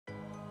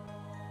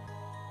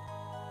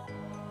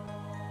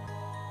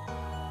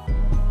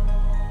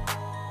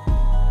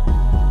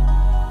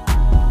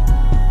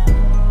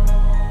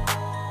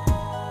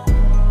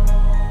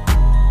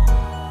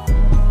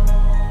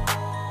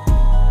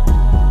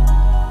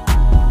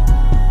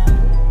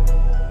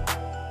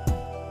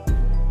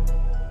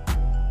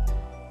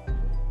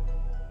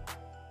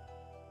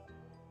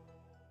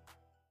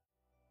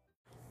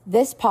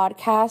This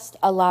podcast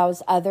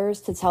allows others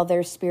to tell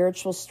their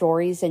spiritual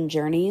stories and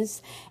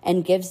journeys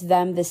and gives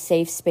them the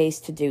safe space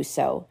to do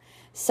so.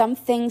 Some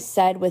things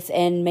said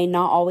within may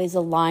not always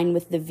align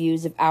with the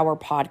views of our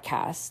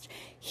podcast.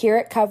 Here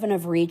at Coven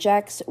of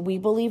Rejects, we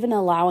believe in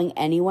allowing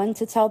anyone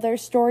to tell their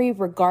story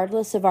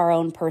regardless of our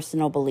own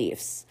personal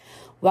beliefs.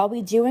 While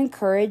we do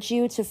encourage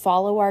you to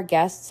follow our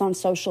guests on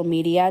social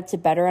media to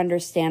better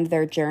understand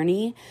their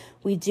journey,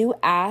 we do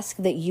ask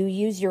that you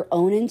use your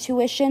own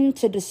intuition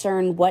to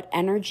discern what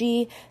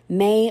energy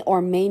may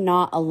or may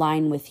not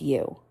align with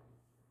you.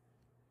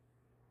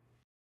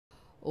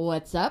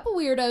 What's up,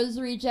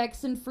 weirdos,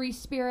 rejects, and free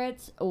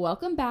spirits?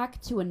 Welcome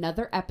back to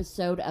another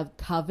episode of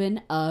Coven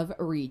of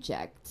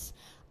Rejects.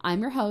 I'm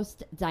your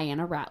host,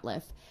 Diana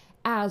Ratliff.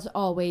 As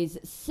always,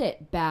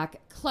 sit back,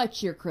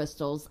 clutch your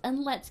crystals,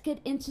 and let's get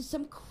into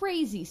some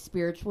crazy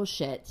spiritual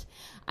shit.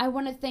 I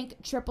want to thank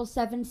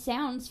 777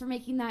 Sounds for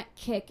making that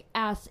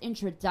kick-ass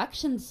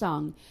introduction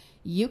song.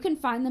 You can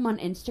find them on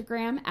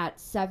Instagram at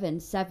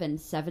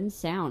 777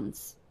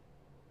 Sounds.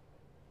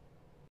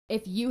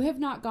 If you have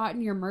not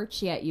gotten your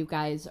merch yet, you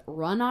guys,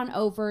 run on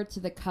over to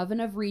the Coven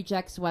of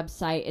Rejects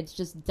website. It's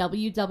just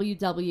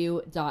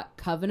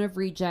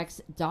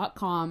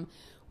www.covenofrejects.com.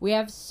 We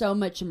have so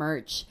much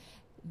merch.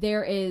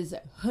 There is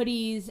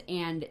hoodies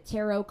and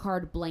tarot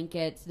card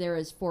blankets. There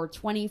is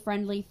 420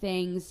 friendly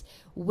things,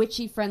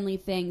 witchy friendly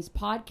things,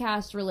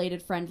 podcast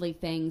related friendly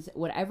things.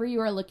 Whatever you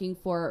are looking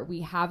for,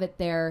 we have it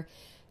there.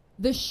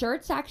 The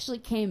shirts actually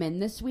came in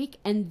this week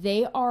and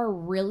they are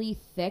really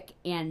thick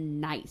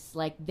and nice.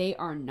 Like, they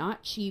are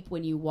not cheap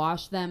when you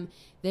wash them.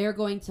 They are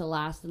going to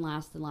last and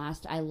last and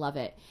last. I love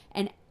it.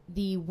 And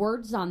the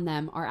words on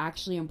them are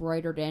actually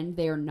embroidered in.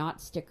 They are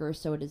not stickers,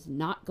 so it is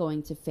not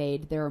going to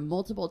fade. There are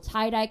multiple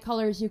tie-dye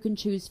colors you can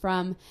choose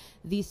from.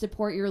 The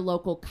Support Your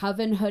Local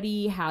Coven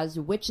hoodie has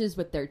witches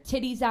with their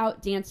titties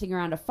out dancing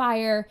around a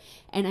fire.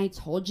 And I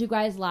told you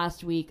guys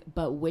last week,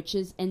 but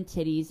witches and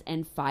titties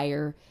and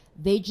fire,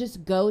 they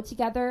just go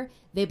together.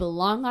 They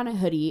belong on a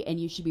hoodie,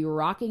 and you should be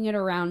rocking it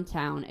around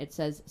town. It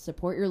says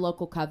Support Your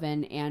Local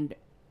Coven, and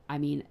I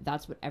mean,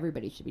 that's what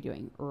everybody should be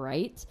doing,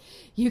 right?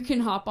 You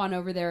can hop on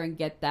over there and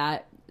get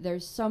that.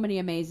 There's so many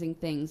amazing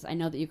things. I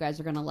know that you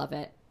guys are going to love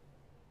it.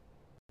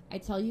 I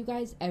tell you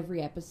guys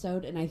every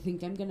episode, and I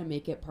think I'm going to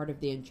make it part of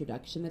the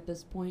introduction at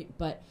this point,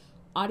 but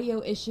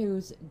audio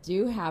issues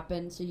do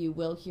happen, so you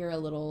will hear a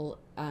little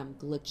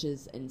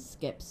glitches and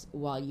skips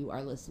while you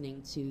are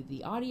listening to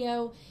the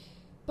audio,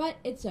 but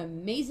it's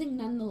amazing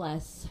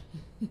nonetheless.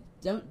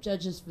 Don't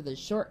judge us for the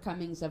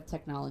shortcomings of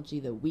technology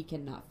that we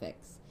cannot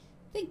fix.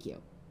 Thank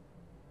you.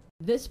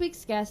 This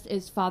week's guest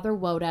is Father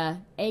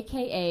Woda,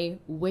 aka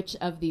Witch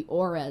of the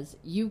Auras.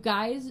 You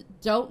guys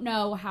don't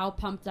know how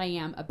pumped I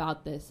am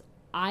about this.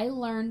 I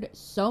learned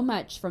so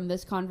much from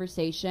this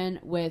conversation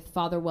with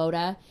Father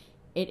Woda.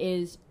 It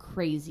is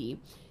crazy.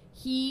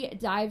 He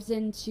dives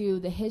into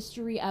the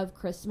history of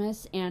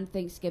Christmas and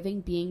Thanksgiving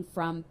being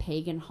from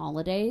pagan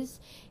holidays,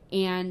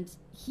 and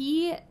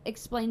he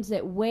explains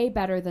it way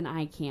better than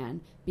I can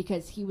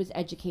because he was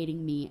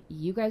educating me.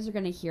 You guys are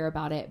going to hear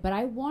about it, but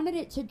I wanted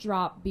it to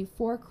drop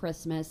before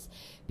Christmas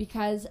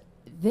because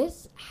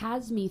this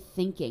has me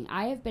thinking.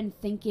 I have been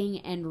thinking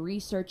and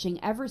researching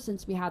ever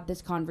since we had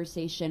this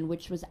conversation,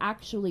 which was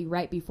actually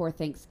right before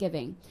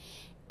Thanksgiving.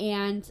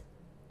 And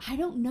I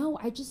don't know,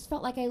 I just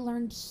felt like I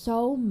learned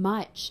so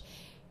much.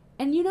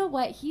 And you know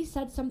what? He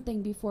said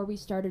something before we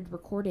started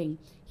recording.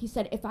 He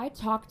said, if I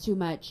talk too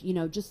much,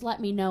 just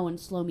let me know and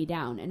slow me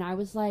down. And I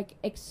was like,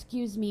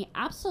 excuse me,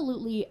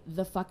 absolutely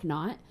the fuck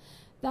not.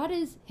 That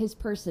is his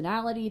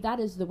personality. That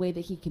is the way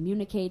that he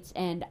communicates.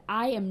 And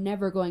I am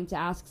never going to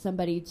ask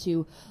somebody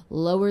to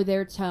lower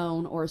their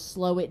tone or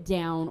slow it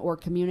down or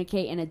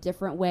communicate in a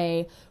different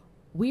way.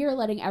 We are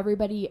letting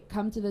everybody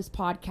come to this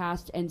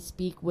podcast and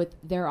speak with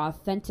their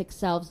authentic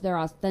selves, their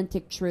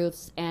authentic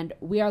truths, and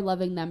we are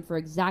loving them for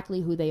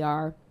exactly who they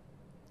are.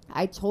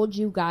 I told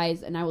you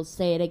guys, and I will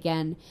say it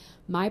again,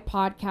 my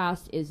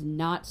podcast is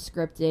not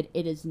scripted.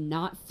 It is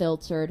not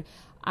filtered.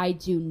 I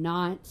do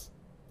not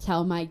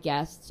tell my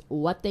guests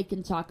what they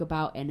can talk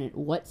about and at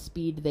what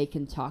speed they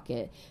can talk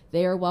it.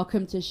 They are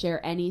welcome to share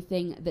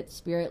anything that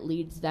Spirit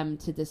leads them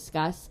to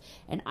discuss.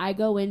 And I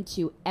go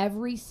into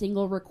every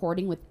single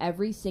recording with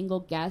every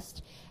single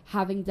guest,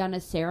 having done a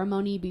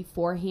ceremony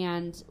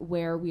beforehand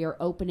where we are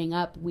opening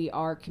up, we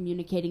are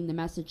communicating the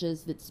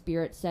messages that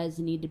Spirit says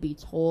need to be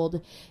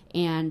told,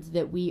 and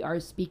that we are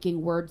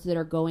speaking words that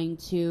are going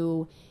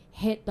to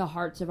hit the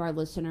hearts of our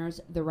listeners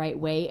the right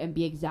way and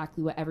be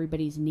exactly what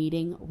everybody's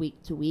needing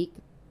week to week.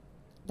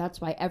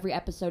 That's why every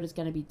episode is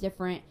going to be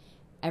different.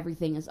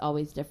 Everything is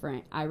always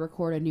different. I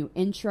record a new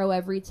intro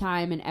every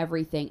time, and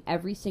every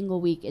single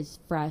week is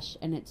fresh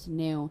and it's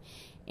new.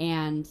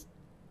 And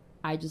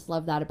I just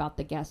love that about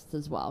the guests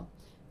as well.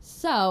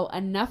 So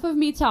enough of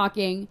me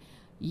talking.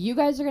 You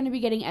guys are going to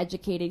be getting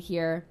educated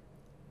here.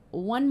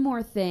 One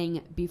more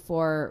thing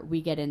before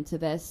we get into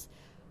this.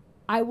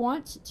 I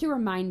want to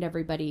remind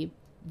everybody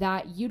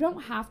that you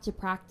don't have to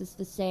practice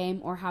the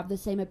same or have the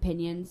same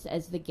opinions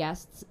as the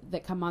guests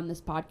that come on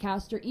this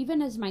podcast, or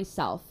even as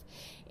myself.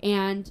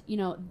 And, you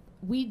know,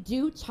 we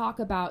do talk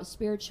about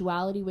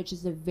spirituality, which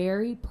is a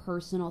very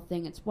personal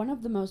thing. It's one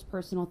of the most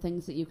personal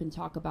things that you can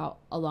talk about,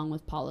 along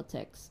with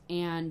politics.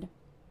 And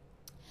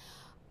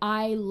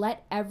I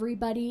let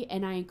everybody,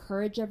 and I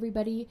encourage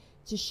everybody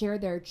to share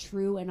their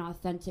true and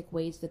authentic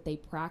ways that they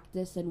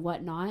practice and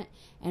whatnot.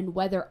 And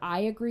whether I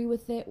agree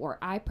with it, or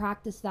I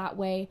practice that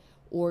way,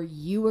 or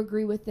you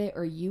agree with it,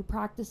 or you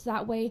practice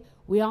that way,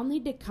 we all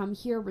need to come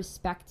here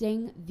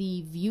respecting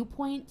the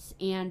viewpoints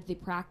and the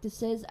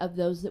practices of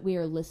those that we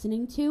are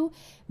listening to.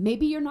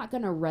 Maybe you're not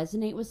going to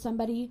resonate with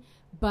somebody,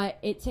 but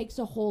it takes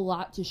a whole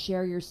lot to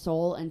share your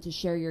soul and to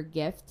share your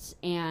gifts.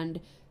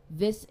 And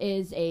this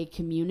is a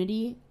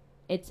community.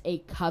 It's a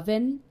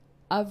coven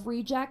of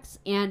rejects,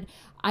 and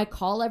I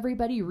call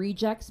everybody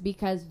rejects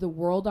because the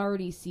world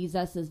already sees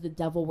us as the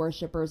devil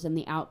worshippers and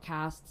the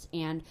outcasts,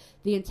 and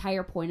the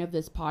entire point of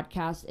this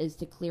podcast is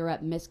to clear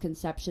up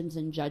misconceptions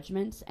and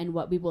judgments, and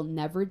what we will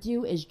never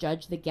do is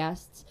judge the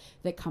guests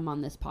that come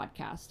on this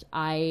podcast.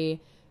 I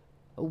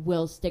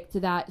will stick to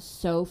that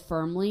so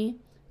firmly.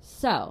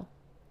 So,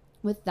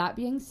 with that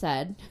being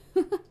said,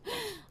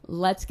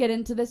 let's get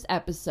into this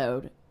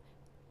episode.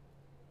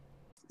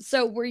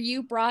 So were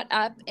you brought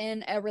up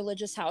in a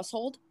religious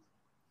household?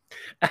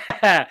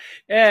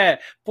 Yeah,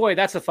 boy,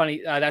 that's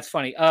funny.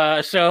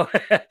 So,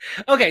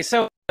 okay,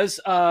 so I was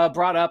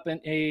brought up in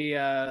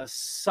a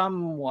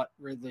somewhat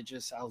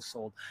religious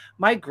household.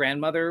 My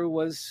grandmother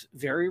was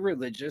very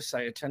religious.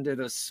 I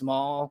attended a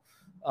small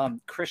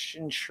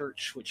Christian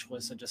church, which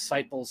was a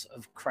Disciples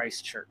of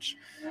Christ church,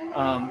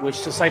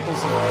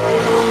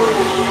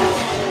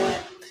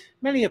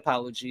 many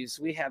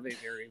apologies. We have a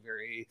very,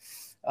 very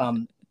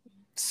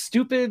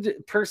stupid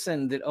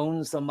person that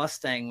owns the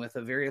Mustang with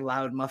a very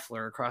loud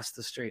muffler across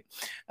the street.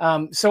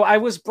 So I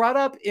was brought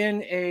up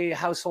in a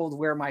household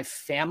where my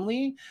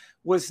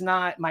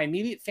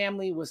immediate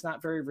family was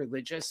not very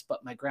religious,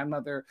 but my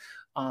grandmother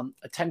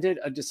attended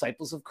a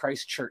Disciples of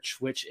Christ church,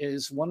 which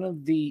is one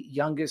of the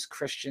youngest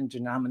Christian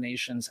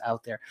denominations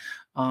out there.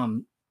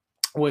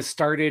 Was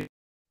started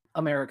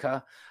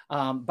America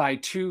by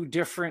two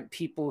different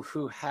people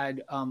who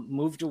had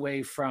moved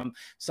away from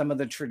some of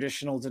the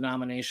traditional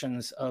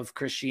denominations of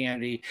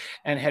Christianity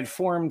and had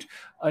formed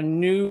a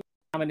new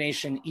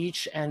denomination,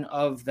 each and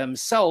of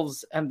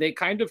themselves. And they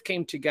kind of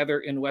came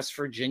together in West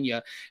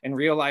Virginia and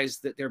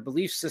realized that their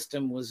belief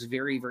system was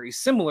very, very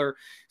similar.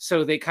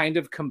 So they kind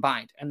of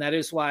combined. And that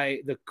is why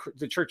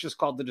the church is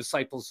called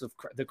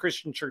the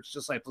Christian Church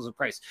Disciples of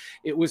Christ.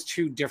 It was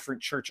two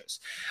different churches.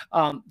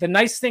 The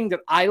nice thing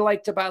that I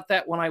liked about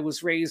that when I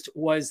was raised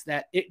was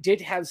that it did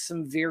have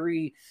some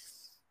very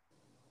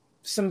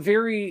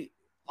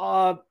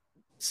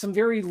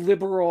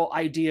liberal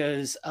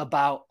ideas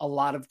about a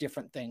lot of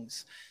different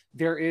things.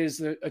 There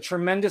is a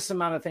tremendous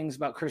amount of things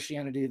about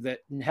Christianity that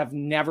have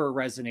never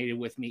resonated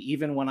with me,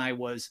 even when I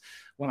was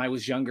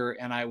younger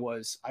and I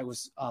was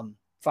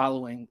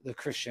following the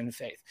Christian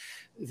faith.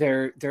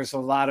 There's a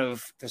lot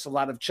of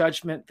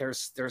judgment.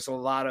 There's a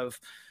lot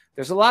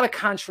of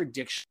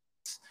contradictions.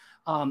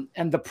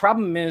 And the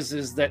problem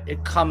is that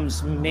it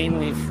comes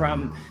mainly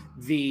from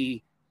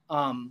the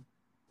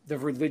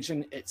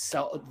religion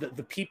itself,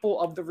 the people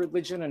of the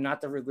religion, and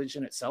not the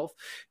religion itself.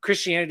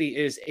 Christianity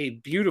is a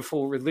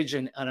beautiful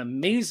religion, an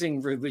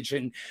amazing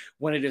religion,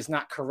 when it is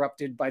not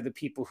corrupted by the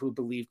people who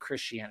believe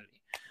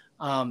Christianity.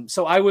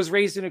 So I was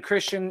raised in a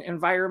Christian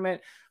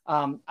environment.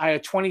 I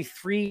had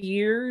 23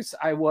 years.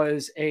 I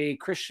was a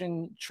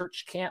Christian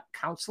church camp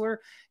counselor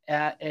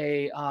at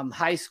a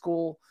high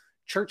school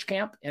church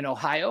camp in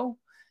Ohio.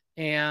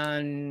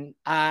 And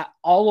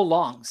all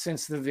along,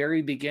 since the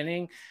very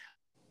beginning,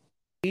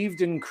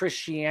 believed in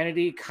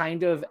Christianity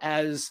kind of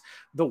as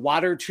the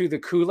water to the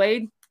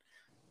Kool-Aid.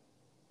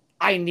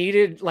 I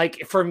needed,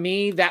 for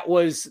me, that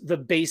was the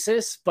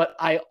basis, but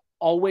I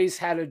always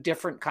had a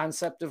different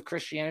concept of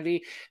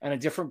Christianity and a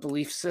different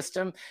belief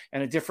system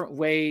and a different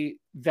way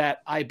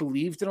that I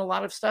believed in a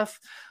lot of stuff.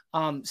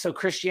 So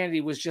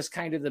Christianity was just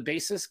kind of the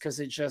basis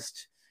because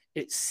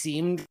it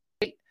seemed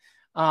right.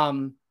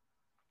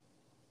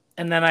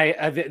 And then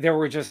there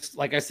were just,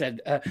 like I said,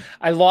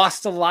 I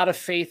lost a lot of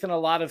faith in a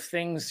lot of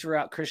things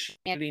throughout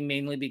Christianity,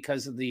 mainly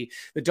because of the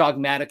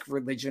dogmatic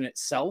religion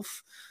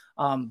itself.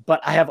 But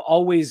I have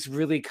always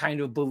really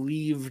kind of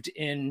believed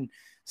in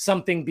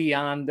something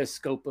beyond the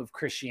scope of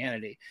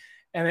Christianity.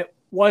 And it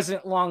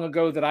wasn't long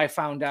ago that I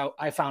found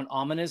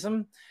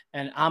Almonism,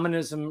 and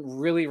Almonism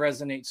really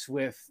resonates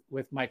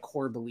with my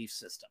core belief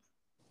system.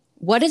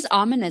 What is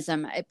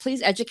Almonism?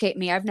 Please educate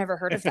me. I've never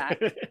heard of that.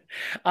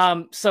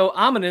 So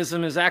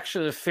Almonism is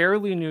actually a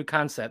fairly new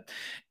concept.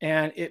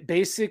 And it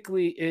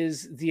basically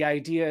is the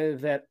idea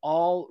that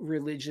all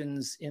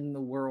religions in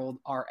the world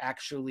are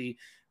actually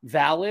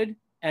valid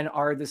and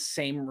are the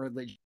same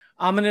religion.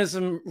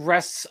 Almonism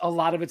rests a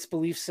lot of its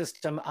belief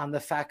system on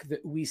the fact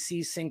that we see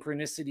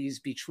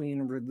synchronicities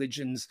between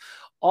religions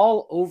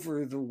all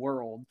over the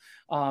world.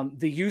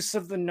 The use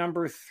of the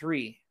number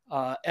 3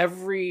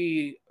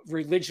 Every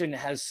religion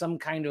has some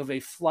kind of a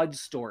flood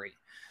story.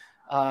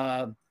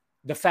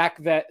 The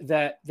fact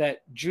that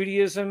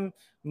Judaism,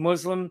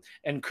 Muslim,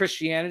 and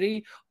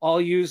Christianity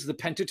all use the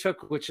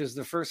Pentateuch, which is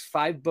the first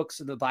 5 books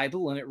of the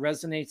Bible, and it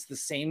resonates the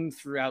same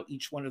throughout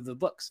each one of the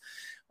books.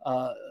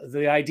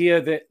 The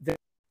idea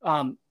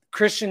that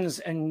Christians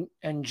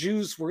and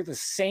Jews were the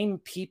same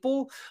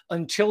people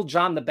until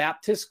John the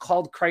Baptist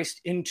called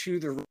Christ into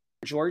the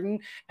Jordan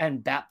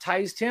and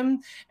baptized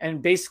him.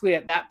 And basically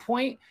at that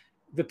point,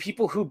 the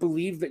people who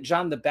believed that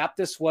John the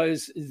Baptist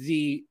was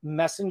the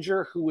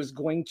messenger who was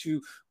going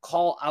to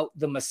call out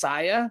the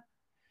Messiah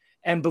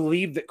and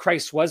believed that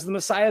Christ was the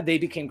Messiah, they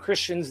became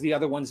Christians. The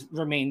other ones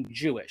remained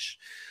Jewish.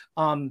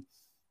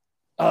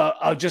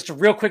 Just a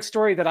real quick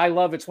story that I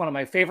love, it's one of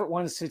my favorite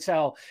ones to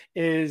tell,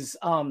 is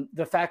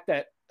the fact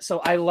that, so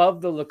I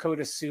love the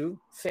Lakota Sioux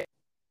faith,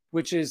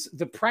 which is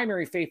the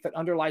primary faith that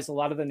underlies a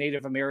lot of the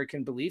Native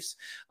American beliefs.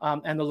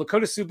 And the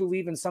Lakota Sioux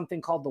believe in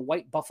something called the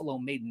White Buffalo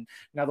Maiden.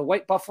 Now, the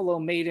White Buffalo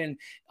Maiden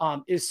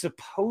is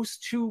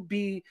supposed to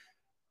be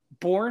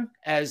born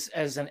as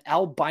an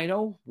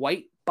albino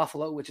white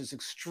buffalo, which is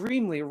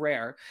extremely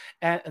rare.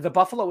 And the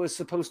buffalo is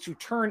supposed to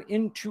turn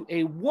into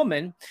a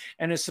woman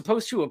and is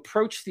supposed to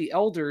approach the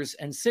elders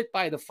and sit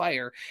by the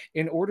fire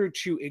in order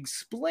to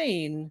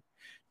explain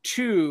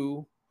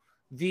to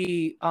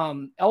the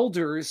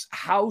elders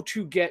how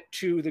to get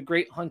to the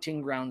great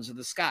hunting grounds of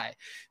the sky.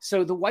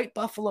 So the White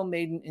Buffalo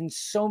Maiden in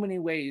so many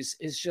ways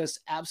is just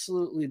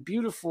absolutely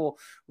beautiful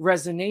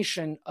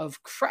resonation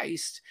of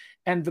Christ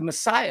and the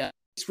Messiah,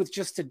 with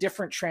just a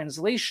different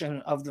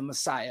translation of the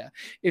Messiah.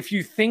 If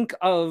you think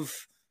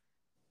of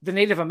the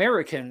Native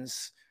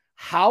Americans,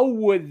 how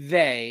would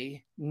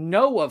they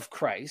know of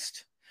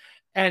Christ,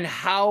 and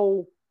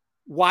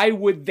why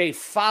would they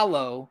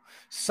follow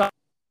some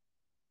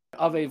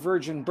of a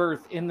virgin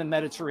birth in the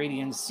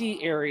Mediterranean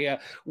Sea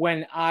area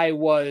when I'm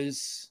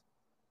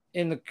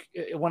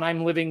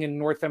living in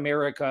North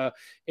America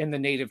in the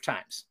native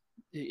times?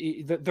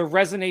 The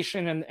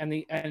resonation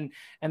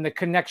and the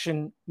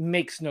connection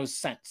makes no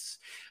sense.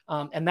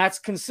 And that's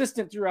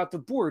consistent throughout the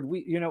board.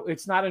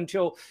 It's not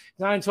until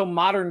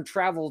modern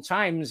travel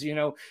times,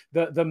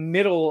 the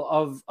middle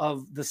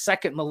of the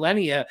second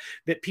millennia,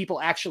 that people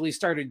actually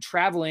started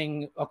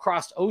traveling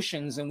across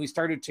oceans, and we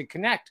started to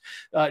connect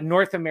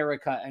North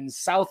America and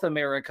South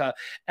America.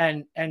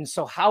 And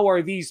so how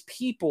are these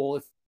people,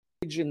 if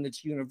religion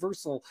that's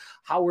universal,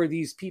 how are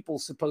these people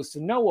supposed to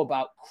know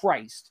about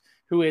Christ,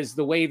 who is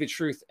the way, the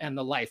truth, and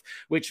the life?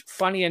 Which,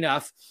 funny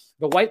enough,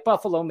 the White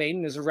Buffalo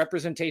Maiden is a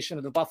representation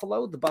of the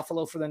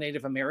buffalo for the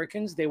Native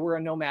Americans. They were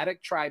a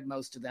nomadic tribe,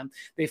 most of them.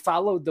 They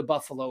followed the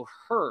buffalo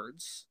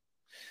herds.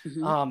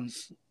 Mm-hmm.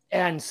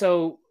 And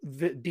so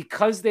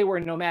because they were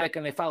nomadic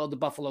and they followed the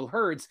buffalo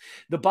herds,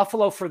 the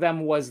buffalo for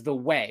them was the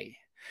way.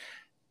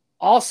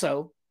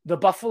 Also, the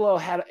buffalo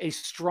had a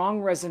strong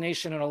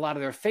resonation in a lot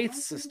of their faith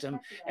system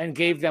and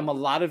gave them a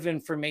lot of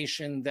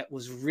information that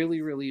was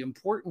really, really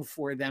important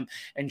for them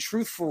and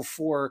truthful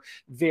for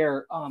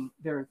their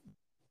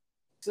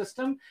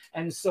system.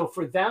 And so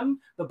for them,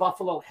 the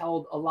buffalo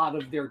held a lot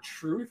of their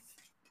truth.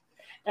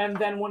 And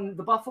then when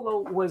the buffalo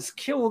was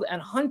killed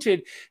and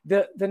hunted,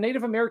 the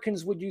Native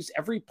Americans would use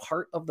every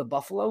part of the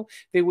buffalo.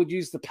 They would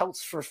use the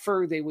pelts for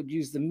fur. They would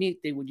use the meat.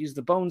 They would use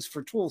the bones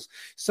for tools.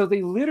 So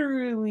they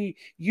literally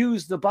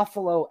used the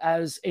buffalo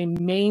as a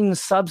main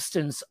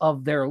substance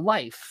of their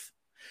life.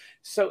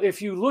 So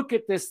if you look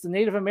at this, the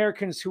Native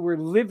Americans who were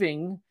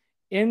living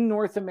in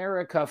North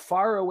America,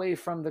 far away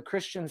from the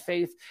Christian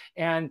faith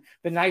and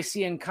the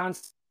Nicene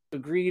Council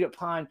agreed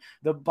upon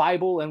the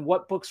Bible and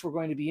what books were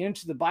going to be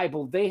into the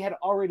Bible, they had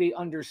already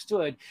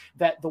understood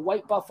that the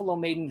White Buffalo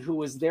Maiden, who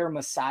was their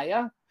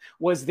Messiah,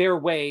 was their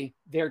way,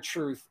 their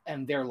truth,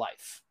 and their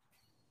life.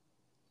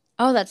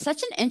 Oh, that's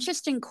such an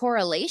interesting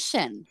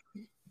correlation.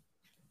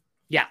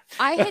 Yeah.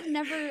 I had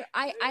never,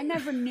 I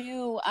never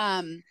knew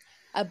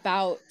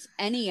about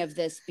any of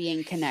this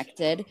being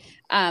connected.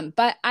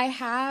 But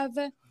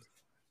I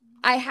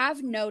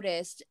have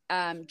noticed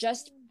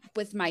just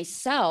with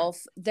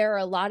myself, there are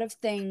a lot of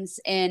things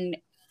in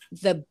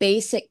the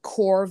basic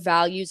core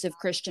values of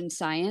Christian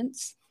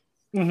Science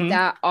mm-hmm.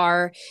 that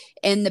are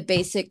in the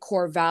basic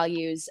core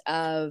values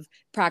of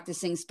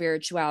practicing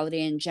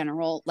spirituality in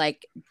general,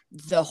 like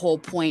the whole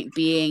point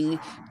being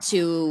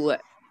to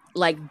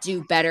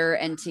do better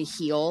and to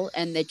heal,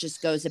 and it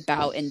just goes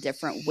about in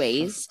different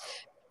ways.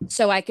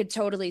 So I could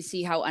totally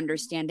see how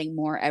understanding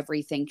more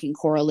everything can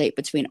correlate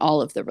between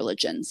all of the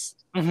religions.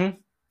 Mm-hmm.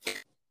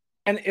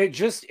 And it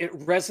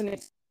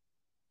resonates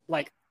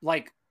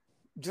like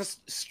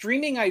just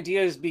streaming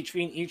ideas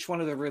between each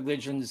one of the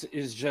religions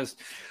is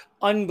just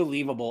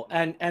unbelievable.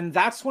 And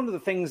that's one of the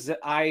things that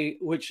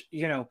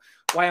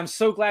why I'm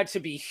so glad to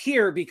be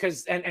here,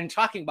 because and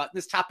talking about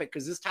this topic,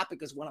 because this topic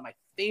is one of my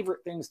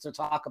favorite things to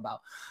talk about,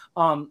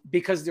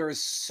 because there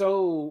is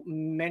so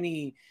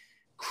many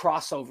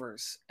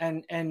crossovers,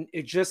 and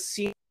it just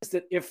seems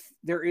that if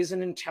there is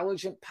an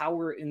intelligent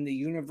power in the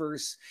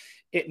universe,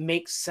 it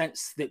makes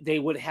sense that they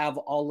would have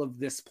all of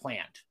this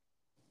planned.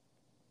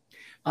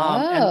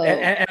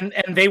 And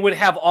they would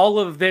have all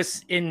of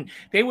this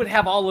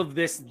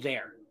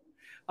there.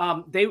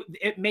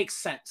 It makes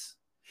sense.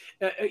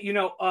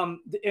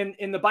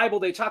 In the Bible,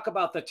 they talk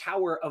about the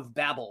Tower of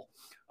Babel,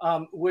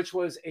 which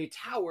was a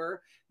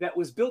tower that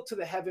was built to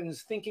the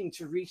heavens, thinking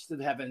to reach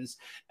the heavens.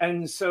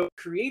 And so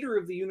the creator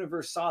of the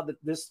universe saw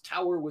that this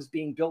tower was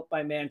being built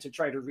by man to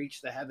try to reach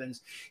the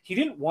heavens. He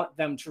didn't want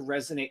them to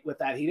resonate with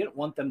that. He didn't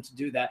want them to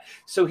do that.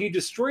 So he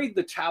destroyed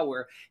the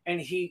tower, and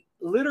he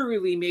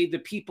literally made the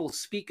people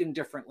speak in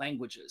different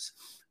languages.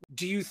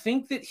 Do you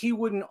think that he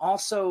wouldn't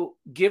also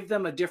give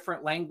them a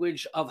different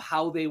language of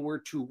how they were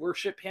to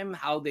worship him,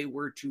 how they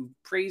were to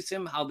praise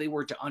him, how they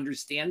were to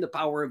understand the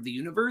power of the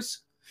universe?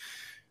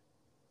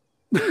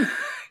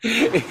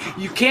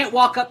 You can't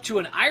walk up to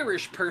an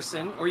Irish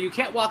person, or you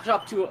can't walk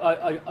up to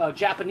a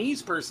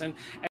Japanese person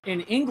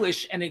in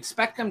English and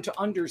expect them to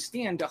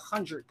understand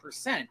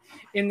 100%.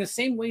 In the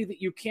same way that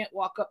you can't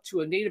walk up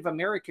to a Native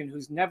American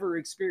who's never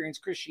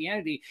experienced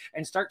Christianity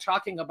and start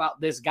talking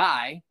about this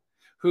guy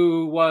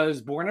who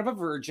was born of a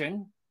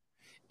virgin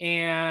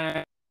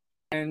and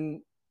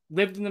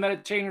lived in the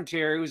Mediterranean.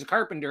 He was a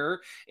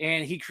carpenter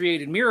and he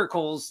created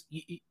miracles.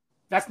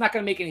 That's not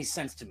going to make any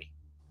sense to me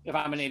if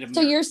I'm a Native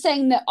American. So you're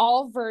saying that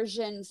all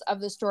versions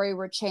of the story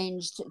were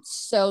changed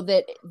so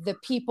that the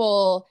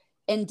people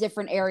in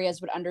different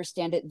areas would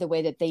understand it the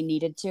way that they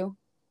needed to?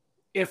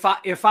 If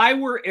I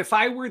were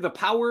the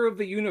power of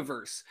the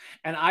universe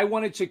and I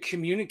wanted to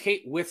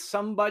communicate with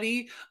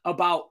somebody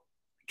about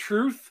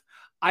truth,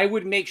 I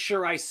would make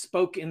sure I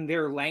spoke in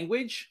their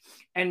language,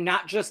 and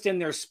not just in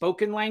their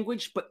spoken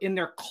language, but in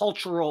their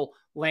cultural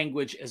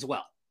language as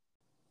well.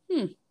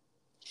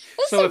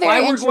 So if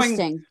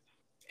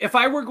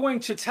I were going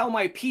to tell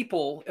my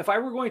people, if I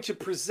were going to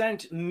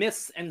present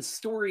myths and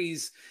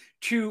stories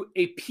to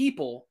a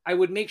people, I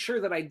would make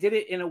sure that I did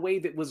it in a way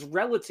that was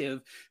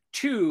relative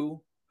to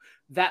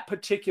that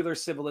particular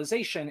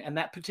civilization and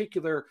that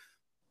particular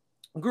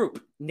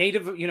group.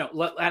 Native,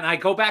 and I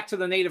go back to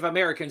the Native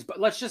Americans, but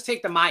let's just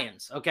take the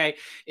Mayans, okay?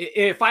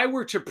 If I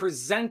were to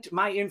present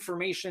my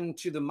information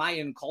to the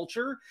Mayan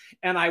culture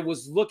and I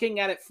was looking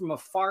at it from a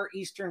Far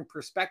Eastern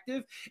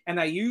perspective and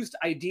I used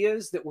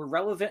ideas that were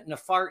relevant in a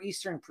Far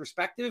Eastern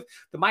perspective,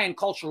 the Mayan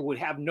culture would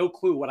have no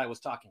clue what I was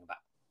talking about.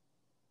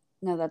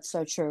 No, that's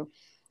so true.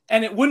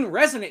 And it wouldn't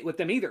resonate with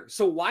them either.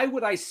 So why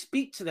would I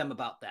speak to them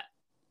about that?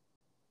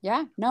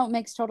 Yeah, no, it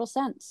makes total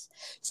sense.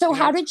 So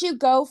how did you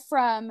go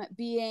from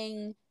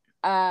being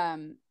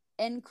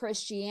in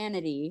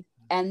Christianity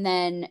and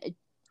then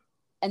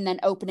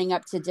opening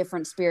up to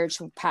different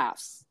spiritual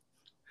paths?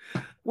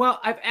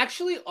 Well, I've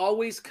actually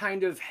always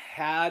kind of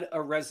had a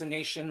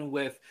resonation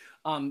with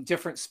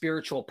different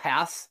spiritual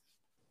paths,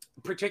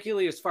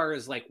 particularly as far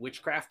as like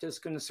witchcraft is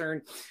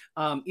concerned.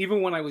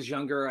 Even when I was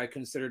younger, I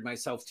considered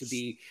myself to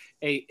be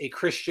a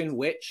Christian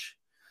witch.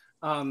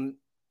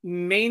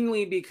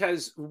 Mainly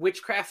because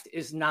witchcraft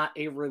is not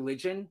a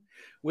religion.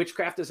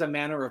 Witchcraft is a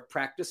manner of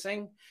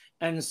practicing.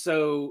 And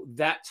so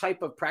that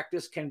type of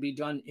practice can be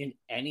done in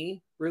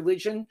any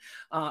religion.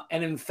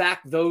 And in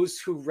fact, those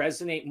who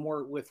resonate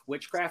more with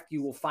witchcraft,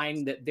 you will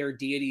find that their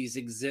deities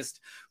exist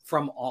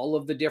from all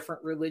of the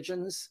different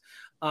religions.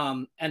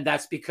 And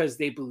that's because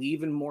they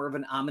believe in more of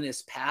an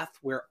ominous path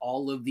where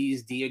all of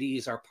these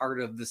deities are part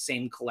of the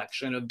same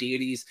collection of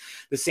deities,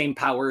 the same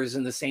powers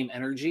and the same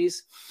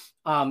energies.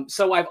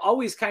 So I've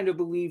always kind of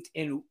believed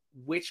in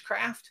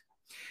witchcraft.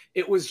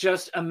 It was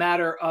just a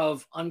matter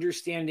of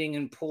understanding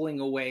and pulling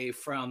away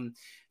from,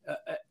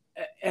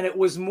 and it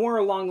was more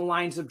along the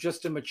lines of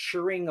just a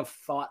maturing of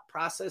thought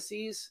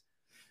processes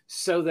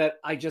so that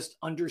I just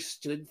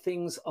understood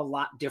things a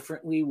lot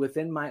differently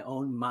within my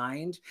own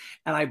mind.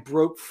 And I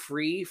broke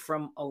free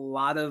from a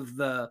lot of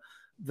the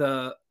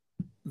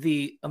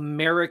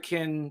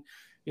American,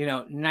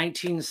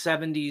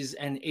 1970s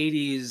and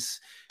 80s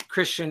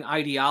Christian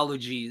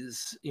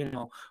ideologies,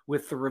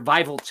 with the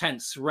revival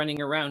tents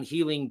running around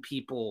healing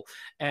people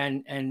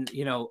and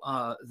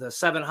the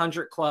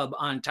 700 Club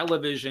on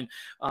television,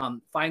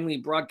 finally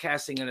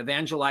broadcasting and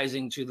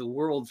evangelizing to the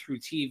world through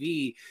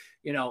TV.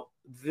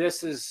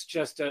 This is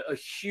just a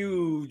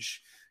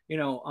huge,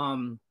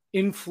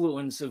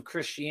 influence of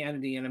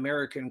Christianity in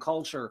American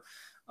culture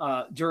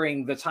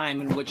during the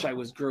time in which I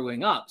was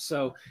growing up.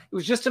 So it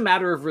was just a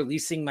matter of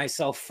releasing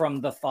myself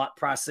from the thought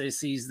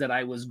processes that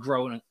I was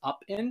growing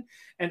up in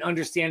and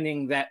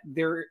understanding that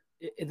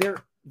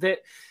that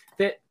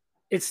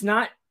it's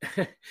not,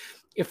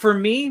 for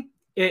me,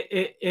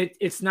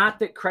 it's not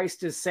that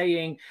Christ is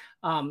saying,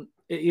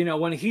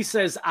 when he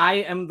says, I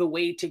am the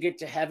way to get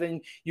to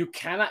heaven, you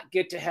cannot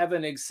get to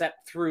heaven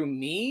except through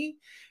me.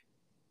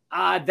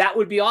 That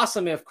would be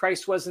awesome if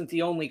Christ wasn't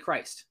the only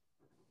Christ.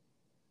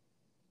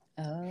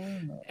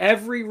 Oh.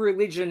 Every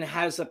religion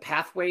has a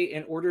pathway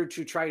in order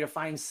to try to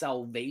find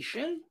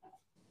salvation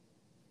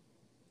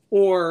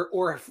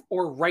or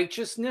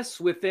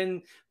righteousness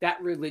within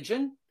that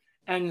religion.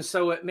 And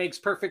so it makes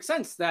perfect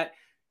sense that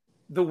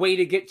the way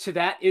to get to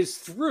that is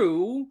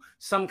through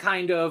some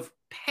kind of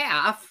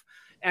path.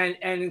 And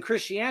in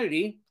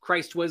Christianity,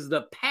 Christ was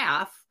the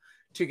path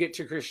to get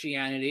to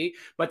Christianity,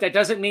 but that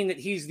doesn't mean that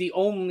he's the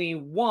only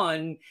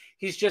one.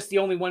 He's just the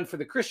only one for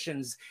the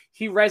Christians.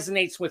 He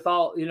resonates with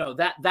all,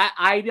 that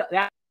idea,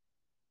 that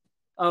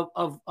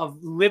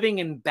of living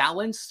in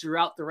balance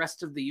throughout the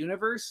rest of the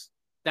universe.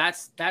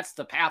 That's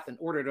the path in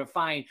order to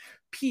find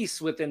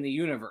peace within the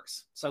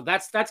universe. So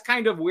that's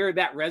kind of where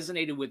that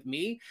resonated with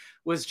me,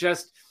 was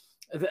just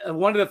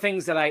one of the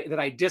things that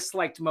I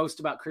disliked most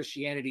about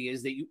Christianity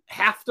is that you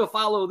have to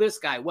follow this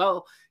guy.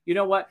 Well, you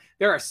know what?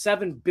 There are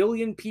 7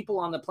 billion people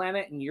on the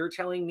planet, and you're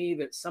telling me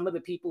that some of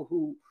the people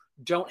who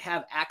don't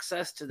have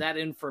access to that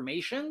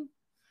information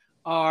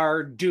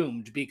are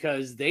doomed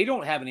because they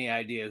don't have any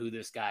idea who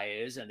this guy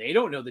is and they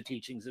don't know the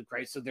teachings of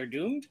Christ, so they're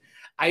doomed.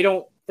 I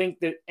don't think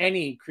that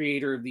any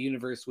creator of the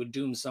universe would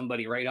doom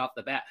somebody right off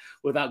the bat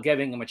without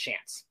giving them a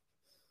chance.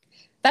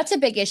 That's a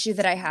big issue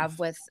that I have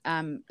with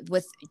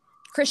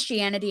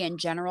Christianity in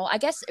general, I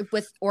guess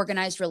with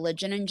organized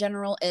religion in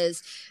general,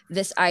 is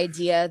this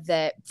idea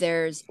that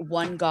there's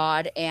one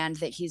God and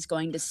that he's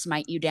going to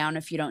smite you down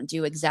if you don't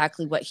do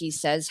exactly what he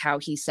says, how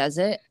he says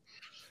it.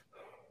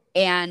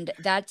 And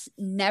that's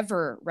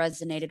never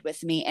resonated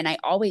with me. And I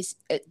always,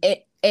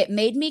 it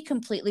made me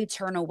completely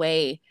turn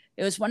away.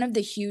 It was one of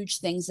the huge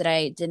things that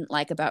I didn't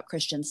like about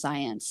Christian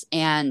Science,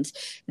 and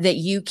that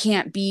you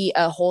can't be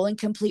a whole and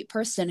complete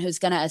person who's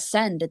going to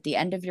ascend at the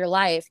end of your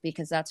life,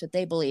 because that's what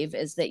they believe,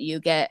 is that you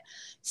get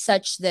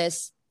such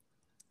this,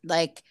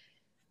 like,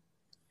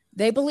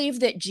 they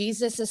believe that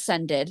Jesus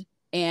ascended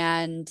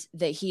and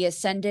that he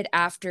ascended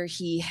after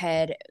he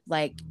had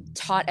like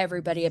taught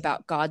everybody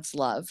about God's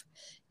love.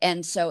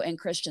 And so in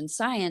Christian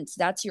Science,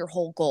 that's your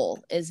whole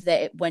goal, is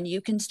that when you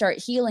can start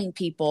healing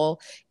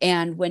people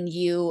and when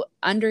you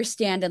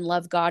understand and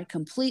love God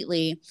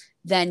completely,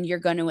 then you're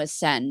going to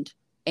ascend.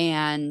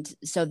 And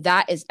so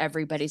that is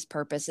everybody's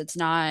purpose. It's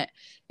not,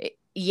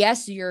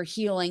 yes, you're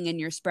healing and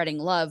you're spreading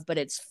love, but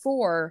it's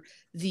for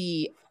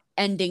the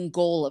ending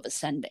goal of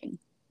ascending.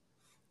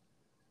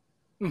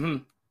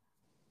 Mm-hmm.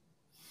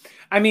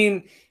 I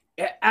mean,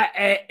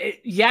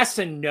 yes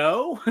and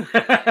no.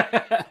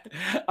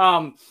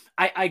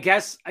 I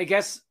guess,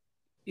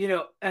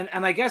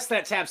 and I guess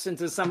that taps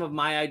into some of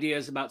my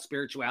ideas about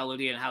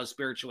spirituality and how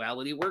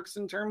spirituality works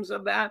in terms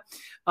of that.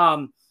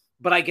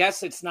 But I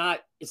guess it's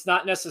not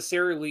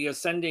necessarily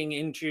ascending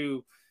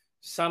into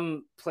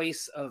some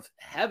place of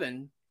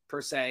heaven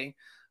per se.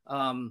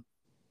 My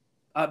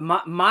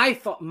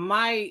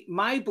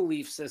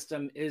belief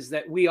system is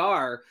that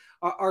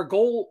our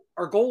goal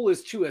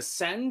is to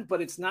ascend,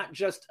 but it's not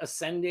just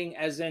ascending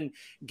as in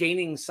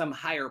gaining some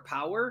higher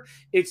power.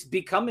 It's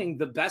becoming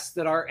the best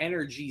that our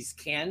energies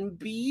can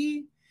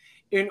be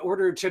in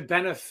order to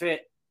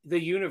benefit the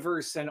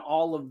universe and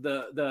all of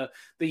the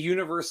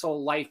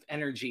universal life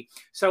energy.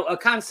 So a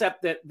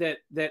concept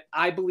that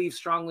I believe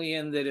strongly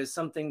in, that is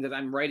something that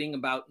I'm writing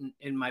about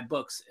in my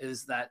books,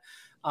 is the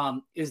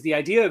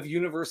idea of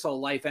universal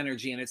life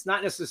energy. And it's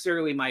not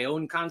necessarily my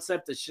own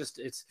concept.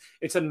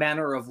 It's a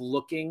manner of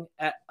looking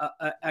at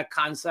a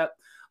concept.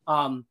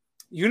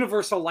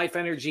 Universal life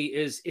energy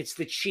it's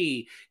the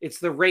chi, it's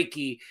the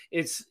Reiki,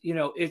 it's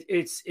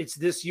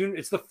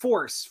the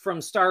Force from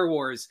Star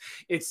Wars.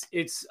 It's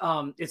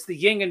the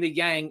yin and the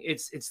yang.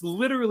 It's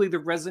literally the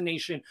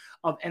resonation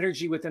of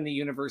energy within the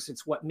universe.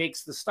 It's what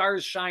makes the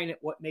stars shine.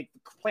 It's what makes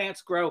the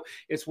plants grow.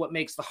 It's what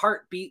makes the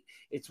heart beat.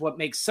 It's what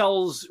makes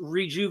cells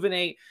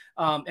rejuvenate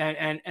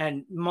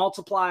and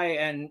multiply,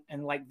 and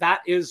like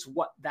that is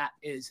what that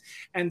is.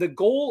 And the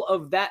goal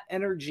of that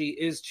energy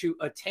is to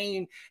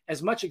attain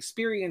as much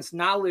experience,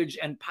 knowledge,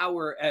 and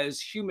power as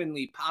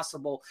humanly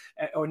possible,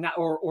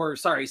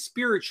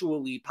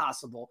 spiritually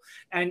possible.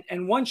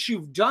 And once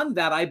you've done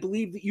that, I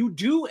believe that you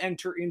do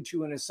enter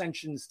into an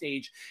ascension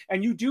stage,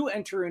 and you do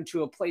enter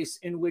into a place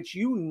in which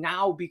you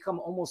now become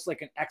almost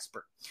like an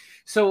expert.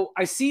 So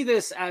I see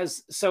this I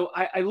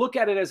look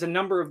at it as a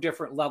number of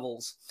different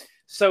levels.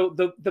 So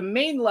the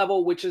main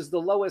level, which is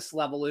the lowest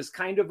level, is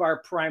kind of our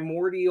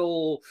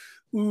primordial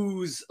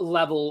ooze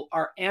level,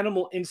 our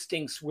animal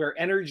instincts, where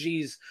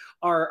energies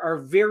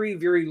are very,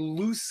 very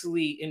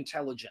loosely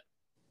intelligent.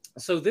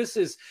 So this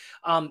is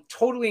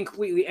totally and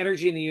completely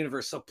energy in the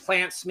universe. So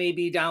plants may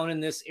be down in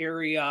this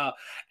area,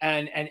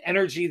 and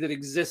energy that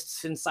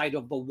exists inside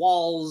of the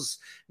walls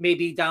may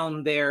be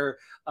down there.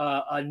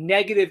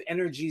 Negative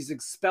energies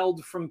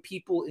expelled from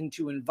people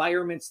into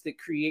environments that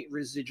create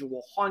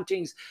residual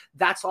hauntings.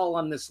 That's all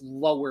on this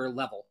lower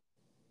level.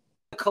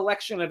 A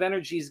collection of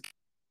energies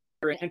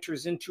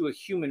enters into a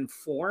human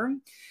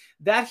form.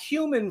 That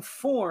human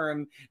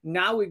form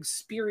now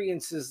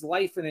experiences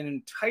life in an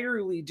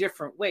entirely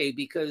different way,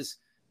 because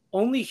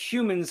only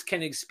humans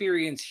can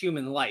experience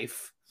human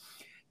life.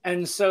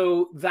 And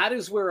so that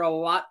is where a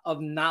lot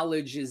of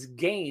knowledge is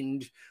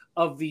gained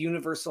of the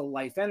universal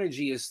life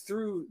energy, is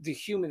through the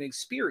human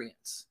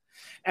experience.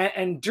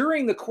 And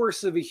during the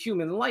course of a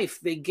human life,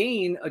 they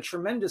gain a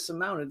tremendous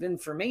amount of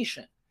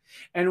information.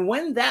 And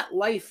when that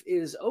life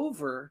is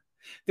over,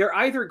 they're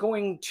either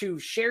going to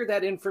share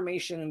that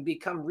information and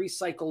become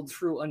recycled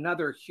through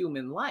another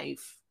human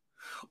life,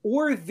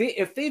 or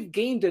if they've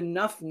gained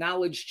enough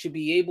knowledge to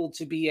be able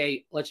to be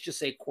a, let's just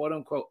say, quote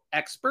unquote,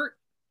 expert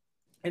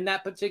in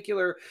that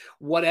particular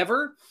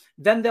whatever,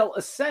 then they'll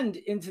ascend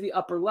into the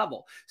upper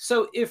level.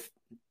 So if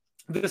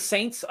the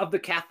saints of the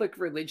Catholic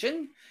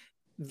religion,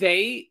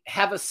 they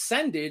have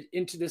ascended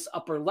into this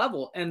upper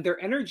level and their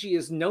energy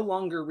is no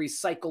longer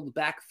recycled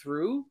back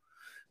through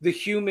the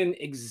human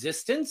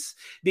existence,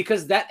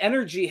 because that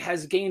energy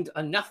has gained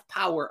enough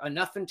power,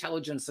 enough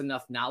intelligence,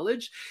 enough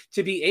knowledge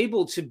to be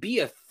able to be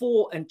a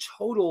full and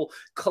total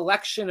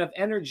collection of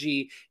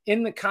energy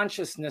in the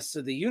consciousness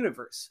of the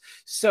universe.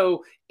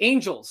 So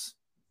angels,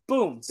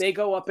 boom, they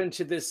go up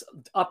into this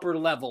upper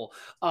level.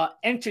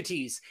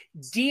 Entities,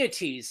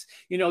 deities,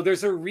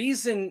 there's a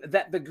reason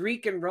that the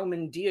Greek and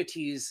Roman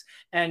deities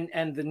and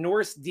the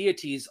Norse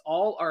deities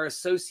all are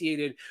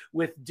associated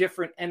with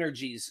different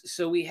energies.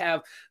 So we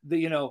have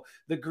the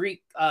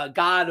Greek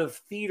god of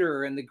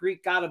theater and the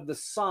Greek god of the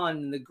sun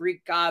and the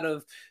Greek god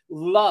of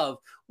love.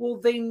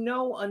 Well, they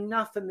know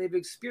enough and they've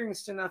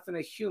experienced enough in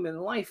a human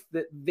life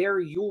that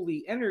their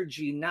Yuli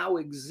energy now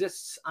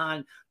exists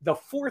on the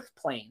fourth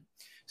plane.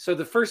 So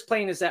the first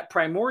plane is that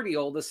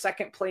primordial. The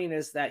second plane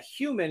is that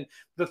human.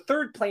 The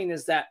third plane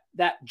is that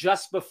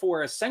just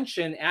before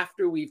ascension,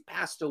 after we've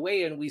passed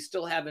away and we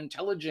still have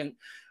intelligent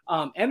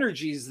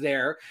energies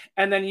there.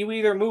 And then you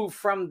either move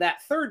from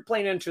that third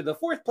plane into the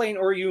fourth plane,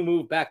 or you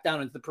move back down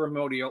into the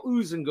primordial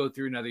ooze and go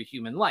through another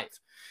human life.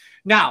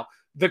 Now,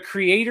 the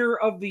creator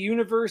of the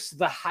universe,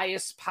 the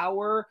highest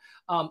power,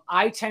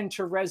 I tend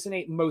to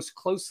resonate most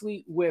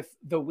closely with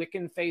the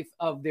Wiccan faith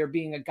of there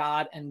being a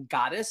god and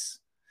goddess.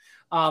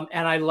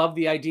 And I love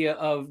the idea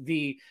of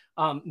the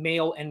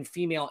male and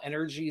female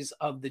energies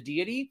of the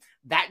deity.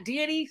 That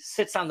deity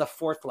sits on the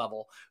fourth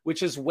level,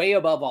 which is way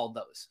above all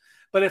those.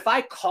 But if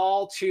I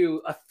call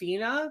to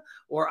Athena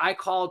or I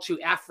call to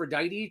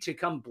Aphrodite to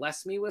come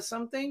bless me with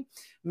something,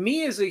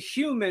 me as a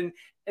human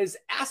is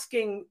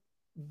asking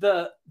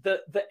the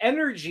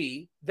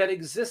energy that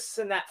exists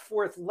in that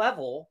fourth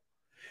level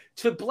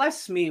to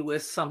bless me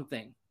with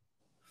something.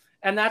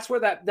 And that's where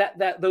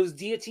that those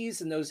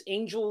deities and those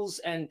angels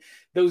and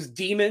those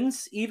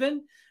demons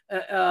even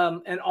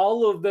and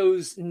all of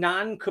those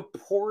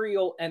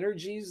non-corporeal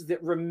energies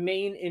that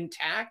remain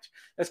intact,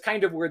 that's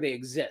kind of where they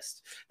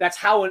exist. That's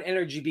how an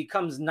energy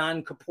becomes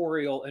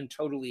non-corporeal and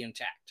totally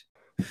intact.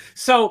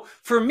 So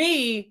for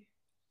me,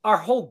 our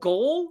whole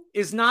goal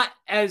is not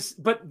as,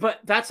 but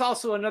that's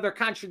also another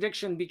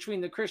contradiction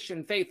between the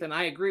Christian faith. And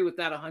I agree with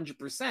that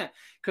 100%,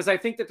 because I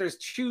think that there's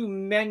too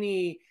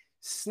many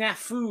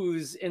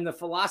snafus in the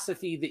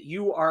philosophy that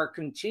you are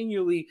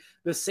continually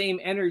the same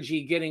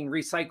energy getting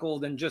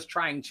recycled and just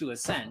trying to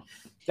ascend.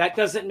 That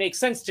doesn't make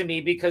sense to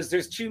me, because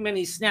there's too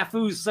many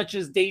snafus such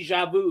as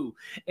deja vu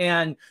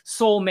and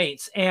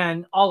soulmates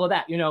and all of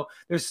that.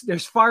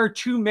 There's far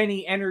too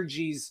many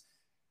energies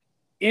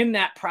in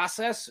that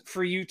process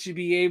for you to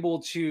be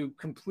able to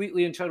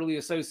completely and totally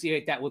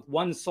associate that with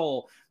one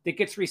soul that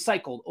gets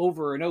recycled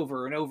over and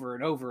over and over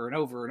and over and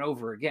over and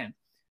over again.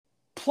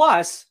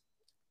 Plus,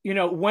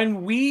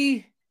 when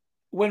we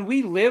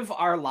live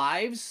our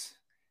lives,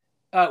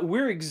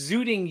 we're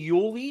exuding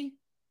Yuli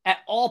at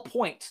all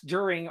points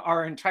during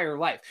our entire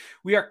life.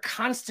 We are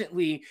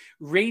constantly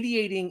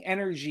radiating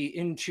energy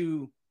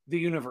into the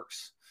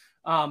universe.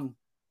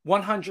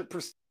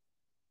 100%.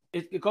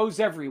 It goes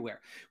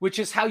everywhere, which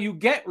is how you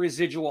get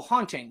residual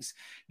hauntings,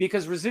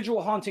 because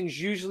residual hauntings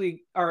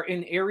usually are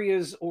in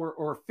areas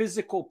or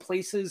physical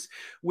places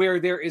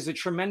where there is a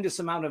tremendous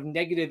amount of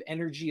negative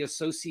energy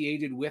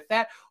associated with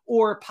that,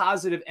 or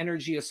positive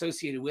energy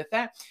associated with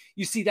that.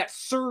 You see that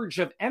surge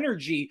of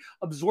energy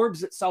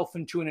absorbs itself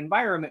into an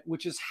environment,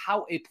 which is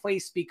how a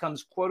place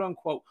becomes quote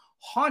unquote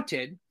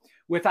haunted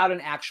without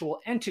an actual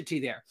entity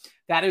there.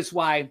 That is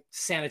why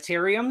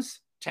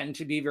sanitariums tend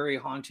to be very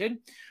haunted.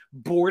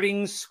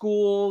 Boarding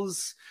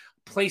schools,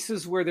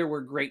 places where there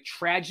were great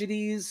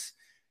tragedies.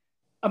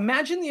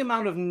 Imagine the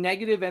amount of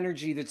negative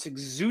energy that's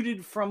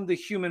exuded from the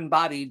human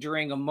body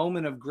during a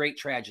moment of great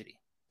tragedy.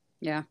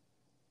 Yeah.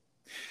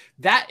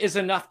 That is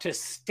enough to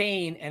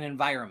stain an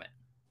environment.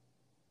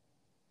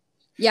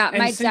 Yeah, and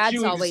my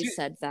dad's always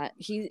said that.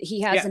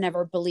 He hasn't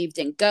ever believed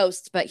in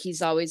ghosts, but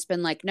he's always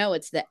been like, no,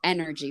 it's the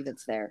energy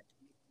that's there.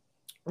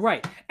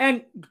 Right.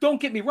 And don't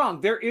get me wrong,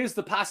 there is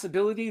the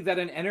possibility that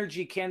an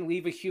energy can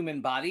leave a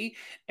human body,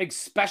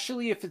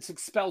 especially if it's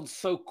expelled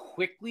so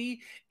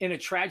quickly in a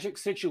tragic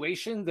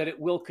situation that it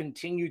will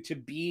continue to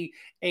be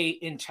an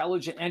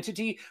intelligent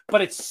entity.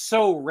 But it's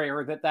so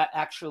rare that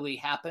actually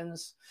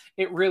happens.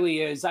 It really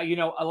is. A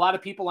lot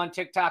of people on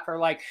TikTok are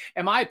like,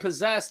 am I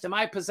possessed? Am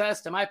I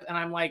possessed? And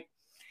I'm like,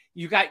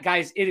 you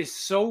guys, it is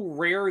so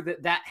rare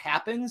that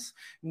happens.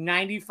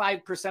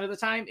 95% of the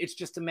time, it's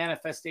just a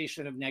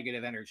manifestation of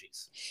negative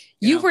energies.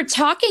 You were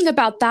talking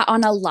about that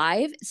on a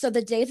live. So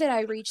the day that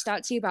I reached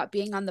out to you about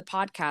being on the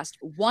podcast,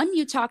 one,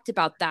 you talked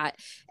about that.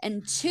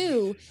 And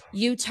two,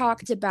 you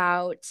talked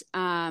about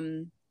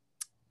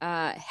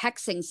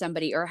hexing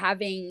somebody or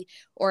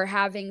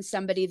having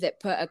somebody that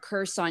put a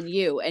curse on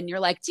you. And you're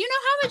like, do you know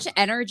how much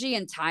energy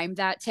and time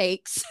that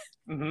takes?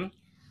 Mm-hmm.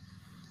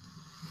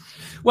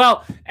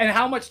 Well, and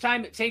how much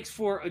time it takes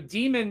for a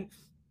demon.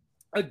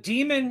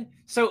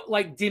 So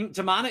like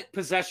demonic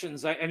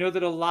possessions. I know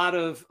that a lot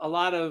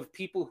of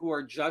people who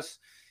are just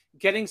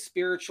getting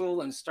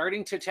spiritual and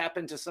starting to tap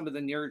into some of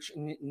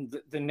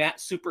the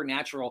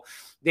supernatural,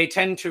 they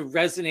tend to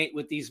resonate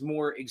with these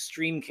more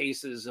extreme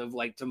cases of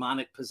like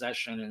demonic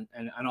possession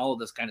and all of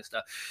this kind of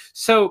stuff.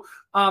 So,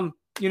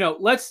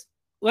 let's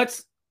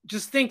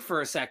just think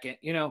for a second,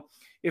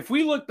 if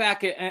we look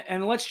back at,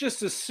 and let's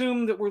just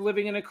assume that we're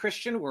living in a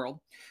Christian world,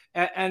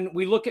 and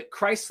we look at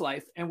Christ's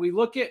life and we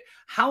look at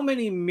how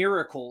many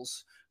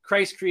miracles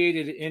Christ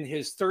created in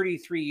his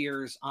 33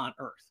 years on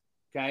earth.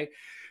 Okay.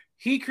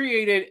 He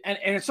created, and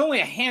it's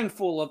only a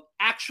handful of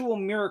actual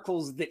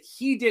miracles that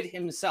he did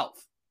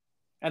himself.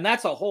 And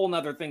that's a whole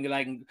nother thing that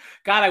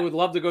I would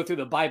love to go through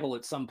the Bible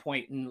at some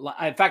point. And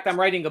in fact, I'm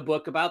writing a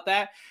book about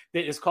that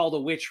is called A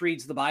Witch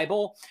Reads the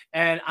Bible.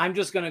 And I'm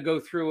just going to go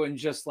through and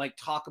just like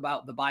talk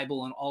about the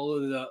Bible and all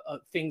of the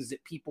things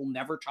that people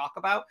never talk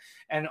about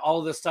and all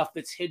of the stuff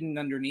that's hidden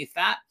underneath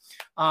that.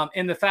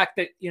 And the fact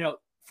that,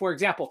 for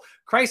example,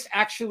 Christ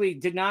actually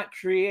did not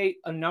create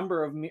a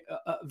number of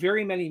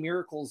very many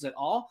miracles at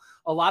all.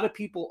 A lot of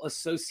people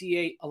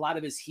associate a lot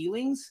of his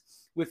healings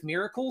with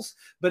miracles.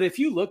 But if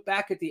you look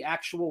back at the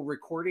actual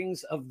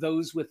recordings of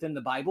those within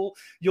the Bible,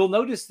 you'll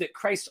notice that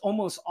Christ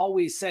almost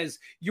always says,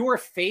 your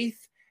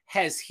faith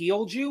has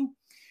healed you.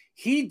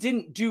 He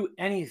didn't do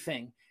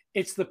anything.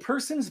 It's the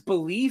person's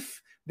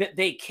belief that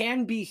they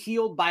can be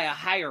healed by a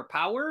higher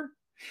power.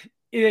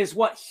 It is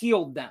what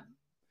healed them.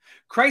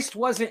 Christ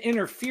wasn't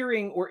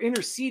interfering or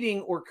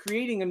interceding or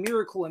creating a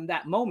miracle in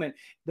that moment.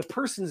 The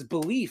person's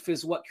belief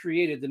is what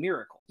created the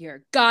miracle.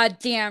 You're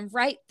goddamn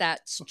right.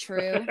 That's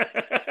true.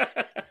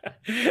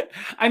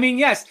 I mean,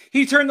 yes,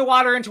 he turned the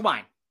water into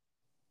wine.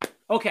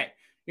 Okay.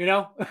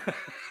 This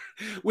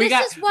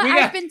is what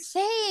I've been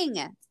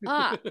saying.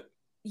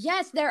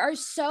 Yes, there are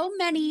so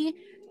many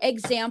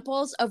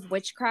examples of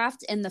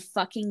witchcraft in the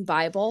fucking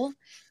Bible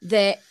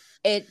that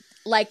it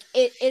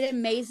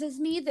amazes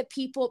me that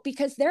people,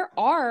 because there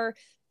are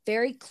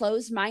very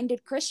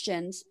closed-minded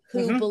Christians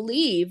who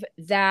believe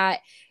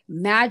that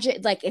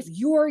magic, like if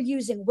you're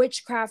using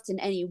witchcraft in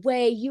any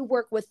way, you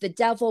work with the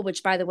devil,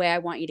 which by the way, I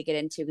want you to get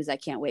into because I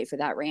can't wait for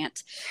that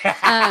rant.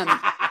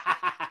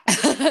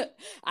 I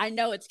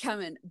know it's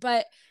coming,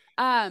 but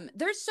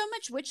there's so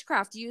much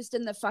witchcraft used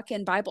in the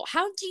fucking Bible.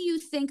 How do you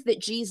think that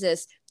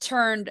Jesus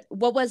turned,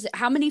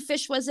 how many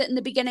fish was it in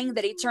the beginning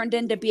that he turned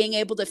into being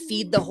able to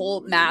feed the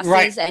whole masses,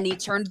 right? And he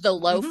turned the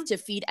loaf to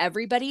feed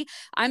everybody?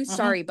 I'm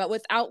sorry, but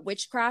without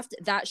witchcraft,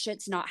 that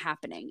shit's not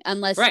happening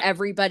unless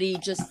everybody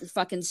just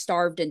fucking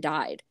starved and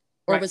died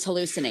or was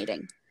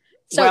hallucinating.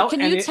 So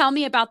can you tell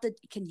me about the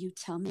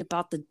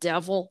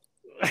devil?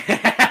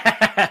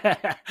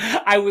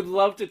 I would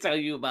love to tell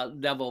you about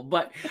the devil,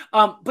 but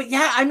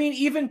yeah, I mean,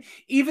 even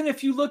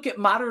if you look at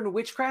modern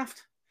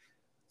witchcraft,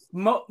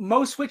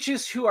 most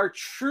witches who are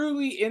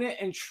truly in it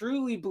and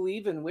truly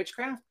believe in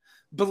witchcraft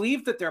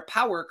believe that their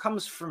power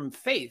comes from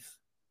faith.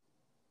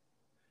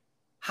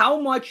 How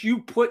much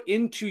you put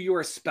into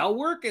your spell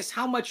work is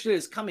how much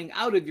is coming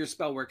out of your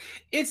spell work.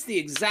 It's the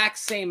exact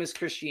same as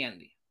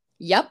Christianity.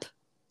 Yep.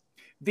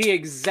 The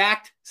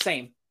exact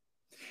same.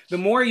 The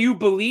more you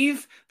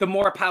believe, the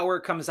more power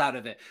comes out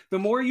of it. The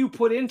more you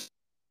put into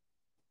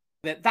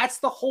it, that's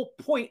the whole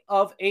point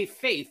of a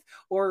faith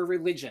or a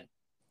religion.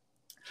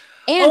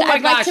 And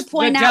I'd like to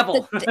point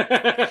out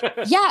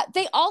that,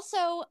 they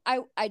also,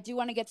 I do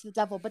want to get to the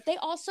devil, but they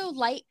also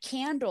light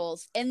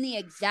candles in the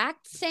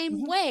exact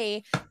same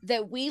way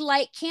that we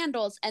light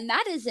candles. And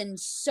that is in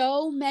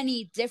so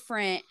many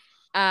different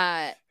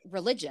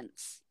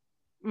religions.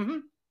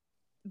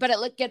 But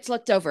it gets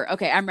looked over.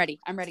 Okay, I'm ready.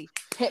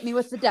 Hit me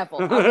with the devil.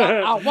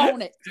 I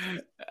want it.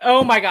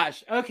 Oh my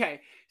gosh.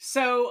 Okay.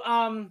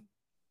 So,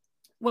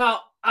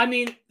 well, I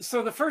mean,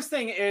 so the first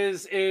thing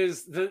is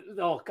the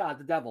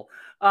devil.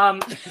 So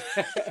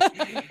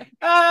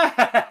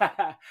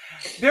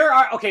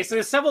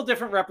there's several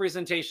different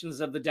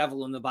representations of the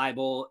devil in the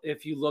Bible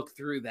if you look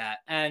through that,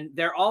 and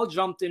they're all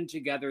jumped in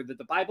together that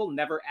the Bible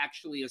never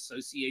actually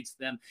associates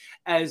them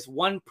as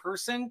one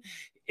person.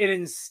 It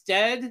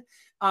instead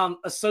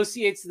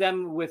associates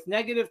them with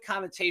negative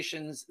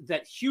connotations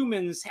that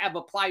humans have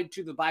applied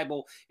to the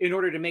Bible in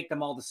order to make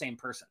them all the same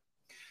person.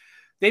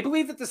 They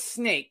believe that the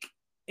snake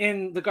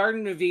in the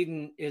Garden of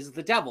Eden is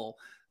the devil.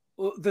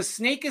 The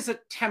snake is a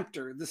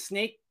tempter. The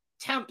snake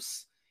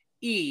tempts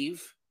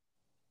Eve,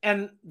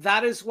 and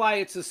that is why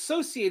it's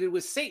associated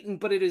with Satan,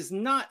 but it is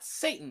not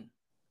Satan.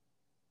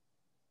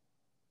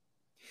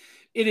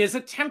 It is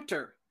a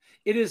tempter.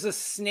 It is a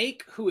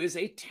snake who is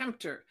a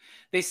tempter.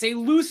 They say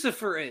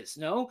Lucifer is.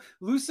 No,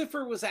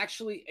 Lucifer was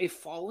actually a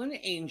fallen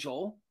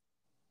angel,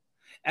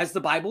 as the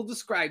Bible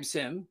describes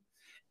him.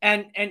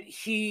 And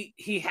he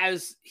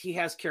has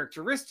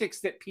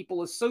characteristics that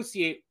people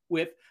associate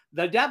with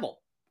the devil.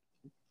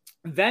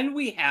 Then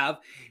we have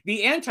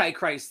the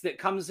Antichrist that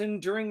comes in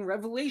during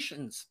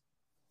Revelations.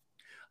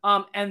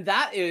 And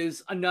that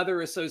is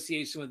another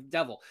association with the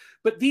devil.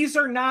 But these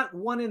are not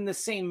one and the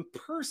same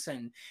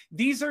person.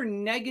 These are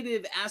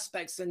negative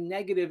aspects and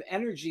negative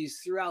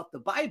energies throughout the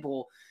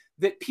Bible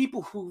that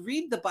people who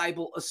read the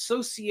Bible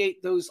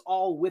associate those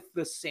all with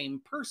the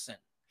same person.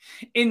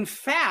 In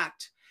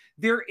fact,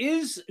 there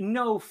is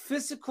no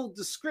physical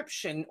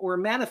description or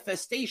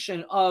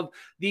manifestation of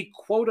the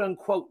quote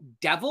unquote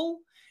devil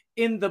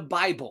in the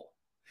Bible.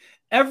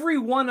 Every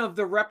one of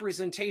the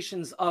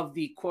representations of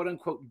the quote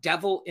unquote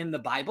devil in the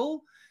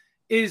Bible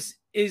is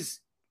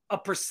a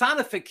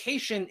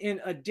personification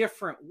in a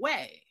different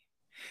way.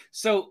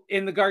 So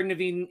in the Garden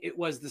of Eden, it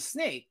was the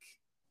snake.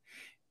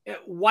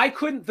 Why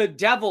couldn't the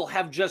devil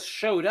have just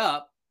showed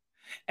up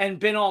and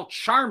been all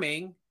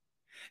charming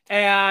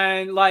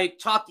and like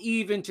talked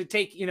Eve into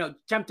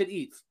tempted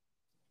Eve?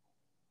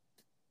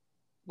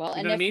 Well,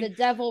 and if the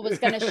devil was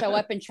going to show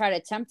up and try to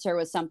tempt her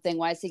with something,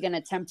 why is he going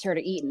to tempt her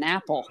to eat an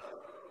apple?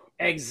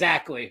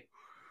 Exactly.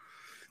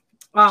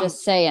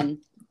 Just saying.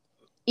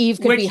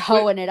 Eve could be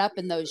hoeing it up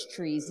in those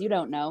trees. You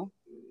don't know.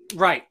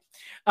 Right.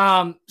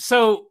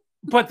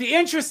 But the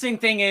interesting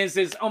thing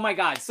is, oh my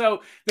God.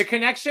 So the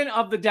connection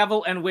of the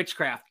devil and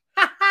witchcraft.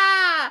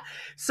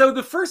 So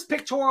the first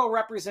pictorial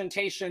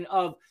representation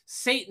of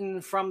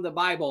Satan from the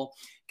Bible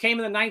came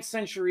in the 9th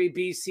century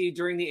BC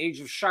during the age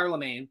of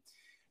Charlemagne.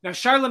 Now,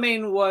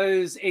 Charlemagne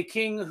was a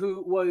king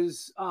who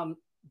was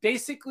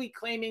basically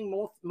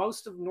claiming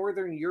most of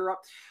Northern Europe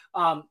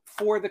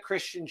for the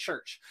Christian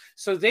church.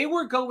 So they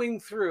were going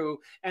through,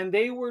 and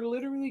they were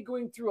literally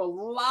going through a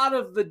lot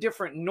of the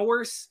different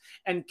Norse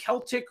and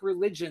Celtic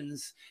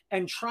religions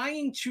and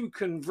trying to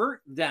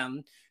convert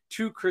them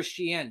to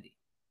Christianity.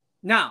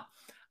 Now,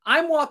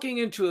 I'm walking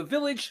into a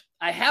village.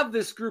 I have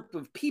this group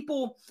of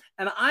people,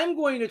 and I'm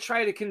going to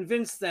try to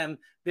convince them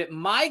that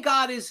my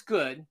God is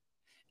good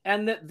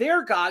and that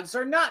their gods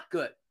are not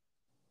good.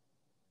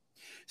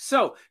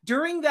 So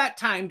during that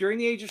time, during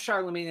the age of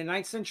Charlemagne, in the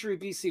 9th century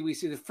BC, we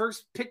see the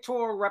first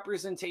pictorial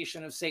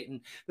representation of Satan.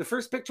 The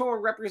first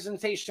pictorial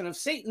representation of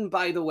Satan,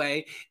 by the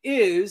way,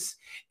 is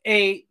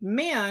a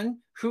man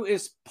who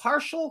is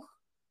partial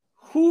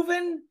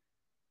hooven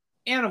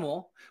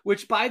animal,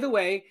 which, by the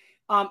way,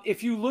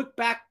 if you look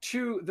back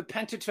to the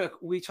Pentateuch,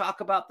 we talk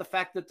about the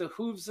fact that the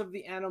hooves of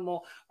the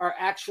animal are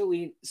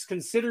actually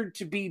considered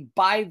to be,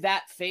 by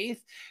that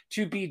faith,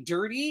 to be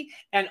dirty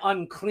and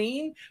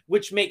unclean,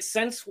 which makes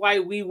sense why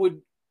we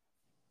would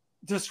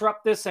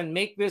disrupt this and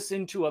make this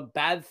into a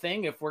bad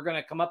thing. If we're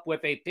going to come up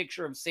with a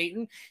picture of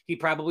Satan, he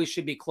probably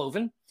should be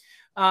cloven.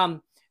 And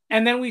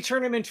then we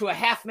turn him into a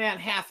half man,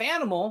 half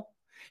animal,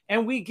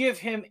 and we give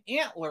him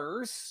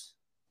antlers.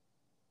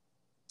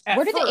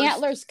 Where did the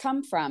antlers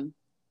come from?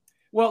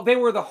 Well, they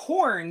were the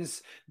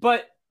horns,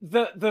 but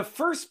the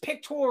first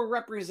pictorial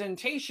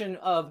representation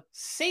of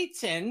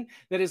Satan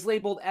that is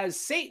labeled as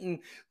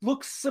Satan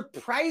looks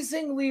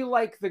surprisingly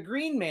like the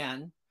Green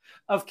Man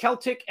of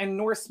Celtic and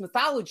Norse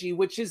mythology,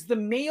 which is the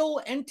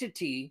male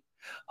entity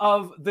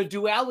of the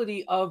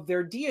duality of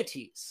their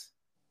deities.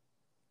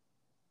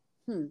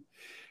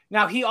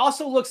 Now, he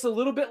also looks a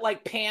little bit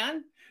like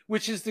Pan,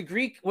 which is the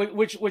Greek,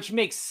 which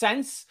makes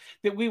sense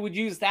that we would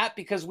use that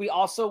because we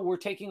also were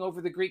taking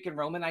over the Greek and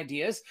Roman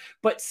ideas.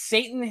 But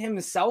Satan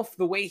himself,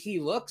 the way he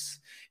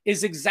looks,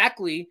 is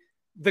exactly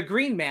the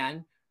Green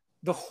Man,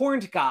 the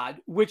horned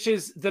god, which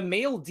is the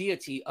male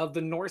deity of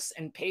the Norse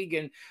and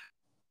pagan,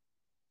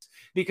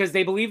 because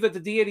they believe that the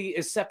deity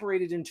is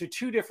separated into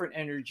two different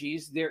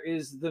energies. There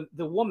is the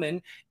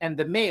woman and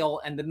the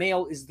male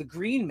is the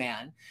Green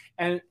Man,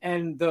 and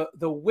the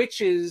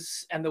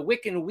witches and the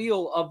Wiccan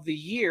wheel of the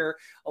year.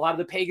 A lot of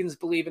the pagans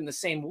believe in the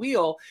same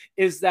wheel,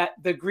 is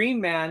that the Green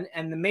Man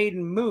and the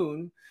maiden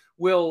moon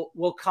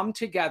will come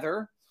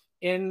together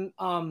in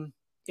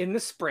the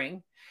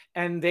spring,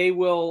 and they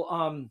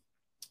will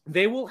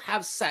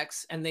have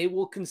sex and they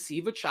will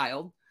conceive a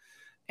child,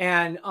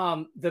 and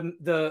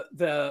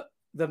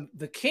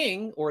the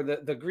king, or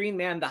the Green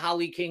Man, the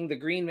Holly King, the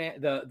Green Man,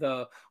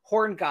 the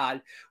horn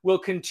god, will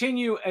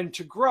continue and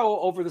to grow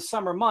over the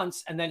summer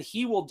months, and then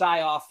he will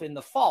die off in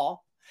the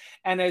fall.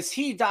 And as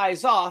he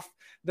dies off,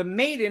 the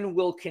maiden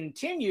will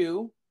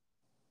continue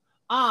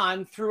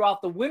on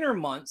throughout the winter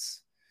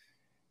months,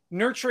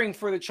 nurturing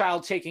for the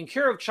child, taking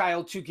care of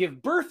child, to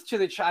give birth to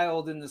the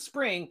child in the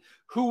spring,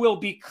 who will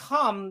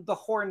become the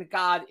horned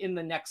god in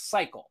the next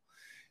cycle.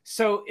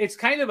 So it's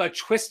kind of a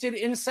twisted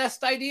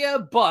incest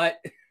idea,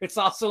 but it's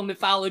also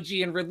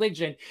mythology and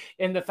religion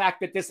in the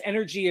fact that this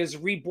energy is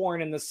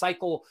reborn and the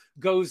cycle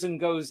goes and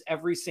goes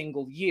every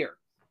single year.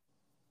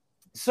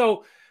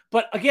 So,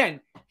 but again,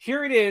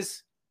 here it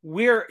is.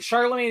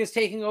 Charlemagne is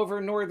taking over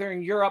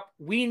Northern Europe.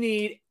 We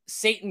need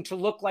Satan to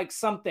look like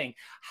something.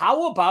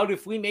 How about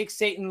if we make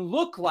Satan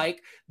look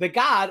like the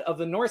god of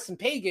the Norse and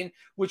pagan,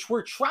 which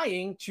we're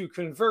trying to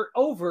convert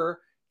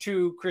over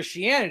to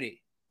Christianity?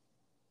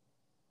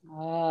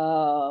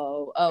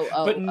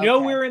 But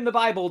nowhere in the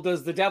Bible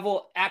does the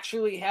devil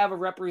actually have a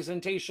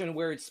representation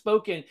where it's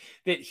spoken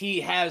that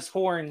he has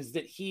horns,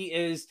 that he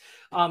is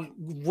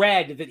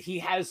red, that he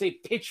has a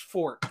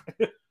pitchfork.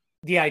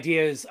 the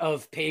ideas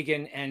of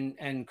pagan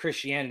and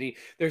Christianity.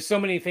 There's so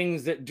many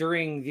things that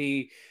during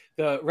the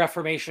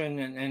Reformation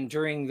and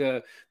during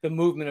the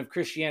movement of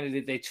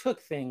Christianity, they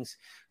took things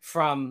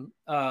from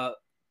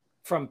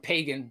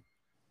pagan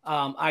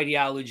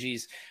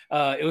ideologies.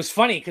 It was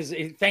funny because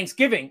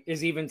Thanksgiving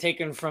is even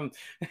taken from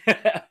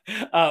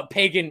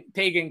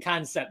pagan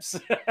concepts.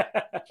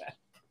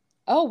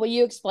 Oh, will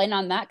you explain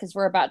on that? Because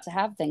we're about to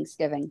have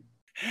Thanksgiving.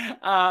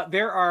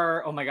 There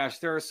are, oh my gosh,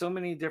 there are so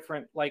many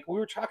different, like we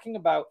were talking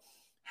about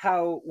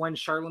how when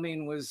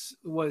Charlemagne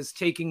was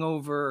taking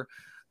over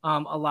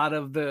a lot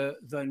of the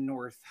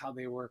North, how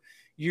they were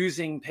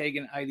using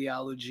pagan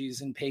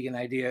ideologies and pagan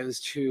ideas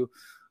to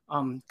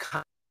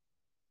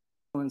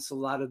influence a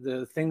lot of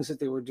the things that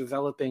they were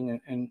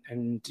developing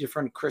and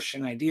different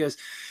Christian ideas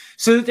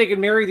so that they could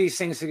marry these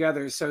things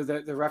together, so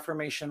that the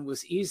Reformation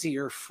was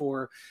easier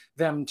for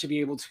them to be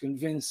able to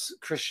convince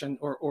Christian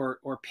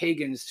or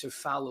pagans to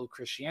follow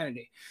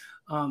Christianity.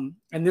 And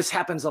this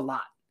happens a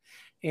lot.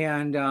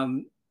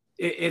 And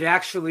it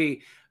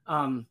actually,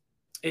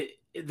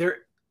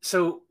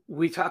 so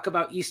we talk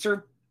about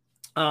Easter.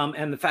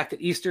 And the fact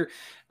that Easter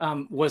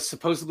was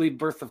supposedly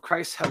birth of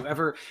Christ.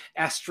 However,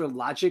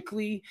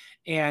 astrologically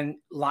and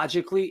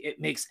logically, it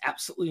makes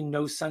absolutely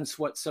no sense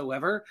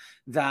whatsoever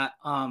that,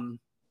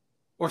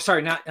 or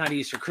sorry, not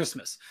Easter,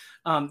 Christmas.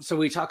 So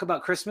we talk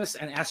about Christmas,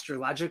 and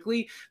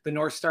astrologically, the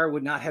North Star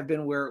would not have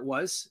been where it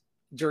was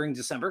during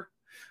December.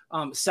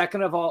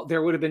 Second of all,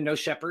 there would have been no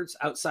shepherds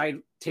outside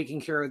taking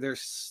care of their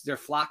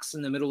flocks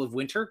in the middle of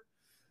winter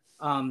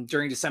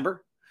during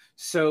December.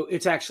 So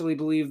it's actually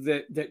believed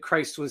that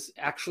Christ was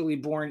actually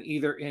born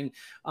either in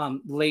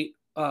late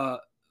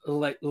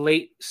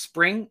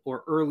spring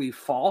or early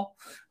fall,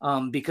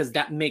 because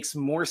that makes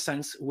more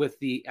sense with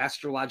the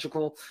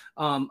astrological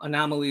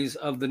anomalies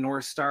of the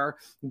North Star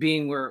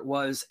being where it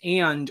was,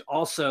 and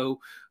also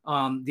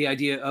the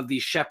idea of the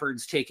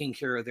shepherds taking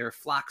care of their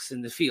flocks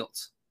in the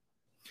fields.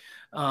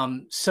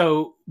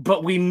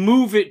 But we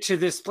move it to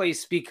this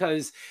place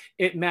because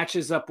it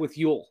matches up with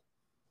Yule,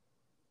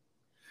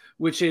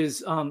 which is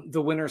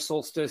the winter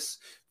solstice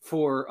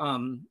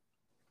for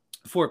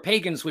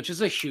pagans, which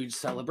is a huge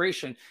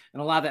celebration,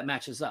 and a lot of that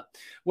matches up.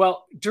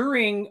 Well,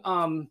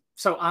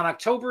 so on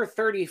October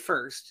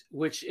 31st,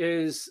 which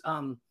is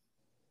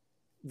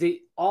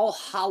the All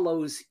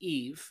Hallows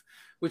Eve,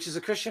 which is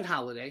a Christian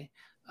holiday,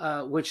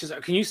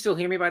 can you still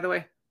hear me, by the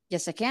way?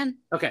 Yes, I can.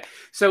 Okay.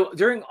 So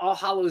during All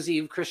Hallows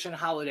Eve, Christian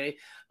holiday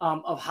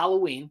of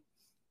Halloween,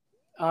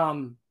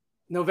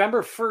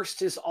 November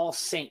 1st is All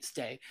Saints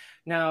Day.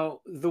 Now,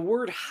 the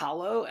word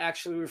hallow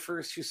actually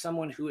refers to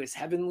someone who is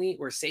heavenly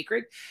or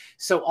sacred.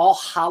 So All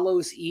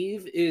Hallows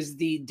Eve is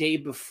the day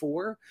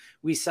before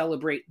we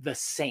celebrate the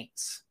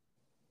saints.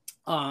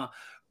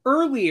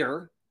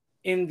 Earlier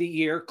in the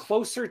year,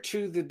 closer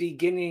to the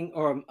beginning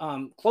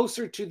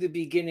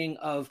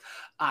of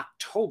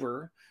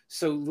October,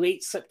 so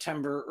late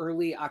September,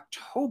 early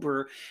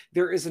October,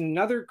 there is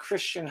another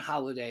Christian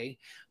holiday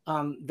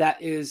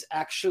that is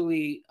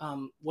actually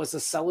was a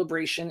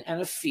celebration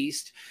and a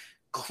feast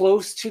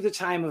close to the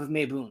time of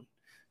Mabun,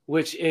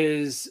 which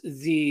is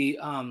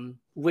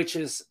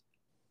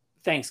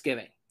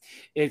Thanksgiving.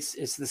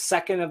 It's the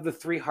second of the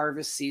 3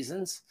 harvest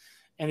seasons,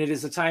 and it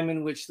is a time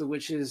in which the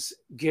witches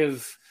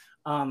give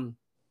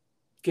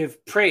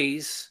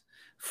praise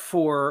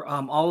for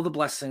all of the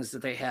blessings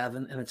that they have,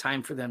 and a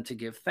time for them to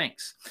give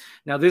thanks.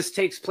 Now, this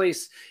takes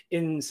place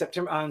on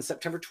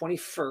September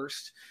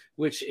 21st,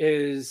 which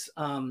is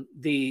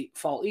the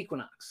fall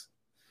equinox.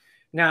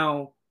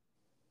 Now,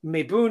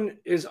 Mabun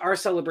is our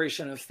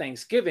celebration of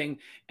Thanksgiving,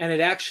 and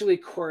it actually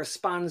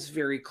corresponds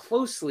very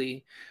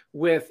closely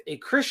with a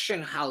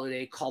Christian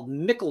holiday called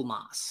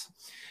Michaelmas.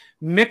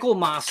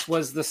 Michaelmas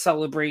was the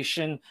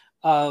celebration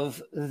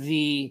of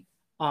the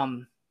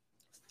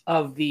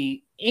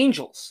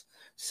angels.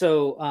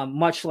 So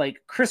much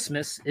like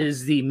Christmas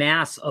is the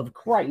Mass of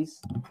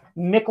Christ,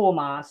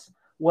 Michaelmas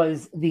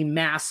was the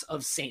Mass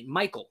of Saint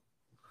Michael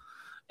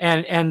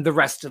and the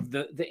rest of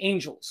the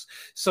angels.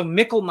 So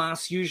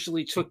Michaelmas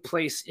usually took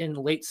place in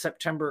late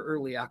September,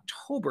 early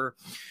October.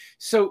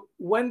 So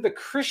when the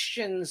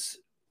Christians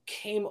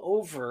came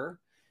over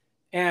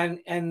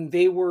and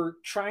they were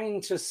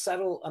trying to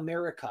settle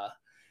America,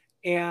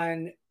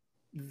 and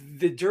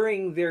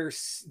during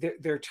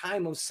their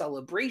time of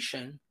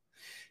celebration,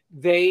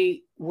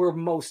 they were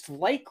most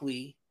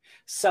likely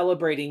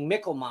celebrating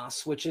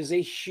Michaelmas, which is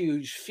a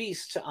huge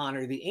feast to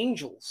honor the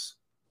angels.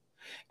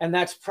 And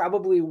that's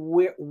probably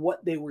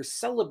what they were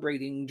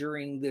celebrating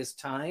during this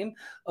time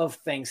of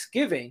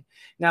Thanksgiving.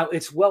 Now,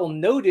 it's well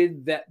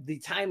noted that the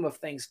time of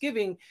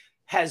Thanksgiving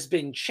has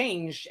been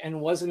changed, and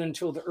wasn't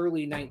until the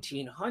early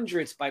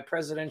 1900s by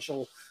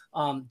presidential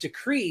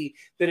decree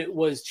that it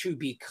was to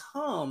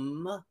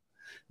become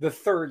the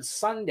third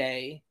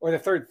Sunday or the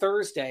third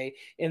Thursday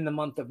in the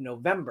month of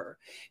November.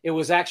 It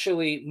was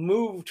actually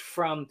moved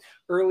from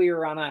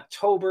earlier in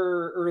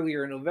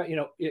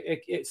November.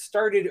 It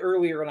started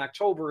earlier in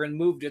October and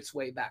moved its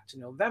way back to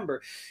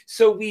November.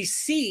 So we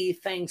see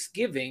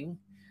Thanksgiving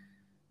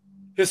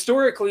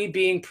historically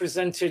being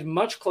presented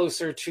much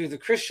closer to the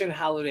Christian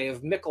holiday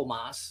of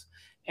Michaelmas,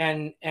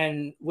 and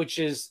which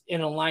is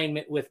in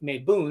alignment with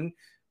Mabun,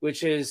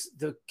 which is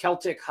the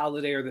Celtic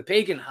holiday or the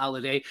pagan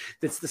holiday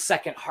that's the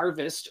second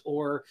harvest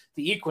or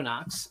the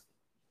equinox,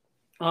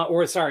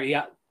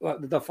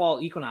 the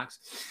fall equinox.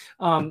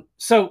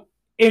 So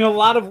in a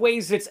lot of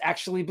ways, it's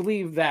actually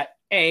believed that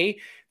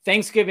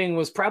Thanksgiving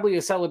was probably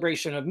a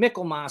celebration of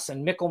Michaelmas,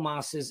 and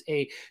Michaelmas is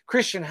a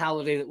Christian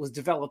holiday that was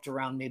developed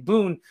around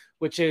Mabun,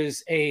 which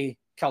is a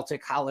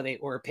Celtic holiday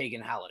or a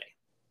pagan holiday.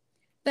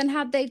 Then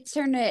how'd they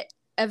turn it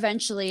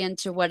eventually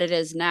into what it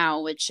is now,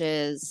 which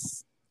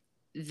is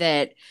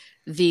that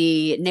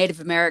the Native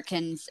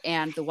Americans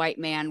and the white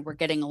man were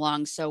getting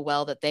along so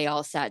well that they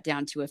all sat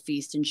down to a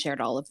feast and shared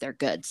all of their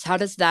goods? How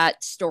does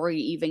that story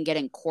even get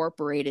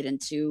incorporated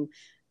into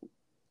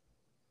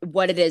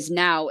what it is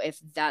now, if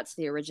that's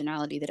the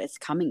originality that it's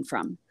coming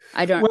from?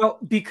 Well,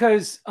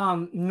 because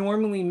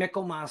normally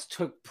Michaelmas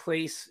took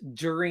place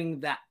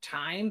during that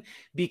time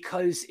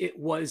because it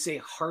was a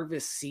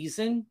harvest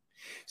season.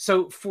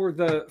 So for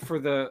the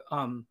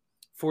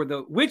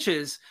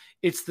witches,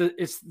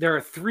 there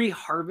are 3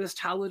 harvest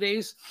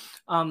holidays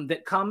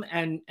that come,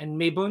 and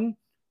Mabun,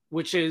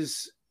 which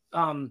is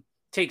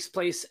takes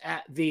place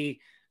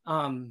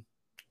during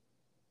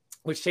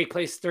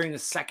the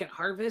second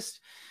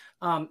harvest.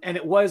 And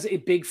it was a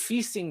big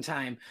feasting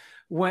time.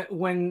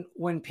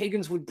 When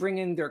pagans would bring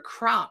in their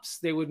crops,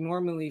 they would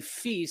normally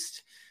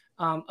feast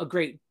a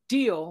great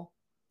deal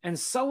and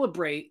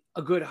celebrate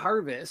a good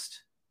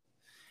harvest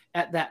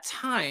at that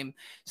time.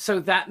 So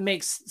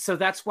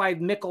that's why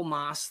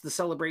Michaelmas, the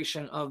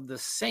celebration of the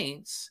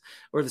saints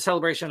or the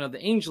celebration of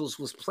the angels,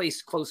 was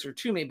placed closer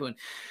to Mabun.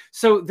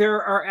 So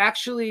there are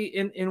actually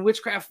in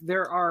witchcraft,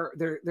 there are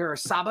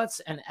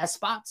sabbats and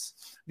esbats.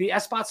 The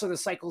esbats are the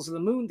cycles of the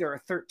moon. There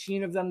are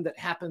 13 of them that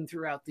happen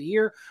throughout the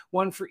year,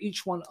 one for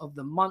each one of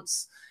the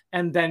months.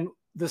 And then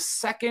the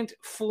second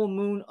full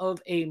moon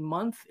of a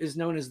month is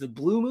known as the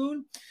blue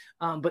moon.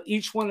 But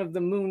each one of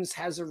the moons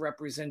has a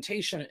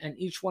representation, and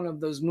each one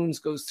of those moons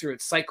goes through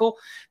its cycle.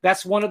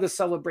 That's one of the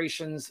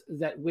celebrations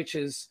that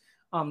witches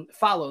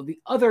follow. The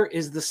other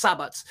is the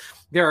sabbats.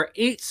 There are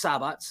 8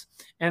 sabbats,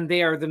 and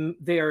they are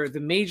the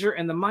major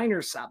and the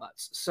minor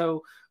sabbats.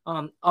 So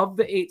of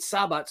the 8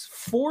 sabbats,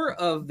 4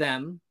 of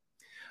them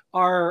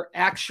are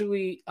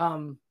actually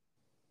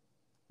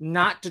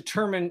not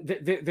determined.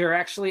 They're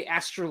actually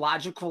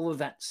astrological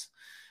events.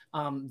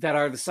 That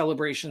are the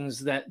celebrations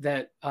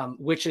that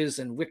witches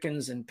and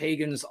Wiccans and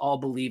pagans all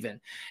believe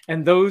in.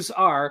 And those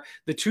are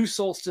the 2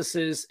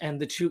 solstices and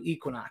the 2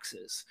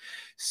 equinoxes.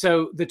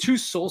 So the 2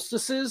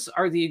 solstices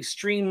are the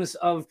extremes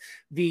of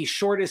the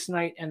shortest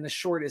night and the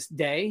shortest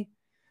day.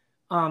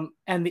 And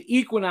the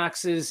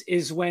equinoxes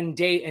is when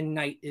day and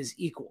night is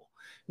equal.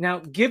 Now,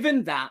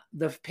 given that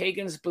the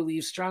pagans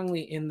believe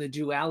strongly in the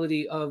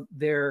duality of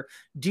their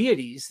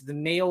deities, the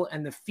male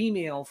and the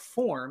female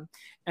form,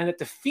 and that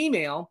the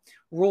female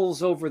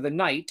rules over the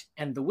night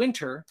and the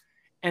winter,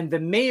 and the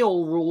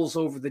male rules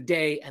over the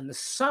day and the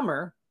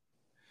summer,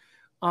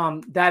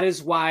 that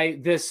is why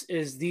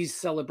these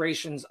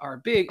celebrations are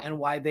big and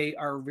why they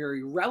are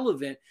very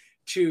relevant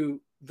to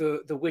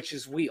the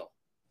witch's wheel.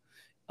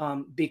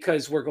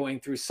 Because we're going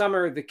through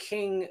summer, the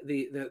king,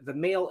 the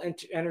male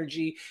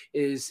energy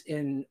is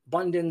in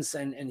abundance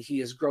and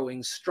he is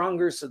growing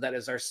stronger. So that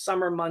is our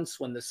summer months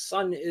when the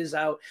sun is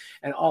out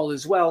and all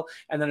is well.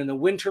 And then in the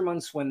winter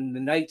months when the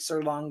nights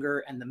are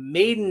longer and the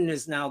maiden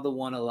is now the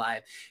one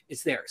alive,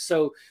 it's there.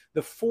 So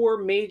the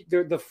 4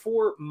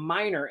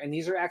 minor, and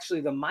these are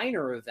actually the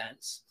minor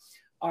events,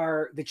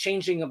 are the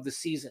changing of the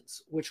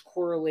seasons, which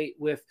correlate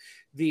with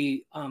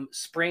the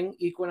spring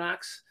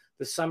equinox,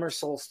 the summer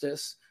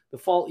solstice, the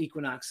fall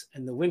equinox,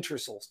 and the winter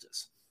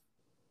solstice.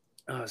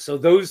 So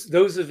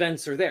those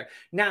events are there.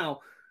 Now,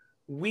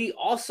 we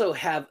also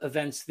have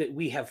events that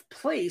we have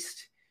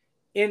placed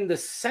in the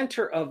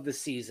center of the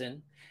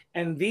season,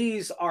 and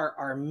these are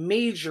our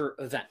major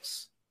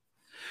events.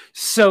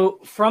 So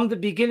from the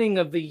beginning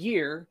of the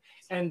year,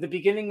 and the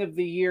beginning of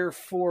the year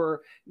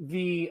for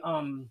the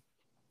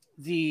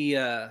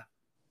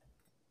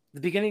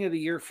beginning of the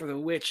year for the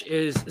witch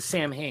is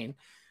Samhain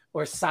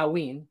or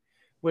Samhain,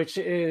 which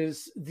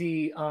is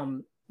the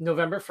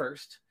November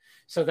 1st.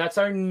 So that's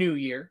our new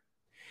year.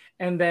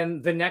 And then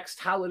the next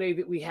holiday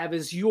that we have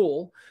is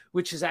Yule,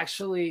 which is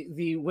actually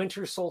the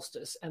winter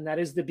solstice. And that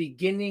is the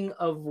beginning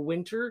of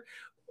winter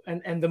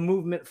and the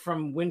movement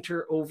from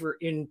winter over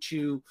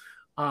into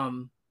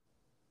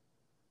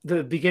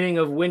the beginning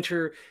of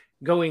winter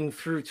going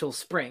through till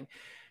spring.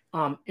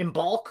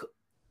 Imbolc,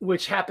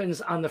 which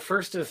happens on the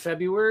 1st of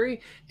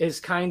February, is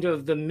kind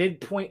of the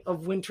midpoint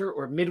of winter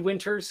or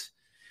midwinters.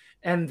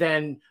 And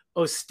then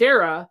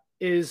Ostera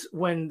is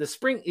when the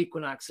spring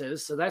equinox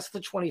is. So that's the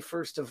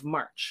 21st of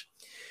March.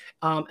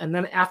 And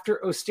then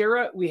after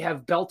Ostera, we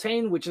have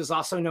Beltane, which is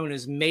also known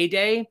as May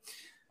Day.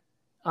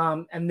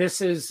 And this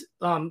is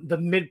the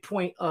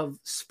midpoint of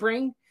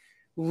spring.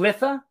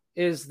 Litha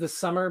is the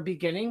summer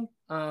beginning,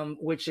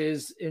 which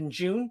is in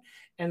June.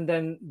 And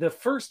then the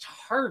first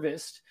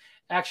harvest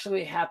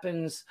actually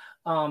happens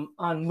on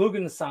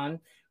Lugunsan,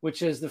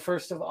 which is the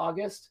 1st of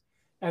August.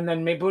 And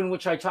then Mebun,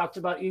 which I talked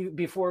about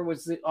before,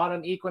 was the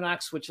autumn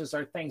equinox, which is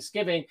our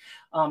Thanksgiving,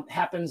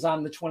 happens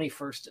on the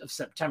 21st of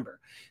September.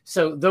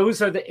 So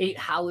those are the 8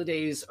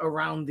 holidays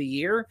around the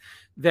year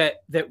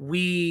that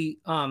we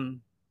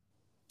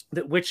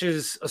that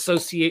witches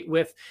associate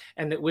with,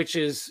 and that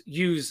witches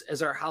use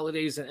as our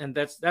holidays, and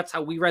that's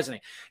how we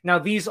resonate. Now,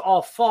 these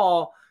all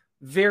fall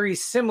very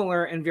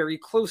similar and very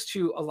close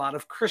to a lot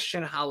of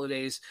Christian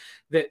holidays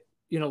that,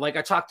 you know, like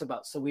I talked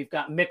about. So we've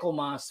got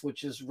Michaelmas,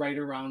 which is right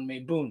around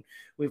Mebun.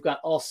 We've got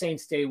All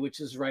Saints Day, which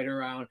is right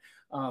around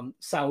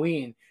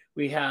Samhain.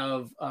 We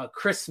have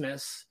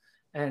Christmas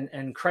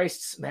and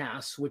Christ's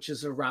Mass, which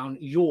is around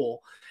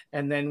Yule.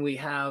 And then we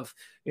have,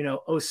 you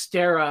know,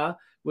 Ostera,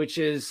 which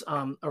is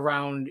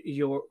around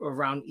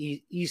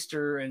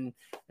Easter and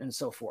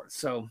so forth.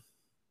 So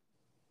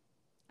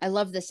I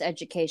love this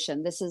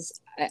education.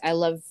 I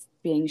love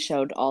being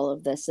showed all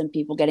of this and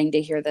people getting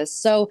to hear this.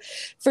 So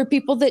for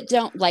people that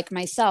don't, like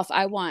myself,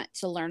 I want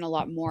to learn a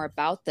lot more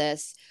about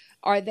this.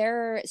 Are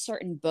there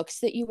certain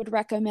books that you would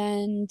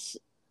recommend?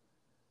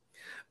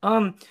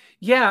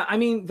 Yeah, I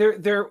mean,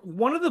 they're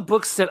one of the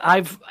books that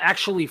I've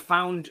actually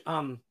found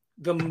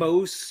the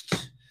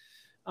most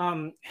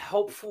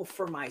helpful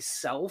for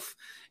myself.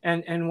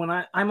 And when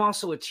I'm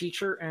also a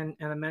teacher and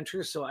a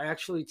mentor, so I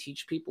actually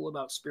teach people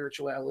about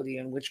spirituality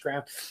and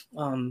witchcraft.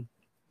 And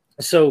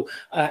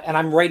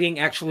I'm writing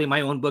actually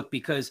my own book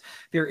because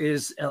there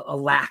is a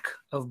lack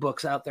of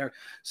books out there.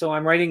 So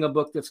I'm writing a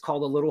book that's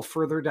called A Little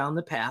Further Down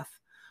the Path.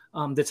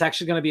 That's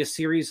actually going to be a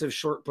series of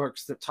short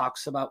books that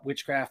talks about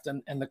witchcraft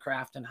and the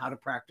craft and how to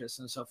practice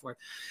and so forth.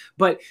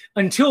 But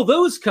until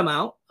those come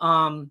out,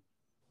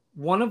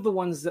 one of the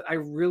ones that I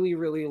really,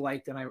 really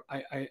liked, and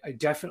I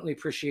definitely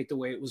appreciate the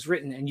way it was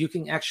written, and you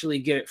can actually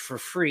get it for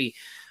free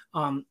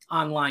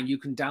online. You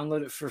can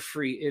download it for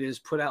free. It is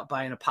put out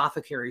by an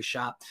apothecary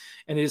shop,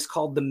 and it is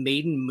called The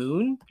Maiden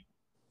Moon.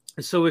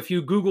 So if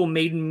you Google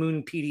Maiden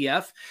Moon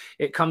PDF,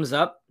 it comes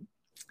up,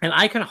 and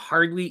I can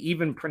hardly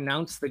even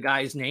pronounce the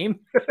guy's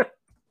name.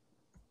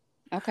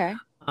 Okay.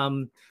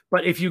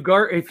 But if you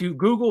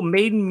Google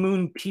Maiden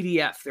Moon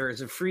PDF, there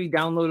is a free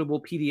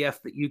downloadable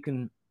PDF that you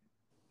can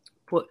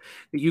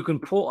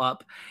pull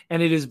up,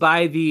 and it is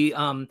by the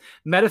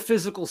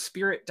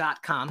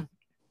metaphysicalspirit.com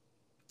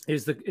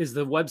is the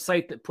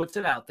website that puts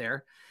it out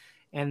there.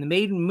 And The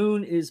Maiden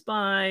Moon is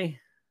by,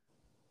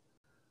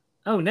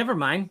 oh, never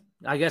mind.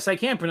 I guess I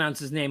can't pronounce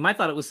his name. I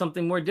thought it was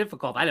something more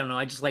difficult. I don't know.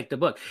 I just like the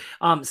book.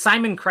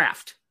 Simon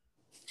Kraft.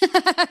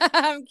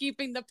 I'm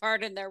keeping the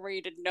part in there where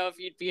you didn't know if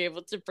you'd be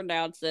able to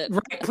pronounce it.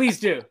 Right. Please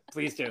do.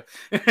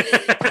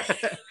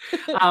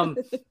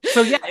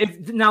 So yeah,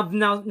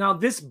 now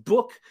this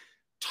book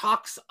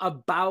talks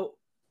about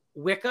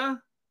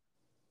Wicca,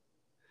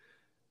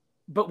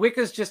 but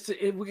Wicca's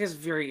Wicca's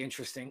very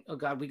interesting. Oh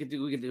God, we could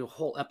do a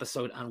whole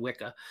episode on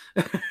Wicca.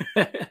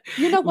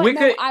 You know what? Wicca,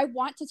 no, I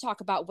want to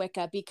talk about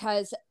Wicca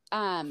because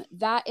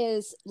that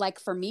is, like,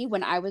 for me,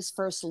 when I was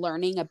first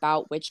learning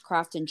about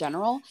witchcraft in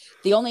general,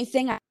 the only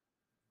thing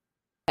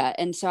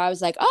and so I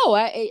was like, oh,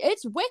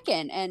 it's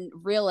Wiccan, and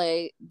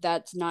really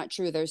that's not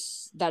true.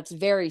 That's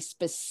very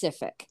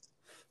specific.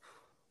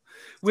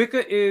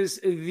 Wicca is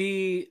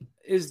the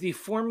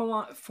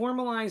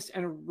formalized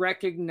and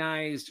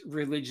recognized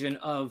religion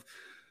of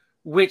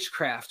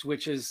witchcraft,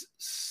 which is,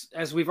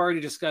 as we've already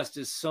discussed,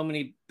 is so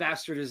many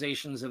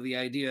bastardizations of the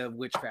idea of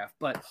witchcraft.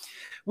 But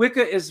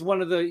Wicca is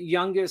one of the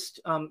youngest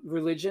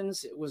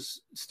religions. It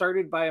was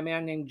started by a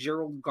man named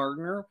Gerald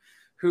Gardner,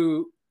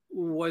 who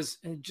was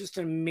just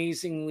an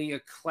amazingly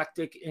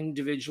eclectic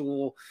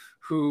individual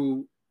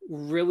who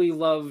really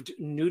loved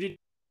nudity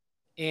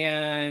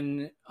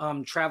and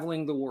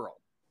traveling the world.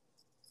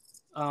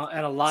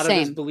 And a lot of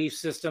his belief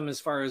system as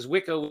far as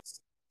Wicca,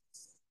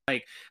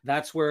 like,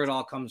 that's where it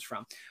all comes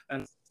from,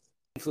 and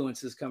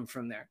influences come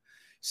from there.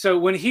 So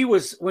when he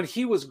was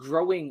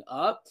growing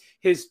up,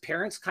 his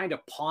parents kind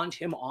of pawned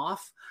him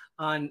off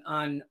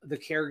on the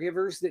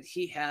caregivers that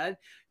he had,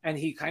 and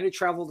he kind of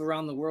traveled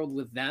around the world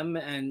with them,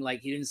 and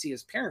like, he didn't see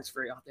his parents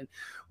very often.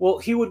 Well,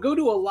 he would go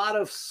to a lot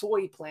of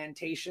soy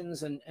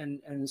plantations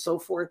and so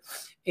forth,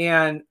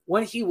 and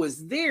when he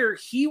was there,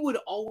 he would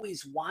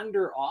always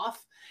wander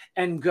off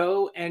and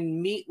go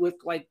and meet with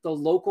like the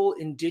local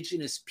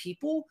indigenous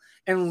people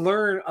and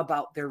learn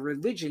about their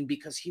religion,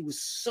 because he was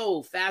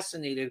so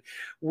fascinated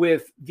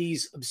with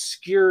these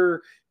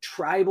obscure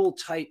tribal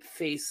type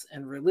faiths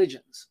and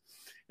religions.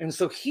 And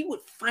so he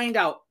would find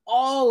out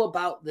all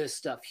about this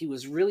stuff. He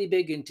was really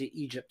big into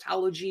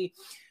Egyptology,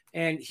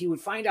 and he would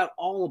find out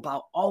all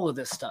about all of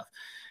this stuff.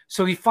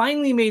 So he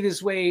finally made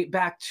his way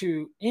back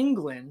to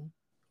England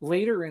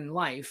later in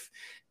life,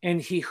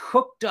 and he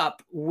hooked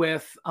up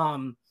with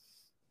a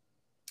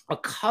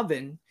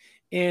coven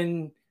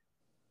in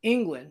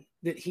England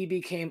that he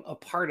became a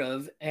part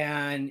of,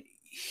 and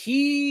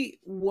he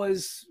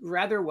was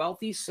rather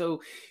wealthy,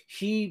 so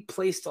he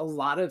placed a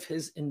lot of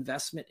his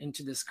investment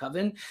into this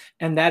coven,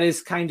 and that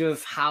is kind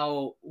of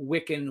how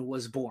Wiccan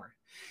was born.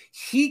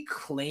 He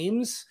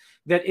claims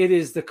that it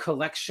is the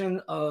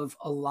collection of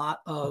a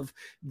lot of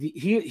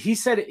he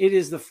said it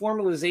is the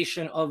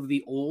formalization of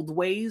the old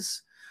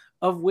ways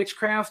of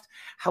witchcraft.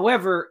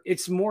 However,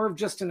 it's more of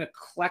just an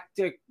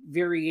eclectic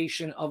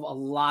variation of a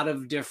lot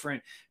of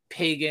different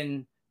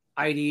pagan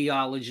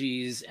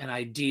ideologies and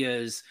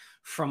ideas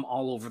from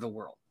all over the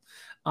world.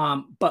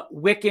 But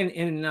Wiccan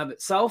in and of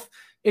itself,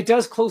 it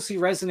does closely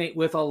resonate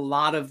with a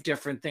lot of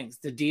different things.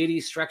 The deity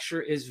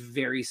structure is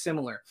very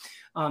similar.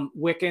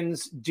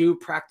 Wiccans do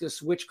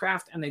practice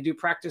witchcraft, and they do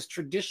practice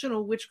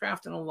traditional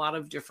witchcraft in a lot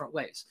of different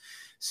ways.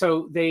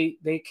 So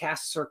they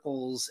cast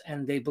circles,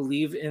 and they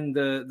believe in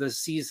the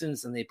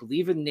seasons, and they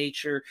believe in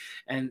nature,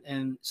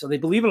 and so they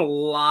believe in a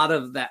lot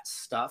of that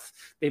stuff.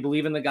 They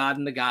believe in the god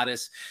and the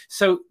goddess.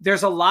 So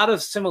there's a lot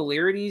of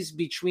similarities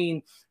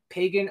between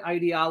pagan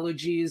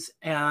ideologies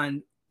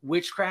and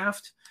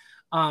witchcraft.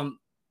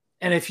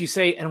 And if you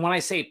say, and when I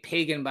say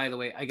pagan, by the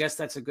way, I guess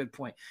that's a good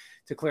point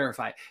to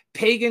clarify.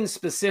 Pagan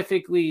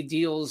specifically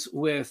deals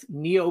with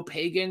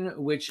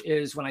neo-pagan, which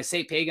is, when I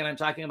say pagan, I'm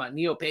talking about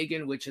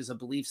neo-pagan, which is a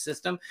belief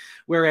system,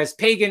 whereas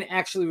pagan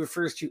actually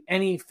refers to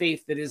any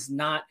faith that is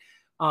not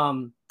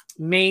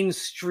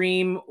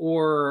mainstream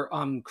or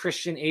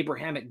Christian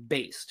Abrahamic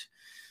based.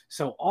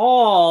 So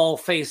all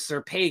faiths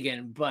are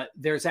pagan, but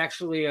there's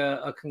actually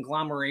a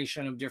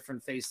conglomeration of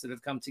different faiths that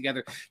have come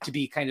together to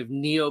be kind of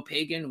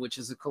neo-pagan, which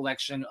is a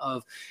collection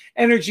of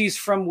energies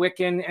from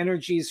Wiccan,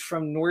 energies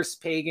from Norse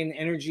pagan,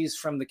 energies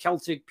from the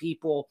Celtic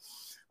people.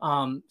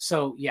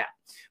 So yeah,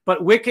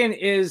 but Wiccan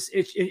is,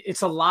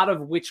 it's a lot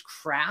of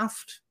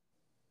witchcraft.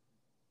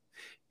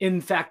 In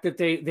fact, that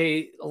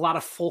they a lot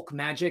of folk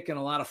magic and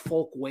a lot of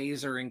folk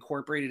ways are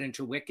incorporated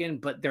into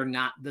Wiccan, but they're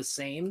not the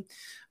same.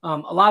 A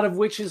lot of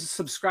witches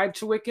subscribe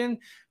to Wiccan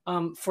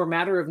for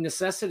matter of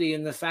necessity,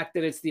 and the fact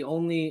that it's the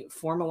only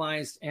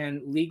formalized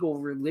and legal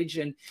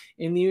religion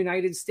in the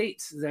United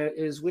States that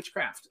is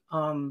witchcraft.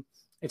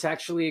 It's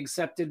actually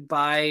accepted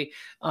by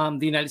the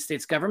United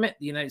States government,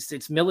 the United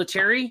States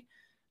military.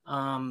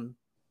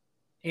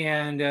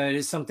 And it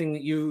is something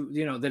that you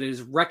know, that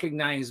is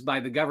recognized by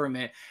the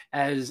government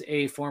as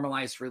a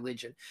formalized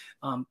religion.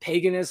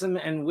 Paganism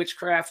and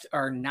witchcraft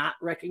are not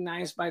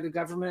recognized by the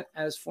government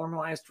as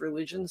formalized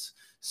religions.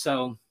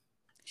 So,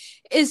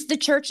 is the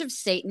Church of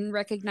Satan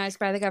recognized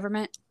by the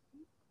government?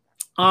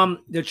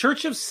 The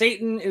Church of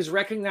Satan is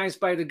recognized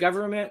by the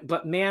government,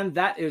 but man,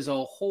 that is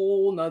a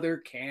whole nother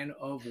can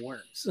of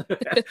worms.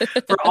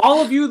 For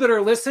all of you that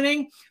are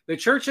listening, the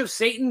Church of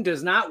Satan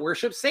does not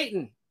worship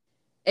Satan.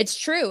 It's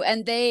true.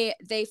 And they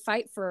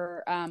fight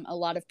for a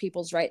lot of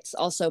people's rights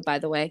also, by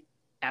the way.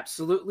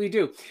 Absolutely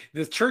do.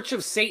 The Church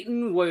of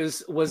Satan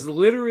was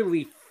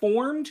literally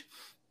formed,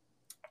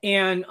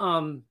 and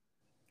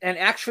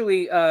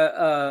actually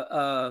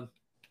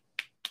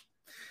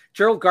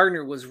Gerald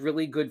Gardner was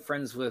really good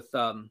friends with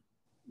God,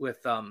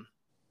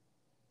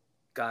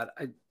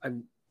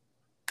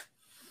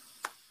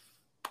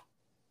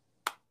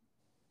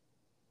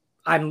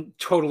 I'm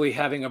totally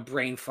having a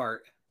brain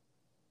fart.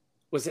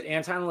 Was it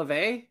Anton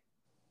LaVey?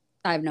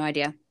 I have no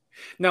idea.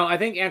 No, I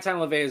think Anton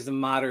LaVey is the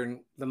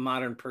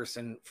modern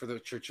person for the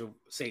Church of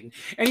Satan.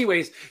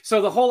 Anyways,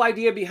 so the whole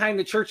idea behind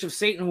the Church of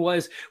Satan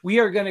was, we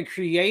are going to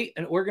create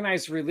an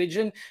organized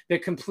religion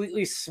that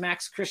completely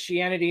smacks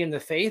Christianity in the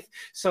face.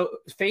 So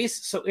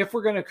if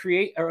we're going to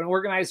create an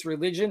organized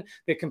religion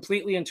that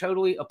completely and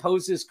totally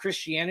opposes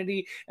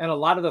Christianity and a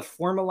lot of the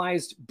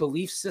formalized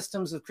belief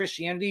systems of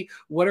Christianity,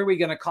 what are we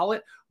going to call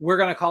it? We're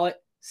going to call it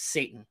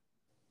Satan.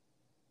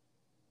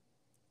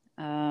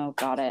 Oh,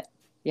 got it.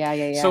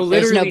 Yeah. So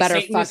there's no better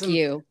Satanism, fuck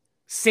you.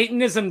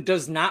 Satanism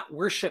does not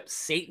worship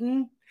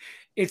Satan.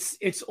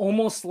 It's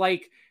almost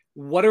like,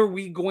 what are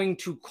we going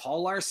to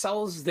call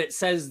ourselves that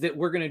says that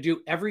we're going to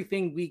do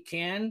everything we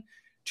can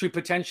to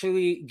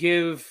potentially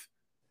give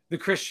the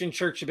Christian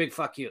church a big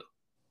fuck you?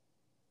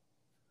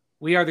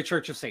 We are the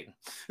Church of Satan.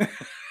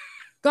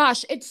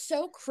 Gosh, it's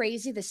so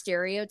crazy, the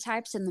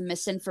stereotypes and the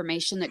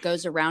misinformation that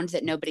goes around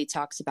that nobody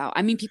talks about.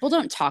 I mean, people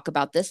don't talk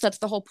about this. That's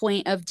the whole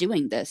point of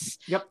doing this.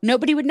 Yep.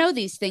 Nobody would know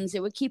these things.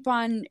 It would keep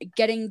on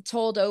getting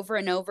told over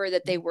and over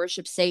that they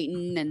worship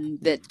Satan and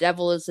that the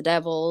devil is the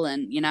devil,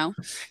 and, you know.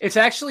 It's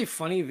actually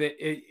funny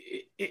that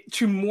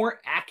to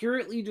more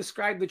accurately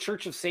describe the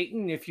Church of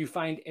Satan, if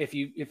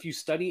you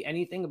study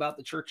anything about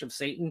the Church of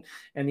Satan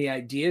and the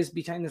ideas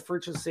behind the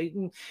Church of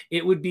Satan,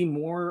 it would be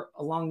more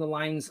along the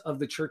lines of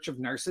the Church of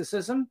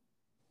Narcissism.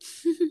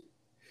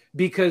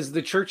 Because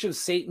the Church of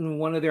Satan,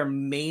 one of their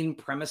main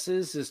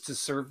premises is to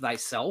serve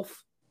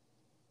thyself.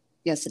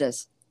 Yes, it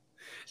is.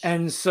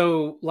 And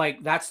so,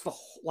 like, that's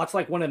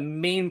like one of the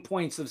main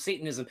points of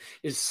Satanism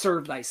is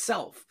serve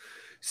thyself.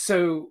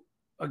 So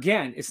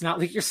again, it's not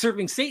like you're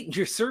serving Satan,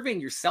 you're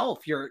serving yourself.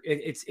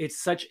 It's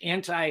such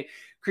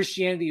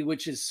anti-Christianity,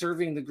 which is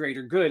serving the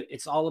greater good.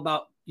 It's all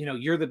about, you know,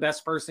 you're the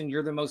best person,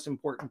 you're the most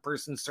important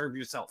person, serve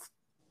yourself.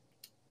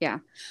 Yeah,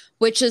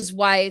 which is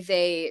why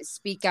they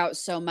speak out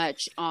so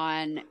much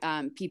on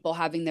people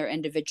having their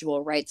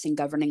individual rights and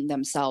governing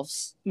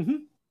themselves.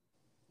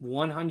 Mm-hmm.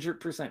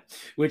 100%,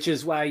 which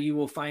is why you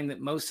will find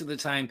that most of the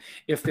time,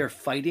 if they're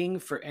fighting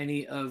for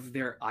any of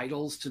their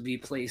idols to be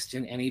placed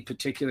in any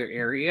particular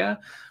area,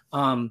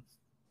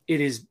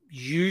 it is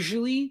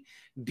usually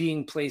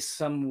being placed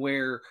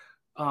somewhere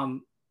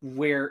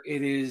where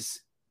it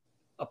is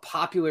a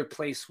popular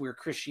place where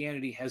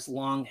Christianity has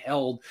long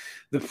held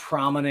the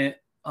prominent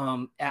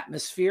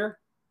atmosphere.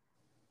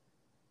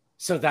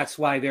 So that's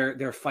why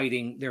they're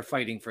fighting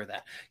for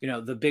that. You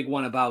know, the big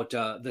one about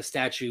the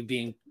statue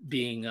being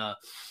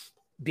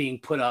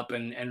put up,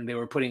 and they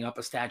were putting up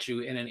a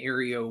statue in an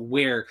area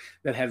where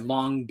that had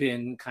long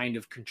been kind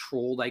of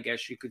controlled, I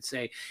guess you could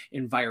say,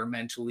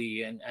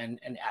 environmentally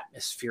and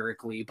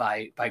atmospherically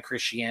by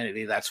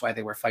Christianity. That's why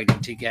they were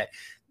fighting to get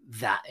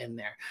that in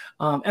there.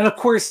 And of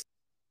course,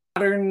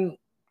 modern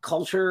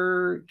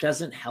culture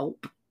doesn't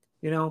help.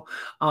 You know,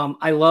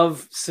 I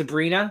love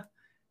Sabrina,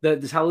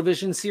 the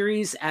television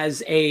series,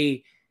 as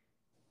a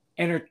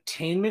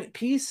entertainment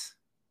piece.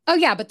 Oh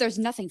yeah, but there's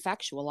nothing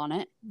factual on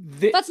it.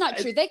 That's not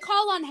true. They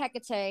call on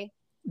Hecate.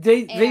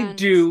 They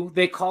do.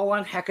 They call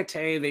on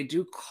Hecate. They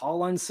do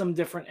call on some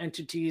different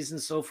entities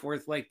and so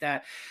forth like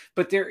that.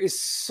 But there is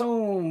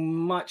so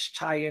much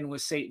tie-in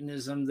with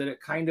Satanism that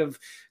it kind of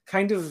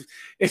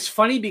it's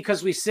funny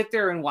because we sit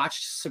there and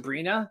watch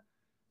Sabrina,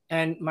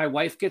 and my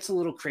wife gets a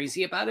little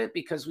crazy about it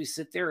because we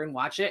sit there and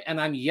watch it,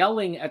 and I'm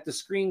yelling at the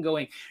screen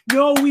going,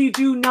 "No, we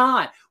do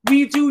not.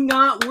 We do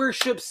not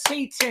worship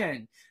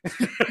Satan.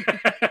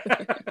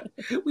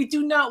 We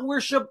do not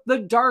worship the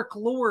Dark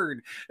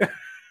Lord."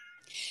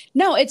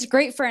 No, it's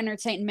great for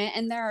entertainment.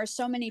 And there are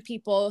so many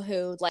people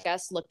who, like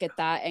us, look at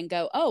that and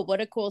go, oh,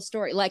 what a cool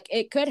story. Like,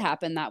 it could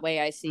happen that way,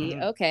 I see.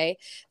 Mm-hmm. Okay.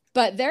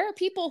 But there are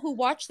people who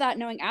watch that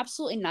knowing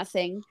absolutely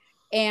nothing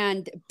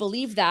and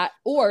believe that.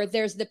 Or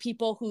there's the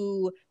people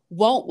who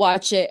won't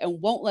watch it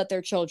and won't let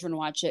their children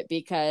watch it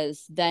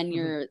because then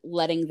you're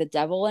letting the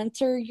devil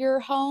enter your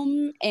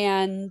home,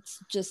 and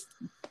just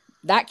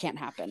that can't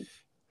happen.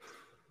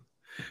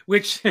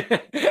 Which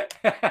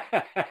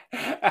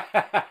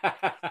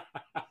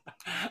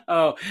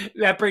oh,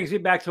 that brings me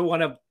back to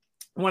one of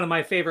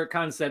my favorite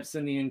concepts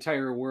in the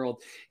entire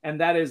world, and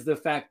that is the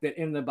fact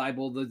that in the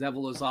Bible, the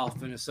devil is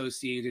often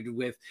associated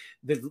with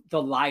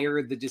the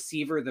liar, the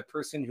deceiver, the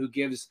person who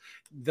gives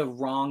the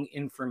wrong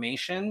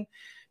information,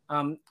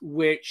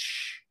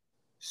 which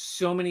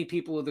so many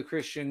people of the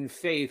Christian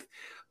faith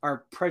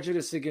are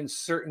prejudiced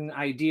against certain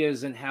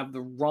ideas and have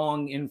the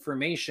wrong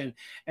information.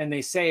 And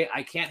they say,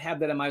 I can't have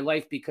that in my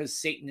life because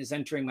Satan is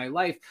entering my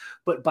life.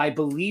 But by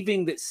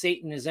believing that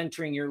Satan is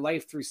entering your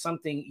life through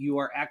something, you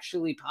are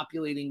actually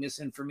populating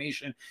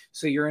misinformation.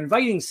 So you're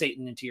inviting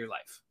Satan into your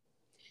life.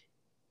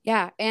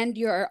 Yeah. And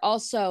you're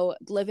also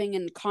living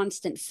in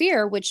constant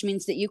fear, which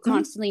means that you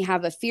constantly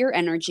have a fear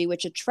energy,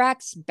 which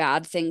attracts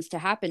bad things to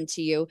happen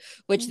to you,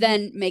 which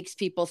then makes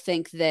people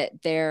think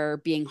that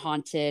they're being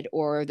haunted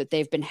or that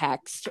they've been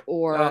hexed,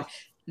 or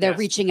they're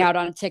reaching out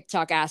on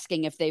TikTok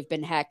asking if they've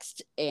been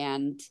hexed.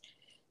 And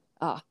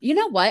you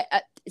know what?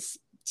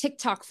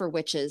 TikTok for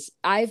witches.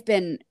 I've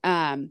been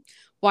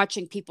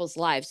watching people's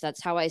lives.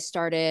 That's how I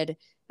started.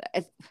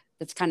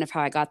 That's kind of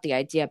how I got the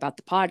idea about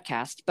the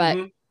podcast.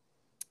 But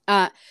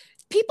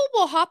people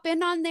will hop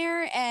in on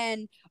there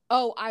and,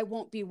 oh, I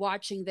won't be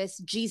watching this.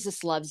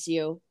 Jesus loves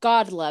you.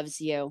 God loves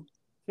you.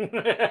 And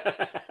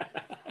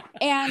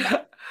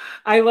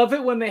I love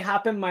it when they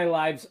hop in my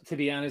lives, to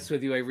be honest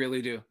with you. I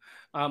really do.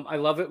 I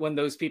love it when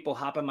those people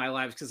hop in my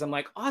lives because I'm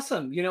like,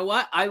 awesome. You know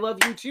what? I love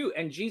you too.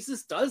 And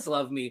Jesus does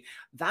love me.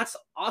 That's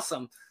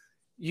awesome.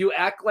 You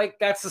act like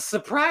that's a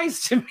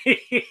surprise to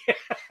me.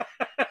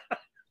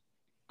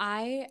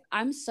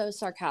 I'm so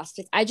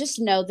sarcastic. I just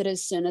know that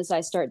as soon as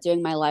I start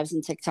doing my lives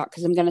in TikTok,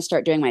 because I'm going to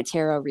start doing my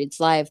tarot reads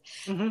live,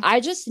 I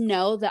just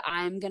know that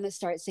I'm going to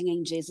start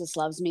singing Jesus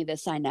Loves Me,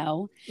 This I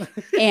Know.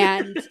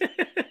 And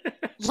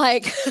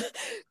like,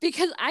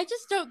 because I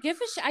just don't give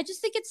a shit. I just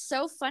think it's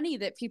so funny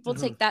that people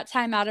take that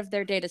time out of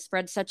their day to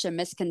spread such a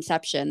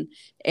misconception.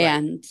 Right.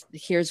 And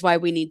here's why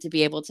we need to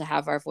be able to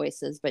have our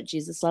voices. But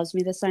Jesus loves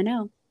me, this I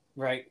know.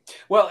 Right.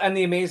 Well, and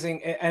the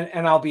amazing,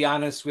 and I'll be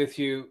honest with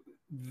you,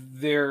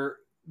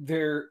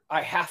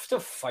 I have to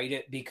fight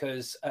it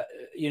because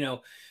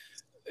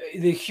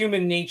the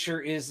human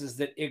nature is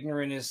that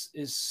ignorance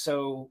is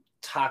so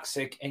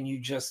toxic, and you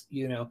just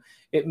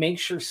it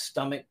makes your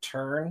stomach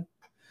turn.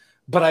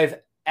 But I've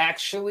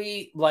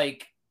actually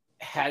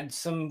had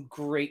some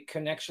great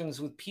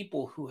connections with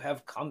people who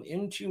have come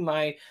into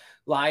my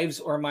lives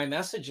or my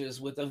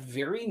messages with a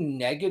very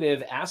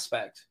negative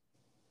aspect.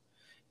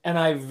 And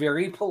I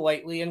very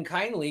politely and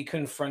kindly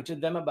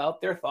confronted them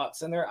about their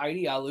thoughts and their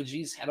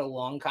ideologies, had a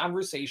long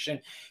conversation,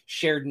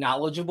 shared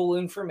knowledgeable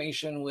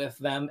information with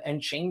them,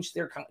 and changed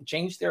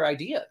their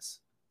ideas.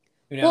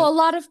 Well, a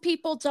lot of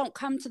people don't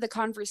come to the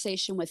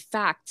conversation with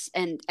facts.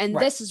 And right.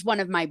 This is one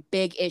of my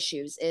big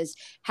issues, is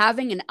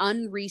having an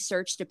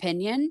unresearched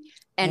opinion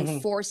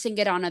and forcing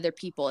it on other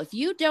people. If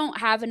you don't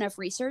have enough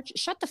research,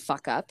 shut the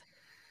fuck up.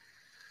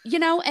 You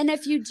know, and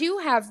if you do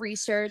have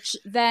research,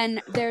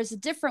 then there's a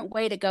different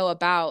way to go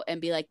about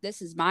and be like,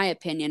 this is my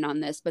opinion on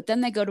this. But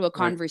then they go to a Right.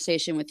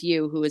 conversation with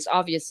you who is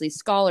obviously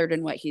scholared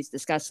in what he's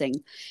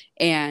discussing.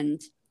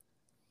 And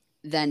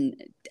then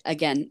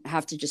again,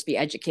 have to just be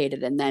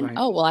educated. And then, Right.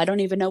 oh, well, I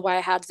don't even know why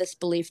I had this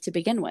belief to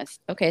begin with.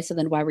 Okay, so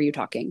then why were you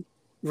talking?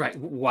 Right.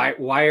 Why,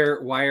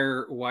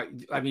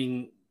 I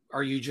mean,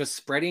 are you just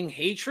spreading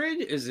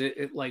hatred? Is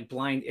it like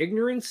blind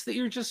ignorance that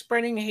you're just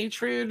spreading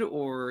hatred,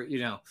 or,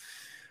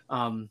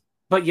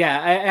 but yeah,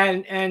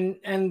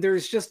 and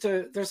there's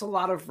a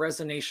lot of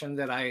resonation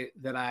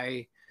that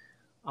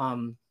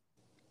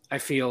I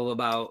feel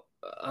about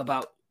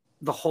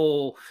the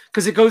whole,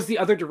 because it goes the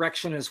other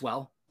direction as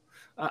well.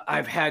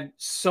 I've had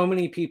so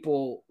many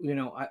people,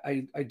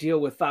 I deal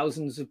with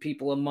thousands of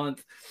people a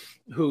month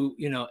who,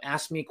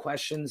 ask me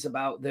questions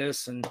about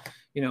this, and,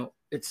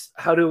 it's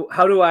how do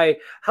I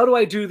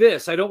do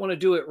this? I don't want to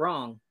do it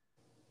wrong.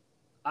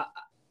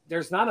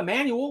 There's not a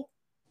manual.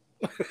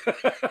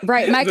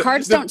 Right. My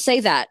cards don't say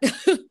that.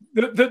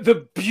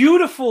 the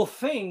beautiful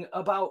thing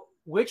about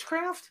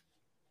witchcraft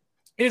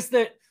is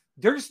that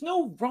there's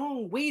no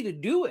wrong way to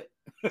do it.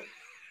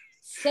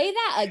 Say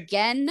that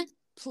again,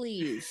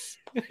 please.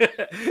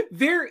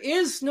 There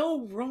is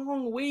no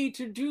wrong way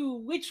to do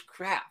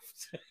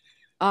witchcraft.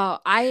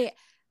 That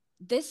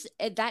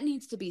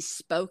needs to be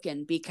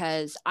spoken,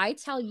 because I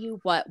tell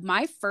you what,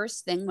 my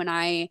first thing when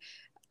I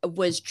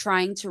was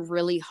trying to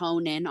really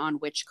hone in on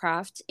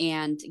witchcraft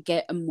and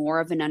get more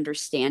of an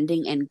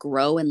understanding and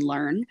grow and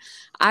learn,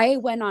 I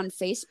went on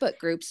Facebook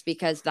groups,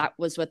 because that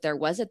was what there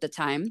was at the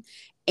time.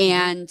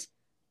 And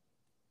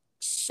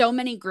so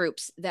many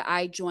groups that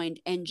I joined,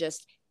 and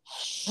just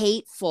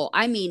hateful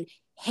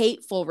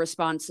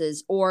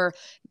responses, or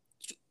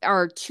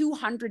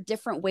 200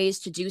 different ways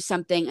to do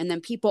something. And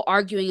then people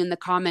arguing in the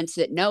comments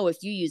that, no,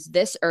 if you use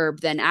this herb,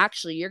 then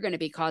actually you're going to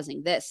be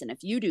causing this. And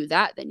if you do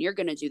that, then you're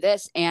going to do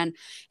this. And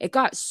it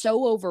got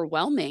so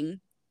overwhelming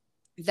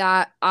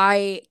that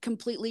I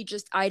completely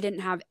I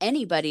didn't have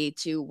anybody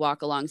to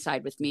walk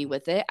alongside with me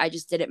with it. I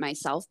just did it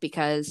myself,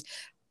 because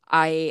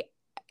I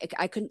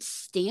couldn't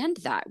stand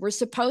that. We're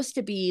supposed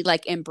to be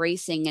like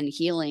embracing and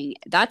healing.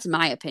 That's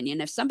my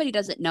opinion. If somebody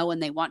doesn't know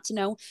and they want to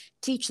know,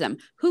 teach them.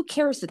 Who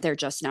cares that they're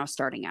just now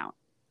starting out?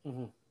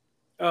 Mm-hmm.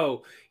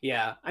 Oh,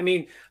 yeah. I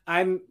mean,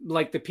 I'm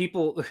like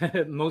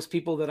most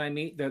people that I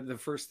meet, the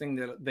first thing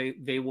that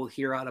they will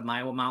hear out of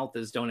my mouth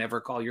is, don't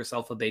ever call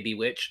yourself a baby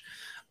witch.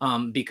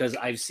 Because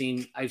I've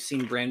seen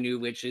brand new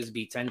witches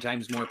be 10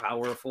 times more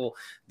powerful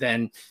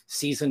than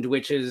seasoned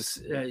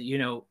witches,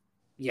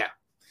 yeah.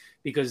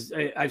 Because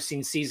I've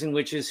seen seasoned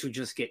witches who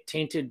just get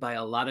tainted by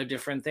a lot of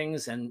different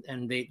things, and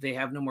they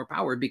have no more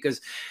power,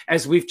 because,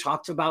 as we've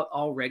talked about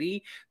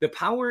already, the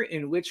power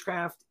in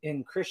witchcraft,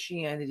 in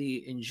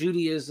Christianity, in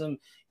Judaism,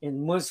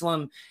 in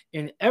Muslim,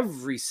 in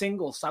every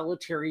single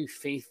solitary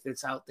faith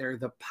that's out there,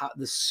 the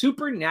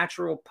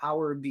supernatural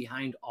power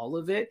behind all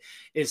of it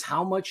is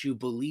how much you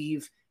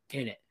believe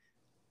in it.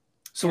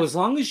 So as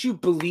long as you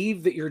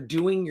believe that you're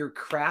doing your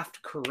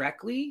craft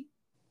correctly,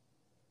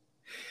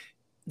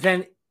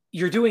 then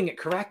you're doing it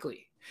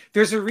correctly.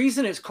 There's a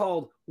reason it's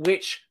called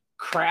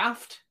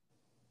witchcraft,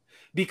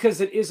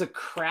 because it is a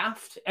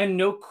craft, and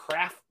no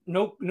craft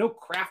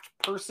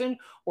person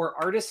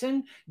or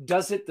artisan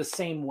does it the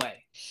same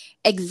way.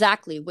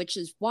 Exactly, which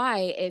is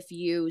why if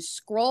you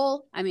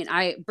scroll, I mean,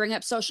 I bring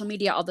up social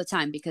media all the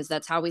time, because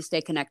that's how we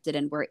stay connected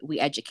and we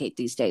educate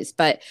these days.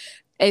 But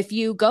if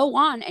you go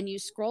on and you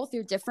scroll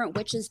through different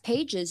witches'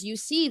 pages, you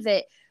see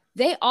that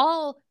they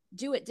all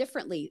do it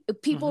differently.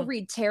 People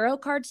read tarot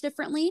cards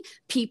differently.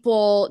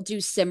 People do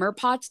simmer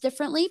pots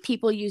differently.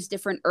 People use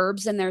different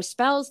herbs in their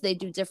spells. They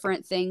do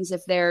different things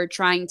if they're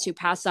trying to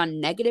pass on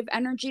negative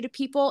energy to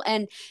people.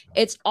 And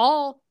it's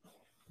all,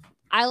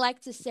 I like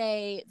to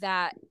say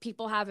that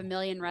people have a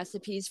million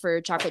recipes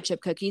for chocolate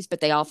chip cookies, but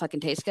they all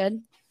fucking taste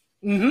good.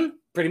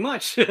 Pretty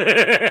much.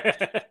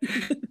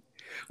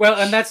 Well,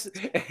 and that's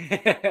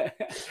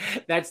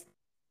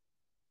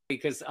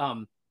because,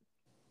 on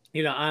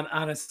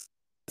a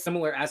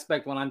similar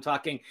aspect, when I'm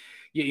talking,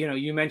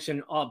 you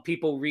mentioned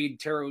people read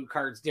tarot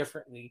cards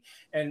differently,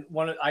 and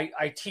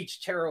I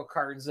teach tarot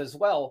cards as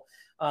well,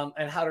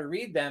 and how to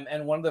read them.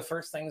 And one of the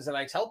first things that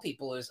I tell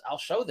people is, I'll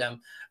show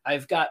them.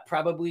 I've got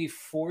probably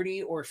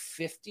 40 or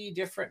 50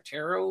 different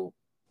tarot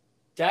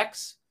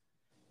decks,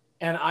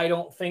 and I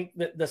don't think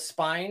that the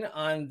spine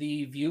on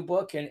the view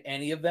book in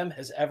any of them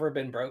has ever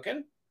been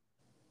broken.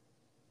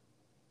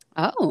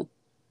 Oh,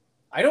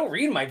 I don't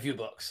read my view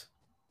books.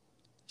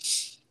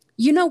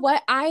 You know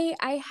what? I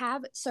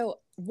have, so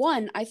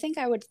one, I think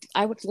I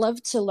would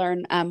love to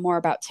learn more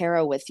about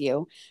tarot with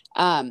you.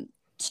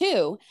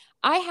 Two,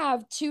 I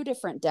have two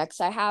different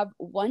decks. I have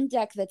one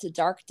deck that's a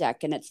dark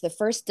deck, and it's the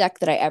first deck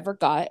that I ever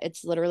got.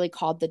 It's literally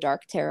called the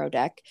Dark Tarot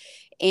deck.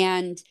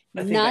 And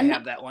I think I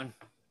have that one.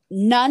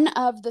 None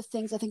of the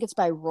things, I think it's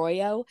by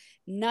Royo,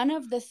 none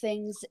of the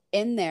things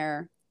in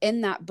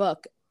that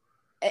book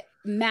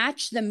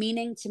match the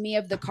meaning to me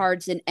of the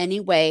cards in any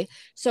way.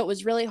 So it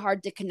was really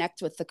hard to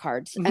connect with the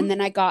cards. And then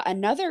I got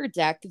another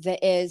deck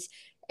that is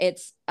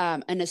it's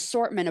an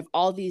assortment of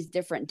all these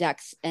different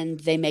decks,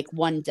 and they make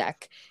one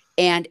deck.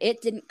 And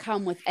it didn't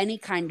come with any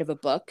kind of a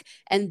book.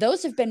 And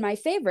those have been my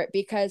favorite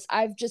because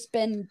I've just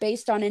been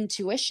based on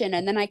intuition.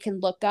 And then I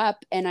can look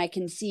up and I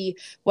can see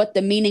what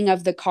the meaning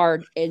of the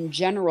card in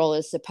general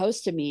is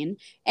supposed to mean.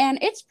 And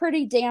it's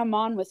pretty damn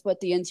on with what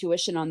the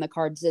intuition on the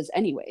cards is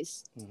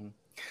anyways. Mm-hmm.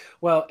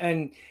 Well,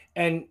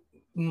 and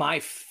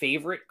my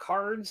favorite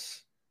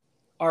cards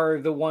are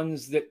the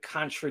ones that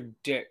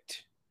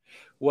contradict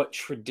what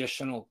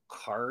traditional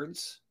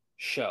cards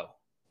show.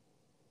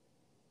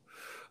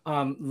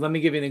 Let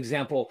me give you an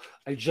example.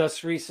 I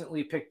just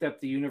recently picked up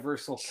the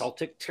Universal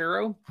Celtic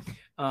Tarot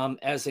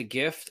as a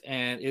gift,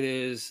 and it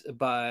is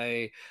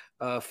by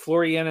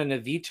Floriana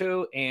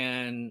Navito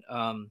and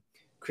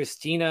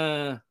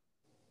Christina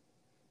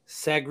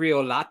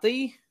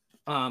Sagriolati.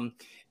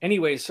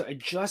 Anyway, so I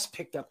just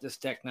picked up this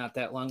deck not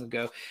that long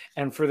ago,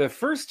 and for the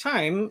first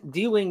time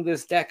dealing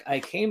this deck, I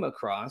came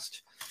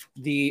across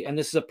and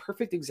this is a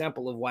perfect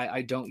example of why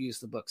I don't use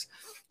the books.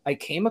 I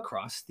came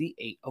across the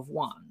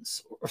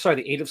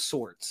the Eight of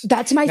Swords.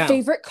 That's my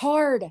favorite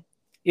card.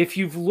 If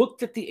you've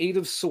looked at the Eight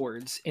of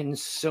Swords in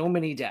so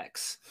many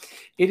decks,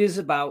 it is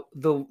about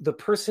the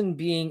person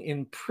being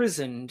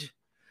imprisoned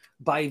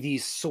by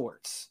these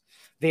swords.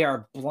 They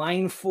are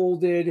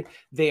blindfolded.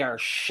 They are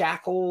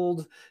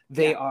shackled.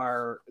 They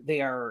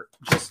are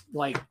just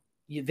like,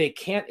 they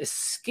can't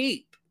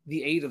escape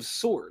the Eight of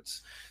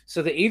Swords.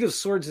 So the Eight of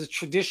Swords is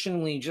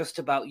traditionally just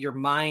about your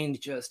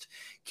mind just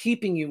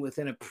keeping you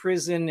within a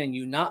prison and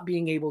you not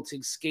being able to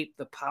escape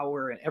the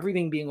power and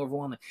everything being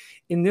overwhelming.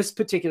 In this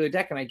particular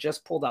deck, and I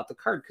just pulled out the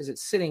card because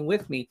it's sitting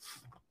with me,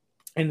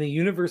 in the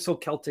Universal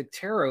Celtic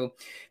Tarot,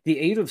 the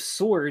Eight of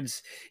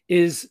Swords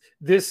is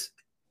this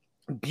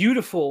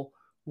beautiful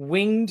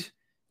winged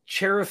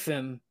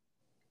cherubim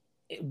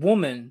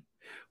woman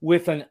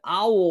with an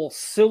owl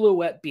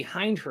silhouette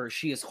behind her.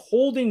 She is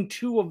holding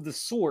two of the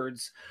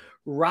swords,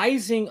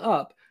 rising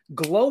up,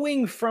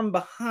 glowing from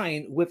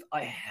behind with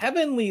a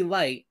heavenly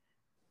light,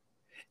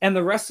 and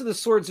the rest of the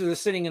swords are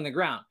sitting in the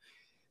ground.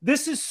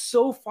 This is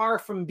so far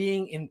from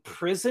being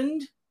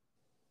imprisoned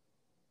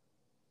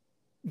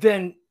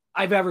than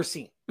I've ever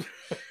seen.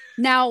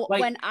 Now,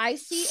 like, when I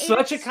see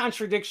such a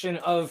contradiction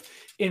of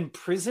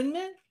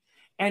imprisonment,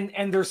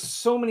 and there's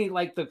so many,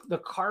 like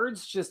the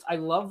cards, just, I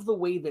love the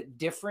way that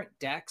different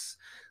decks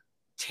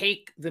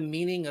take the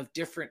meaning of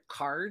different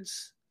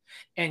cards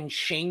and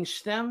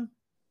change them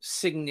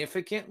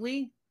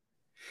significantly,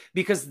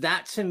 because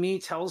that to me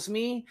tells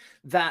me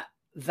that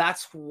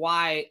that's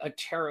why a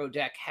tarot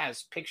deck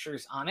has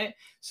pictures on it,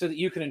 so that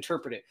you can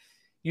interpret it.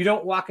 You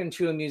don't walk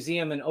into a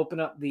museum and open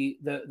up the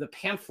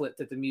pamphlet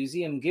that the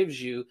museum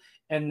gives you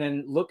and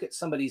then look at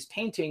somebody's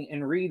painting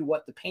and read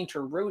what the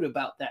painter wrote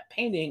about that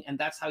painting, and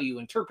that's how you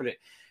interpret it.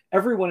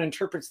 Everyone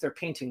interprets their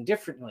painting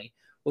differently.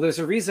 Well, there's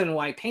a reason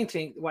why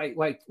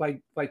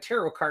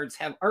tarot cards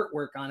have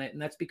artwork on it,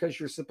 and that's because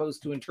you're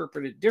supposed to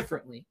interpret it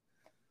differently.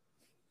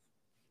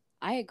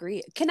 I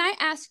agree. Can I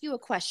ask you a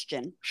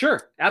question?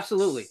 Sure,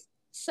 absolutely.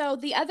 So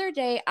the other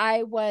day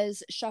I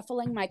was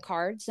shuffling my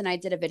cards and I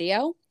did a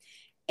video,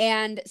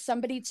 and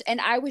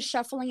and I was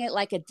shuffling it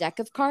like a deck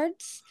of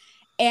cards,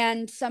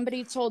 and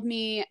somebody told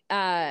me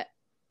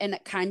in a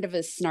kind of a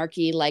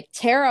snarky, like,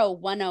 Tarot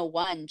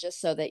 101, just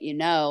so that you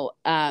know,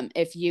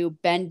 if you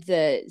bend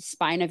the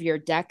spine of your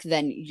deck,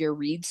 then your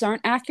reads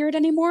aren't accurate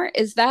anymore.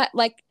 Is that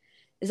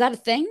a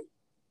thing?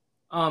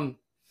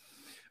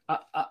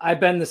 I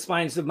bend the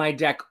spines of my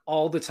deck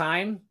all the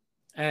time,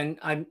 and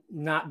I'm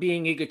not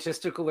being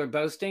egotistical or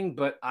boasting,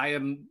 but I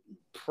am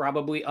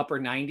probably upper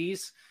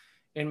 90s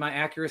in my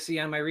accuracy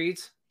on my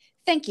reads.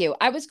 Thank you.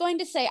 I was going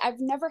to say,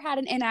 I've never had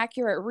an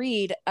inaccurate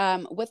read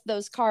with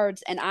those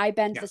cards, and I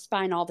bend the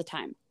spine all the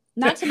time.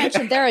 Not to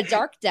mention they're a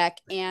dark deck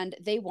and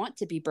they want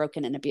to be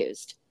broken and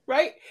abused.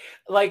 Right?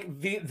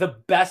 Like the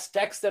best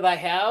decks that I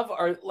have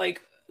are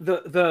like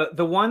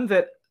the one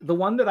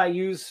that I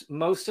use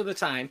most of the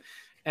time,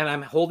 and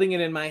I'm holding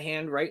it in my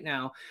hand right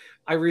now.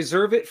 I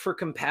reserve it for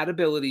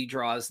compatibility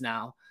draws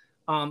now.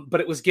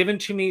 But it was given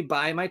to me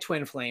by my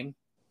twin flame.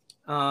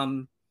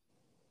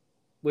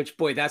 Which,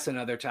 boy, that's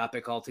another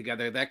topic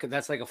altogether.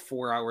 That's like a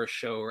 4-hour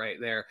show right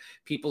there.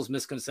 People's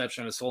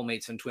misconception of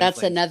soulmates and twin flames.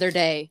 That's another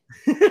day.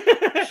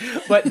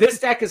 But this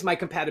deck is my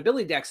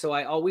compatibility deck, so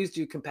I always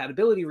do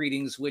compatibility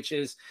readings, which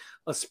is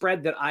a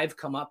spread that I've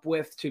come up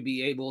with to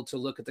be able to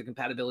look at the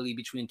compatibility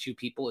between two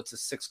people. It's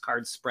a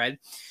 6-card spread,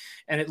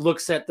 and it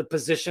looks at the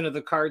position of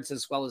the cards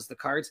as well as the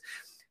cards.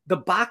 The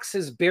box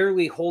is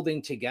barely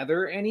holding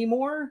together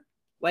anymore.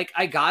 Like,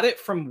 I got it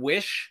from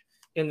Wish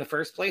in the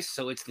first place,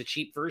 so it's the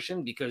cheap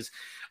version, because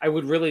I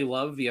would really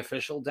love the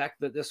official deck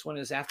that this one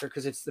is after,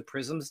 because it's the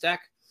Prisms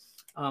deck.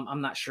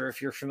 I'm not sure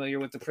if you're familiar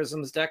with the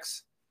Prisms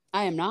decks.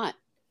 I am not.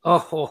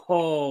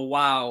 Oh,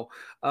 wow.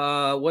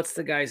 What's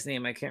the guy's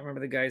name? I can't remember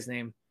the guy's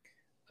name.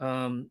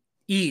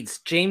 Eads,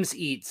 James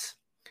Eads.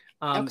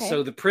 Okay.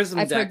 So the Prism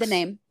decks. I've heard the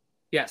name.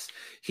 Yes.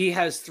 He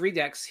has 3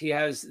 decks. He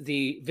has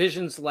the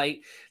Visions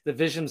Light, the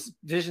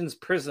Visions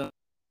Prism,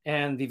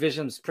 and the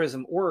Visions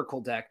Prism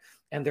Oracle deck.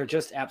 and they're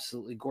just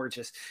absolutely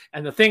gorgeous.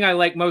 And the thing I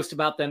like most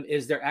about them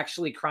is they're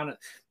actually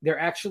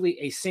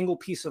a single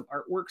piece of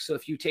artwork. So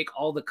if you take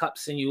all the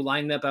cups and you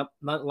line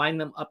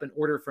them up in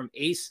order from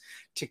ace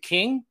to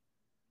king,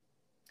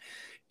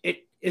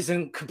 it is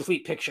a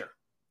complete picture.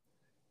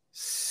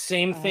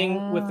 Same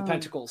thing with the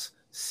pentacles.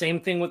 Same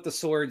thing with the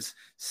swords.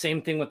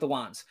 Same thing with the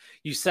wands.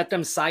 You set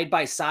them side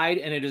by side,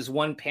 and it is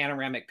one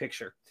panoramic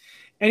picture.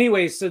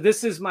 Anyway, so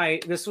this was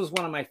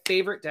one of my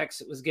favorite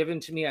decks. It was given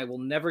to me. I will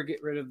never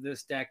get rid of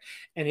this deck,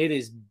 and it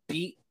is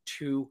beat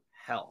to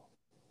hell.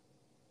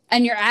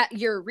 And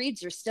your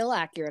reads are still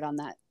accurate on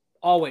that.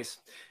 Always.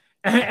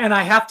 And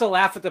I have to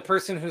laugh at the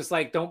person who's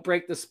like, don't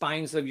break the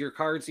spines of your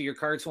cards or your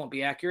cards won't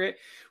be accurate.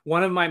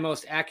 One of my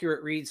most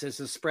accurate reads is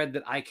a spread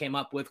that I came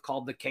up with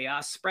called the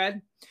Chaos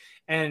Spread.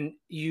 And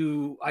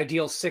I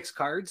deal 6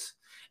 cards.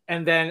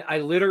 And then I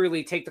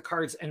literally take the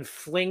cards and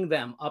fling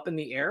them up in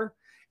the air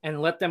and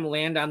let them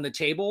land on the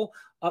table,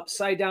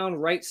 upside down,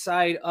 right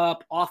side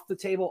up, off the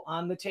table,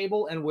 on the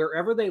table. And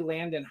wherever they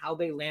land and how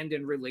they land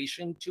in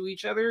relation to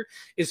each other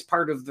is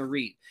part of the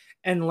read.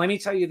 And let me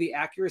tell you, the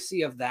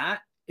accuracy of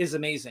that is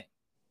amazing.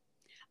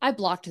 I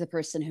blocked the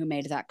person who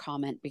made that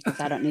comment because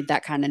I don't need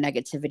that kind of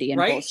negativity and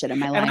right? bullshit in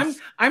my and life.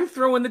 I'm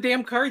throwing the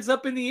damn cards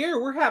up in the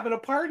air. We're having a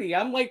party.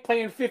 I'm like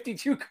playing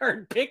 52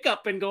 card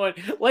pickup and going,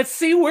 let's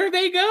see where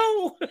they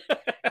go.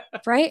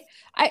 Right?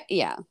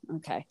 Yeah.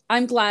 Okay.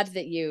 I'm glad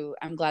that you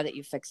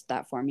fixed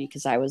that for me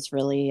because I was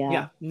really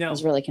I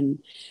was really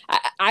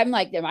I'm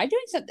like, am I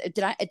doing something?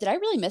 Did I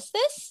really miss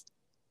this?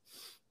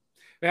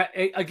 Yeah,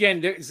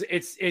 again, there's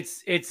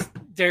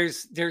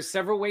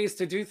several ways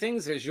to do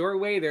things. There's your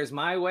way, there's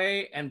my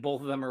way, and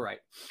both of them are right.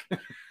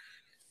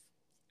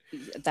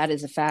 That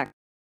is a fact.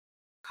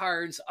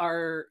 Cards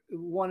are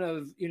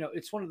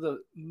it's one of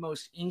the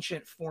most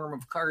ancient form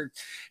of card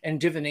and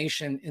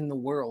divination in the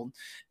world.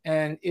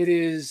 And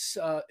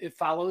it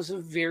follows a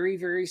very,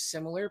 very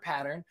similar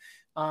pattern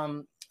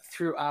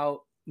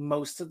throughout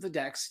most of the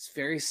decks. It's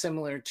very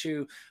similar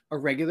to a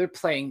regular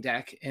playing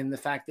deck in the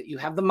fact that you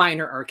have the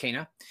minor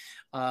arcana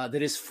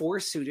that is 4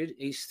 suited,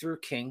 ace through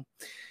king.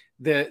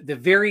 The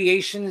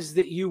variations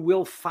that you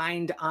will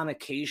find on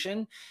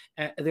occasion,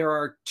 there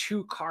are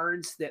 2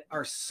 cards that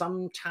are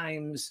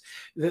sometimes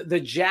the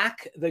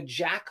jack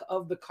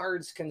of the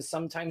cards can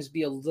sometimes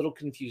be a little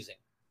confusing.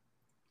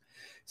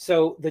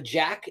 So the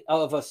jack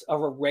of a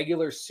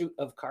regular suit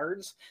of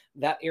cards,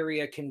 that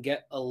area can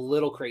get a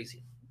little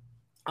crazy.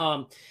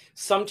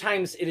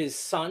 Sometimes it is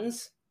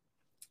sons,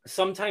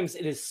 sometimes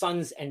it is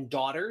sons and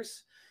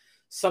daughters,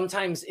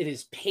 sometimes it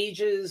is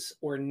pages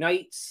or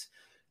knights.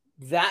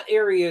 That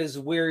area is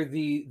where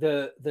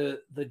the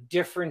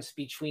difference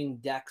between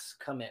decks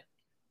come in.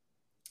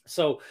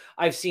 So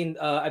I've seen,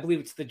 I believe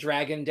it's the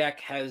dragon deck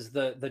has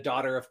the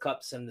daughter of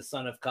cups and the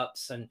son of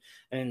cups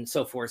and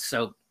so forth.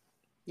 So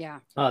yeah,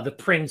 the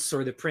prince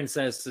or the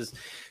princesses.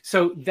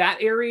 So that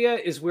area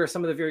is where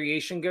some of the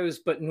variation goes,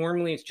 but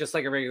normally it's just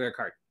like a regular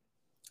card.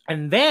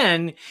 And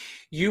then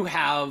you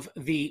have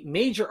the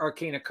major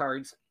arcana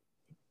cards,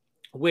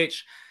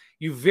 which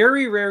you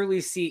very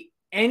rarely see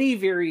any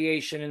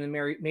variation in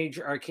the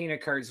major arcana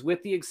cards,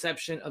 with the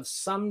exception of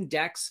some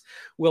decks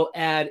will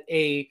add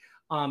a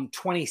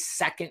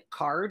 22nd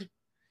card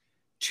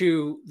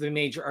to the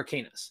major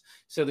arcanas.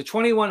 So the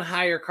 21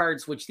 higher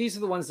cards, which these are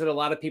the ones that a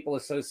lot of people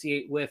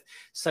associate with,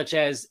 such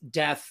as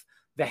death,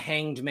 the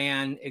hanged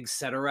man,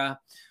 etc.,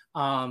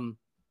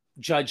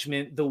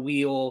 judgment, the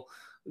wheel.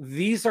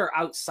 These are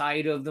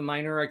outside of the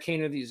minor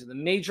arcana. These are the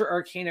major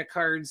arcana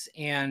cards.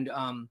 And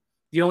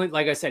the only,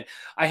 like I said,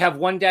 I have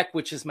one deck,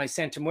 which is my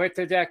Santa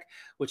Muerte deck,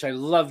 which I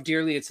love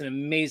dearly. It's an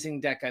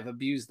amazing deck. I've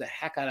abused the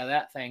heck out of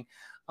that thing.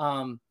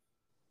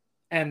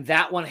 And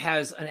that one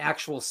has an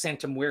actual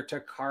Santa Muerte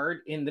card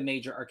in the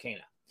major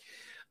arcana.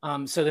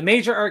 So the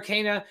major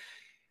arcana,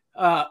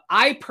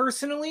 I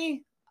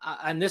personally,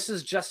 and this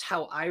is just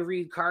how I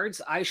read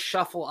cards, I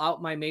shuffle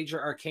out my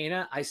major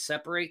arcana, I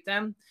separate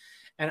them,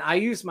 and I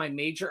use my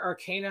major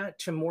arcana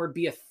to more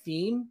be a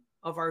theme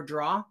of our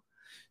draw.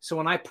 So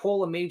when I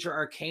pull a major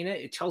arcana,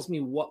 it tells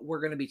me what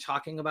we're going to be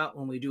talking about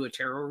when we do a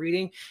tarot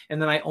reading.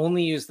 And then I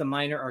only use the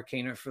minor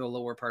arcana for the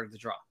lower part of the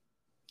draw.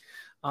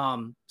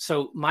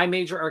 So my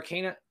major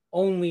arcana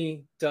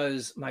only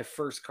does my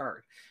first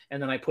card.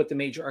 And then I put the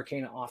major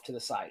arcana off to the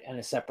side in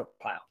a separate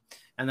pile.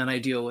 And then I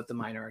deal with the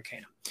minor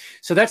arcana.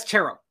 So that's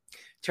tarot.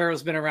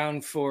 Tarot's been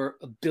around for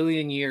 1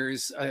 billion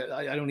years.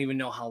 I don't even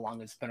know how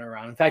long it's been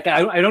around. In fact,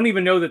 I don't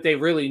even know that they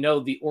really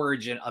know the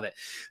origin of it.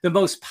 The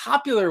most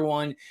popular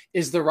one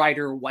is the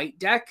Rider-Waite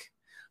deck.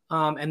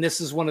 And this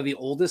is one of the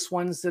oldest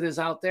ones that is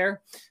out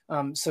there.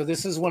 So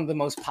this is one of the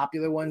most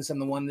popular ones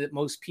and the one that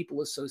most people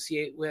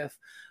associate with.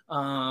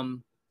 That's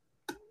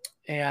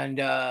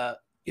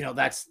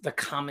the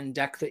common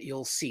deck that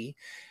you'll see.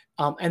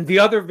 And the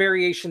other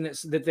variation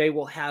that they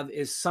will have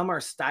is some are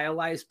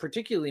stylized,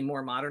 particularly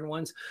more modern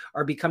ones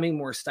are becoming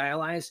more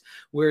stylized,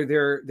 where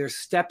they're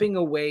stepping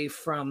away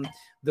from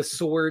the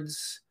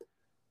swords,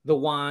 the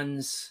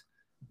wands,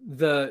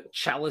 the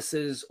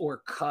chalices or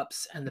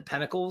cups and the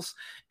pentacles,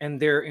 and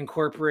they're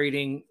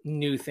incorporating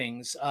new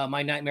things.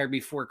 My Nightmare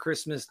Before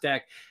Christmas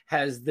deck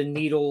has the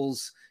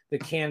needles, the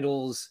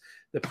candles,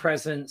 the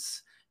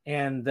presents,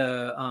 and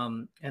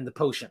the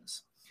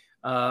potions.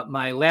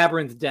 My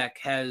Labyrinth deck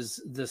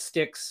has the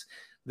sticks,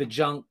 the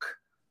junk,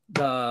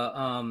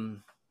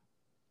 the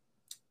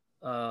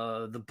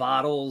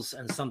bottles,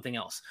 and something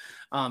else.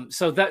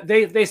 So that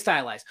they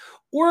stylize.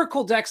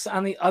 Oracle decks,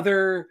 on the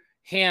other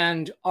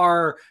hand,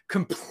 are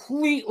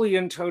completely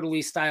and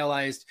totally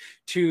stylized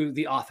to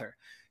the author.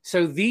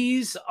 So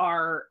these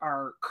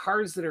are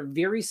cards that are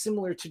very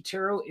similar to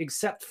tarot,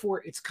 except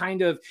for it's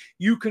kind of,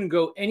 you can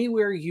go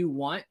anywhere you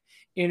want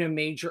in a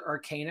major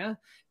arcana,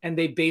 and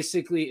they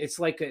basically, it's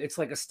like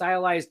a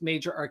stylized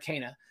major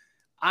arcana.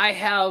 I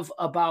have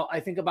I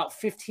think about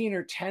 15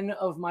 or 10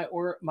 of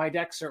my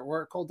decks are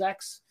oracle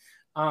decks.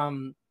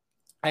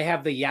 I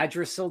have the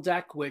Yggdrasil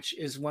deck, which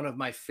is one of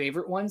my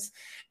favorite ones.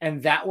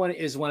 And that one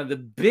is one of the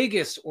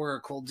biggest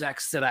oracle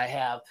decks that I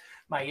have.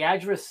 My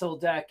Yggdrasil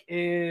deck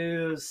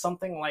is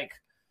something like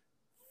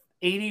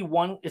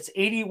 81. It's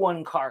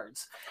 81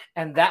 cards.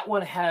 And that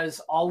one has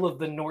all of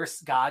the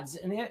Norse gods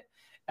in it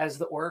as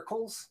the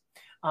oracles.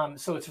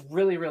 So it's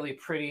really, really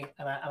pretty.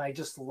 And I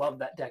just love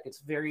that deck. It's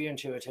very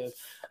intuitive.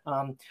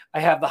 I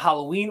have the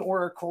Halloween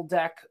Oracle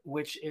deck,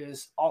 which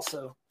is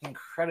also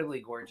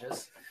incredibly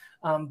gorgeous.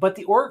 But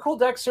the Oracle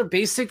decks are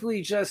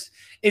basically just,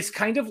 it's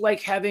kind of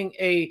like having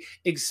a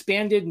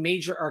expanded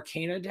major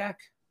arcana deck,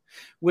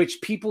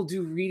 which people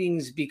do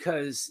readings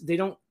because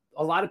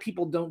a lot of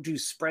people don't do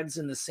spreads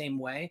in the same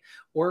way.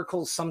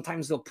 Oracles,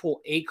 sometimes they'll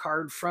pull a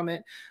card from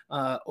it,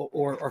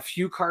 or a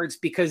few cards,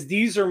 because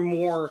these are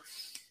more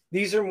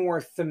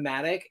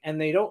thematic, and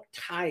they don't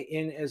tie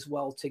in as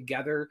well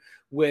together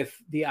with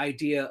the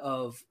idea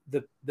of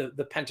the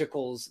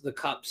pentacles, the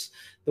cups,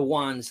 the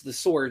wands, the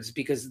swords,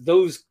 because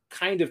those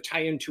kind of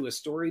tie into a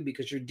story,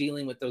 because you're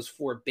dealing with those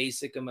four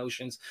basic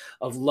emotions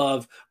of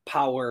love,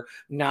 power,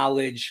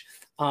 knowledge,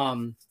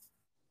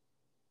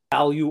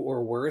 value,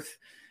 or worth.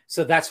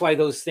 So that's why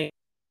those things,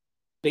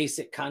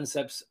 basic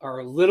concepts, are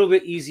a little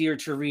bit easier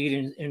to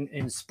read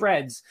in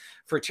spreads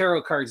for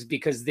tarot cards,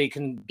 because they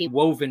can be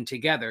woven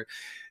together.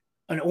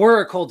 An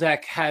oracle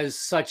deck has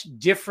such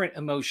different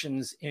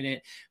emotions in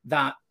it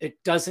that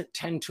it doesn't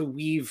tend to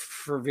weave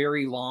for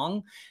very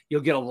long.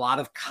 You'll get a lot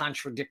of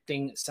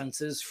contradicting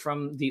senses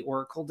from the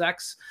oracle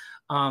decks.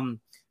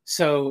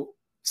 So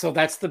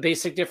that's the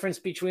basic difference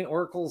between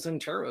oracles and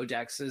tarot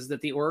decks, is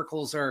that the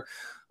oracles are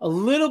a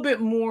little bit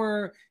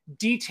more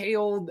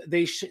detailed.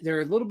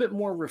 They're a little bit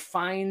more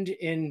refined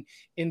in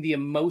the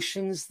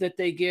emotions that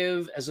they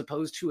give, as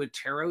opposed to a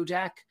tarot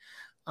deck.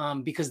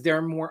 Because there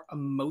are more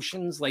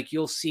emotions. Like,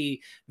 you'll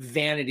see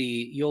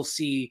vanity, you'll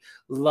see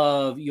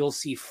love, you'll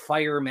see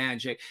fire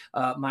magic.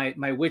 My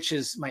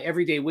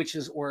Everyday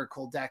Witches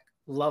Oracle deck,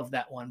 love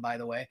that one, by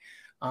the way.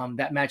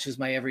 That matches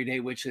my Everyday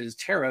Witches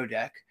tarot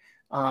deck.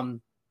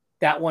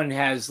 That one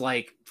has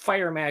like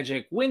fire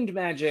magic, wind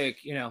magic,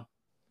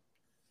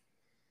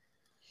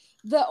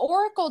 The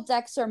oracle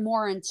decks are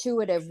more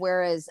intuitive,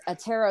 whereas a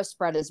tarot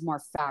spread is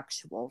more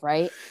factual,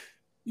 right?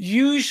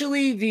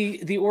 Usually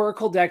the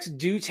oracle decks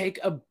do take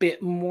a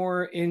bit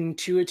more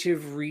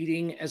intuitive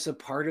reading as a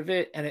part of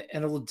it, and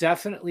it will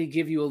definitely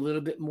give you a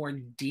little bit more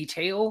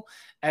detail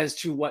as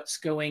to what's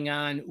going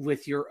on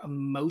with your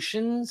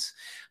emotions.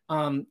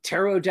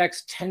 Tarot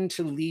decks tend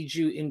to lead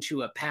you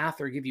into a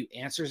path or give you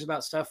answers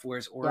about stuff,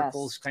 whereas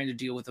oracles kind of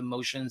deal with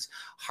emotions,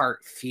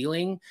 heart,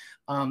 feeling.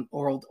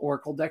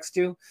 Oracle decks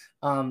do.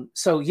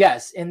 So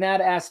yes, in that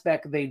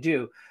aspect they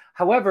do.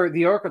 However,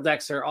 the oracle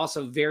decks are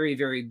also very,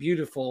 very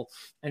beautiful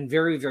and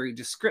very, very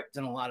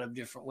descriptive in a lot of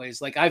different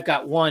ways. Like, I've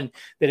got one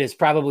that is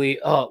probably,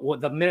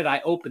 the minute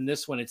I open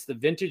this one, it's the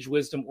Vintage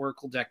Wisdom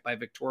Oracle deck by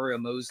Victoria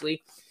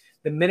Mosley.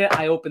 The minute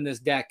I opened this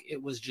deck,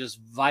 it was just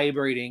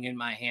vibrating in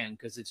my hand,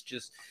 because it's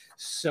just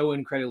so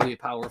incredibly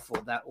powerful.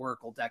 That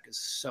oracle deck is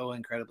so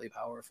incredibly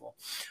powerful.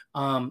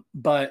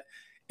 But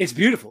it's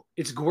beautiful.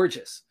 It's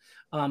gorgeous.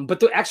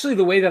 But actually,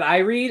 the way that I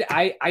read,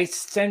 I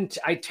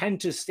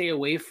tend to stay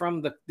away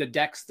from the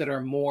decks that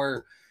are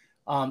more,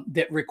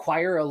 that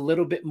require a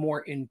little bit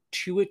more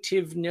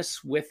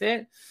intuitiveness with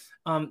it,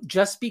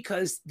 just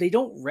because they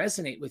don't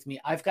resonate with me.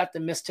 I've got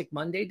the Mystic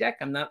Monday deck.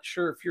 I'm not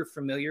sure if you're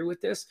familiar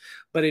with this,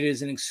 but it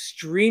is an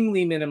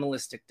extremely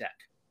minimalistic deck.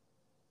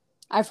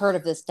 I've heard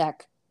of this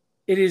deck.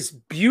 It is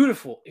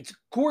beautiful. It's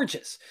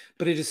gorgeous,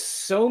 but it is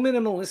so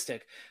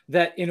minimalistic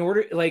that in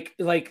order, like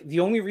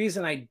the only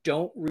reason I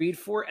don't read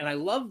for it, and I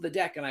love the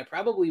deck and I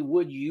probably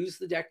would use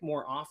the deck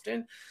more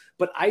often,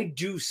 but I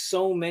do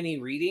so many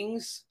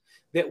readings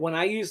that when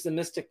I use the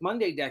Mystic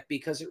Monday deck,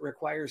 because it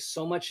requires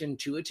so much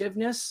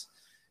intuitiveness,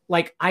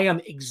 like, I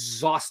am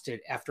exhausted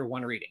after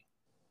one reading.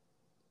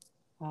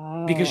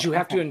 Because you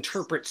have to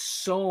interpret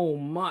so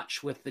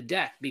much with the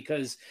deck,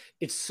 because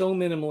it's so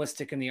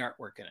minimalistic in the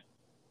artwork in it.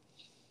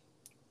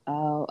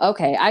 Oh,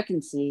 okay. I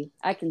can see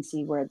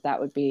where that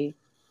would be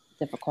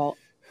difficult.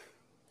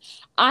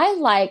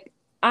 I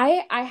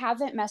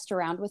haven't messed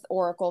around with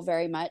Oracle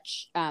very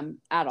much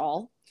at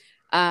all.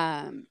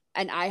 And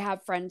I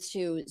have friends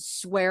who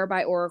swear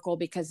by Oracle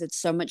because it's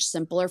so much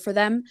simpler for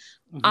them.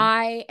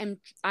 I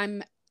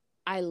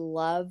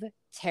love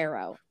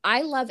tarot.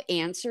 I love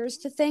answers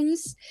to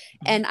things,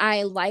 and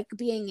I like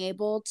being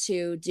able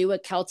to do a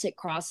Celtic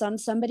cross on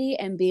somebody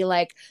and be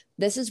like,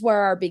 this is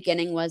where our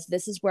beginning was,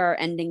 this is where our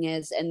ending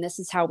is, and this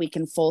is how we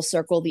can full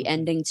circle the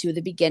ending to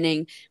the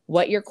beginning,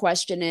 what your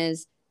question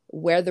is,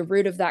 where the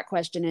root of that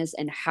question is,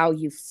 and how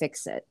you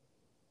fix it.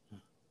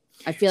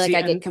 I feel like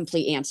I get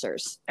complete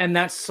answers. And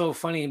that's so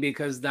funny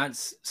because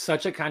that's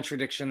such a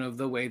contradiction of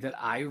the way that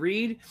I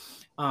read.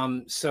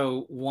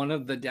 So one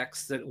of the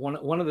decks that one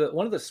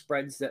of the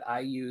spreads that I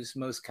use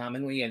most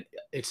commonly, and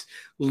it's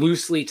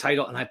loosely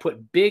titled, and I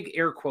put big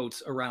air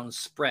quotes around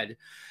spread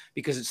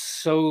because it's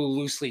so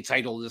loosely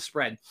titled, the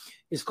spread,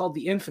 is called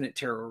the Infinite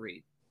Tarot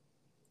Read,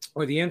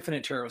 or the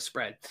Infinite Tarot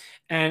Spread.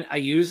 And I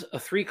use a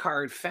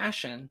 3-card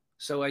fashion.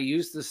 So I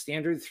use the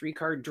standard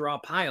 3-card draw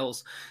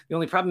piles. The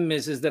only problem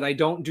is that I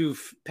don't do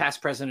past,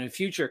 present, and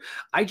future.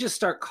 I just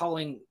start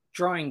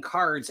drawing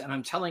cards, and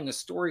I'm telling a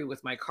story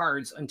with my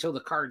cards until the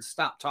cards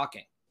stop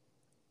talking.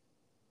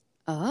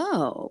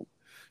 Oh.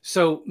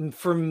 So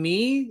for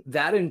me,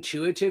 that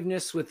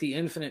intuitiveness with the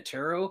Infinite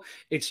Tarot,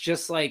 it's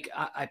just like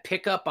I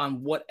pick up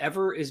on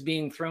whatever is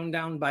being thrown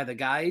down by the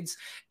guides,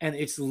 and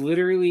it's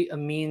literally a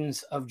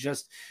means of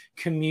just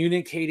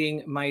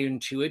communicating my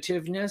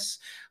intuitiveness.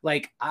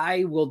 Like,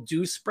 I will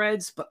do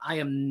spreads, but I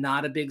am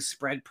not a big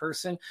spread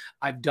person.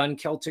 I've done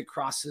Celtic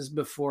crosses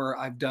before.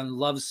 I've done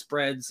love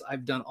spreads.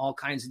 I've done all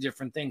kinds of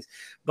different things.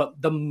 But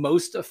the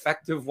most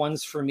effective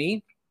ones for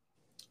me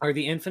are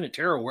the Infinite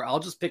Tarot, where I'll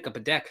just pick up a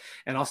deck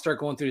and I'll start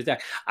going through the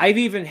deck. I've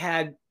even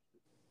had,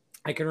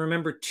 I can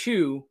remember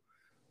 2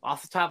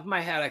 off the top of my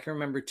head. I can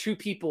remember 2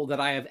 people that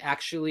I have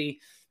actually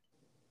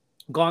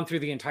gone through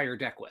the entire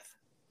deck with.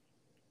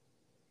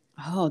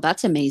 Oh,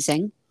 that's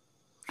amazing.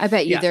 I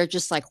bet you they're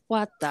just like,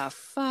 what the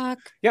fuck?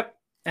 Yep.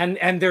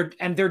 And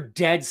they're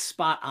dead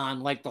spot on.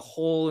 Like, the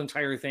whole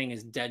entire thing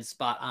is dead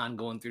spot on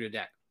going through the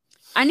deck.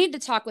 I need to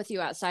talk with you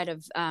outside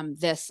of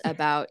this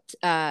about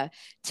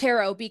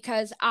tarot,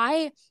 because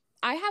I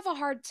have a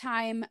hard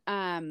time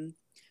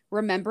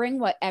remembering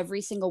what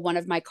every single one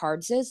of my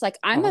cards is. Like,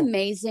 I'm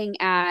amazing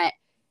at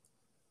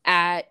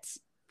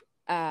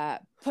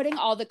putting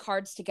all the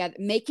cards together,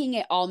 making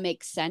it all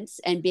make sense,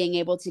 and being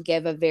able to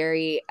give a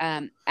very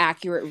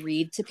accurate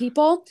read to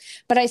people.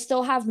 But I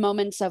still have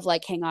moments of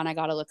like, hang on, I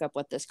got to look up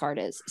what this card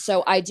is.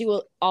 So I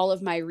do all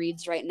of my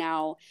reads right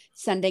now,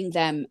 sending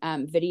them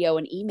video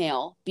and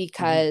email,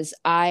 because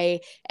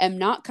I am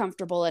not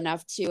comfortable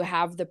enough to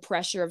have the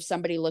pressure of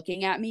somebody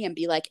looking at me and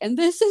be like, and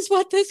this is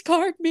what this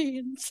card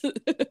means.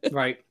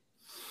 Right.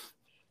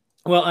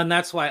 Well, and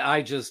that's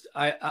why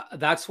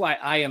that's why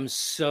I am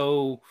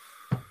so,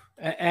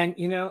 and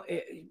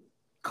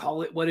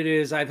call it what it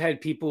is. I've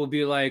had people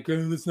be like,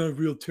 oh, that's not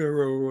real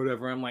tarot or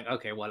whatever. I'm like,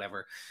 okay,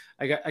 whatever.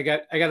 I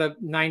got a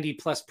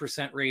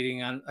 90+%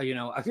 rating on,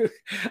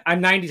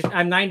 I'm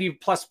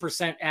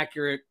 90+%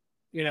 accurate,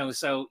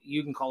 so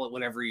you can call it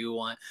whatever you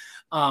want.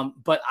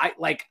 But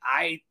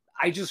I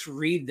just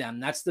read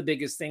them. That's the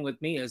biggest thing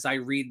with me, is I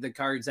read the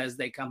cards as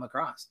they come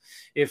across.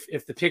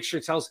 If the picture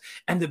tells,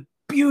 and the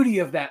beauty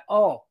of that,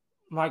 oh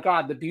my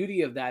God, the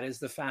beauty of that is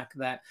the fact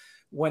that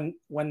when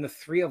the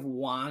 3 of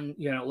Wands,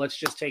 let's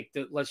just take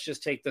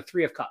the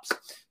 3 of Cups.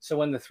 So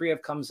when the 3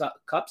 of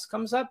Cups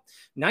comes up,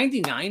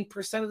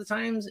 99% of the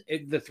times,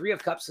 the 3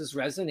 of Cups is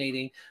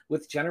resonating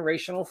with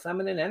generational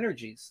feminine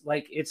energies.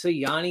 Like, it's a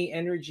Yanni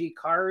energy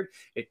card.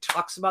 It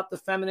talks about the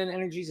feminine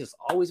energies. It's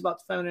always about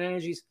the feminine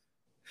energies.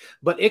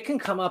 But it can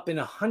come up in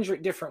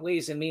 100 different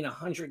ways and mean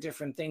 100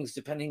 different things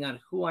depending on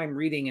who I'm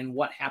reading and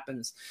what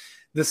happens.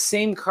 The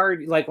same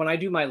card, like when I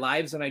do my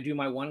lives and I do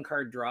my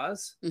 1-card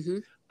draws,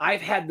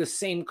 I've had the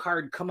same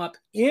card come up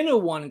in a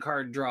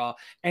 1-card draw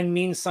and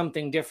mean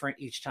something different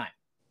each time.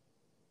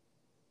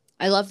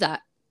 I love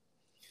that.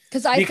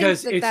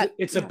 Because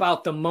it's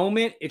about the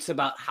moment. It's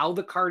about how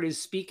the card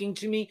is speaking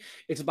to me.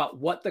 It's about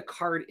what the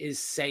card is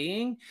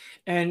saying.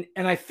 And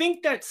I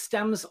think that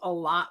stems a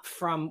lot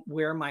from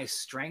where my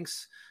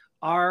strengths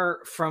are,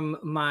 from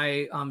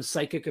my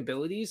psychic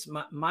abilities.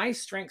 My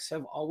strengths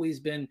have always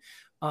been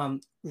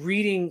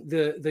reading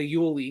the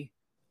Yuli.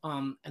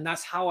 And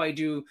that's how I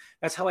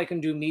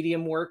can do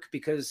medium work,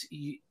 because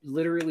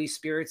literally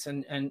spirits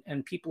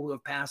and people who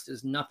have passed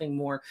is nothing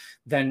more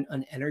than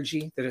an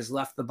energy that has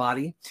left the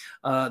body.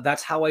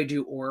 That's how I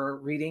do aura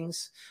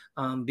readings,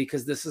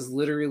 because this is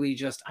literally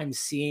just, I'm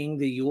seeing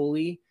the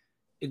Yuli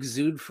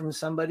exude from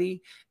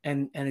somebody,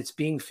 and it's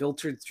being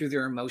filtered through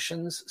their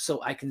emotions,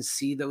 so I can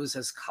see those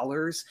as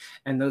colors,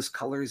 and those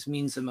colors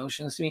means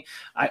emotions to me.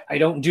 I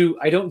don't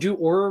do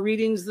aura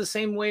readings the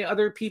same way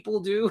other people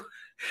do,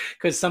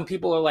 because some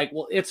people are like,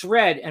 well, it's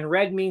red and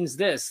red means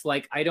this.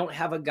 Like, I don't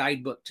have a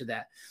guidebook to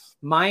that.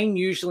 Mine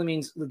usually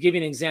means, I'll give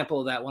you an example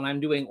of that. When I'm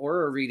doing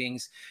aura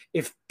readings,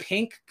 if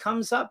pink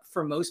comes up,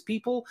 for most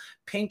people,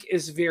 pink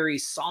is very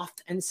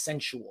soft and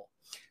sensual.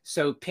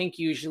 So pink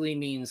usually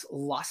means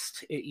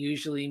lust. It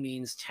usually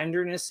means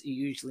tenderness. It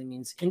usually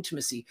means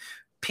intimacy.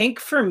 Pink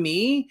for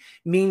me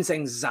means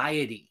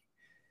anxiety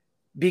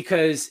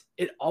because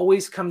it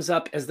always comes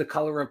up as the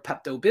color of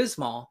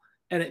Pepto-Bismol,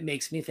 and it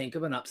makes me think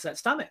of an upset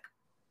stomach.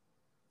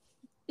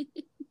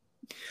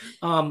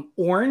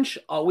 Orange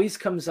always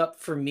comes up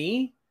for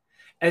me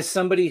as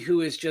somebody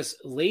who is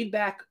just laid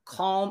back,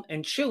 calm,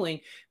 and chilling,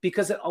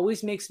 because it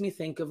always makes me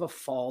think of a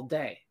fall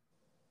day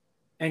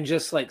and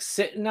just like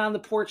sitting on the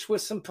porch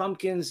with some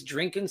pumpkins,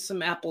 drinking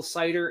some apple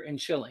cider and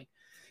chilling.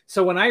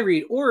 So when I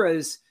read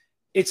auras,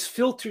 it's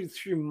filtered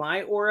through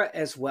my aura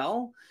as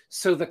well.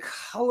 So the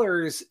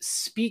colors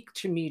speak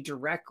to me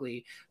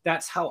directly.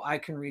 That's how I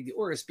can read the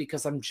auras,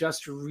 because I'm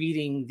just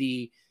reading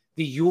the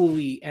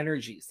Yuli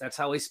energies. That's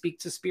how I speak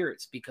to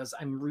spirits, because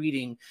I'm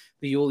reading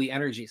the Yuli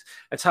energies.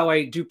 That's how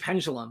I do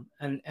pendulum,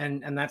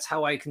 and that's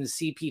how I can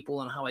see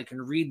people and how I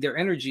can read their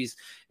energies,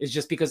 is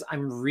just because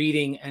I'm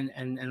reading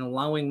and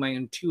allowing my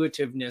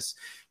intuitiveness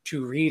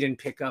to read and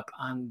pick up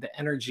on the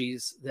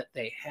energies that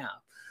they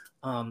have.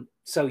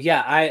 So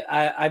yeah,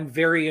 I'm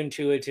very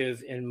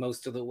intuitive in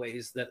most of the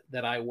ways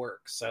that I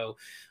work. So,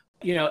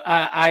 you know,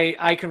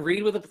 I can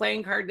read with a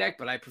playing card deck,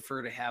 but I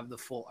prefer to have the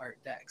full art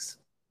decks.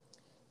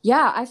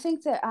 Yeah, I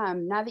think that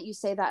now that you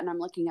say that and I'm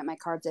looking at my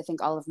cards, I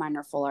think all of mine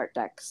are full art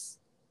decks.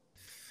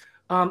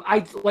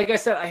 Like I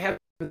said, I have,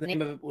 the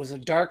name of it was a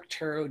dark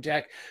tarot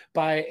deck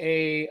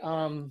by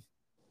an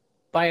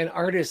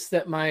artist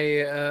that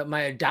my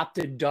my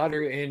adopted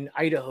daughter in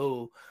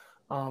Idaho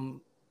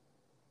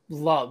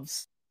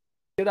loves.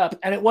 It up,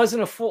 and it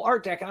wasn't a full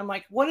art deck, and I'm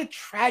like, what a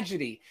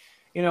tragedy.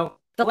 You know,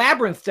 the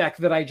Labyrinth deck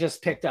that I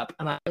just picked up,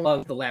 and I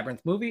love the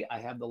Labyrinth movie. I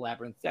have the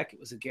Labyrinth deck. It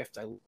was a gift.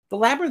 The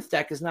Labyrinth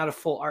deck is not a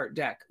full art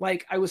deck.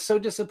 Like, I was so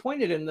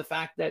disappointed in the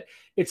fact that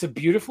it's a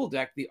beautiful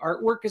deck. The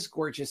artwork is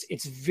gorgeous.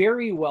 It's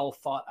very well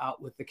thought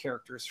out with the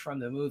characters from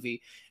the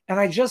movie, and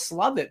I just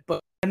love it.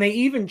 And they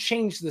even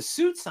changed the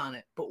suits on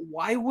it. But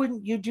why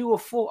wouldn't you do a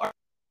full art?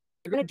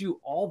 You're going to do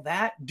all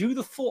that? Do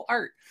the full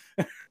art.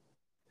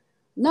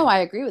 No, I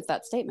agree with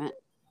that statement.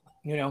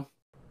 You know,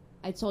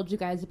 I told you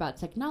guys about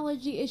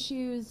technology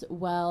issues.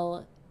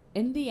 Well,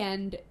 in the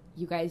end,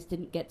 you guys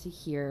didn't get to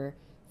hear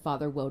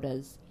Father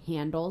Woda's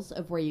handles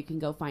of where you can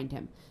go find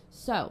him.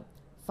 So,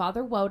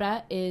 Father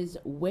Woda is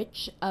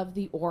Witch of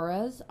the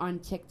Auras on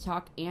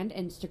TikTok and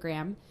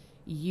Instagram.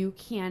 You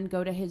can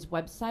go to his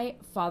website,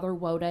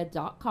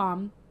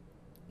 fatherwoda.com,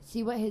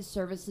 see what his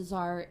services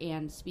are,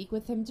 and speak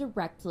with him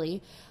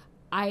directly.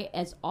 I,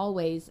 as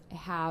always,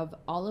 have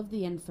all of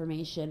the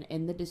information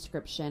in the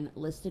description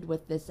listed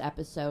with this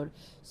episode,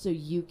 so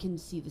you can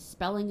see the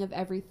spelling of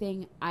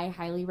everything. I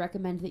highly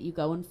recommend that you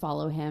go and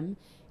follow him.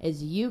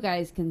 As you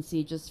guys can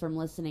see just from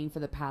listening for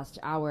the past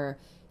hour,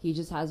 he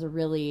just has a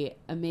really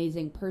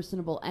amazing,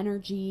 personable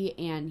energy,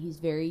 and he's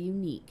very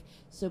unique.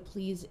 So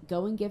please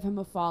go and give him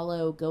a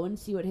follow. Go and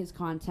see what his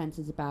content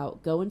is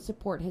about. Go and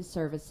support his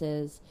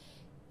services.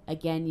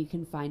 Again, you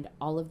can find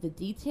all of the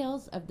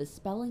details of the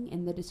spelling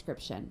in the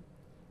description.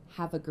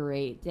 Have a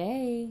great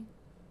day.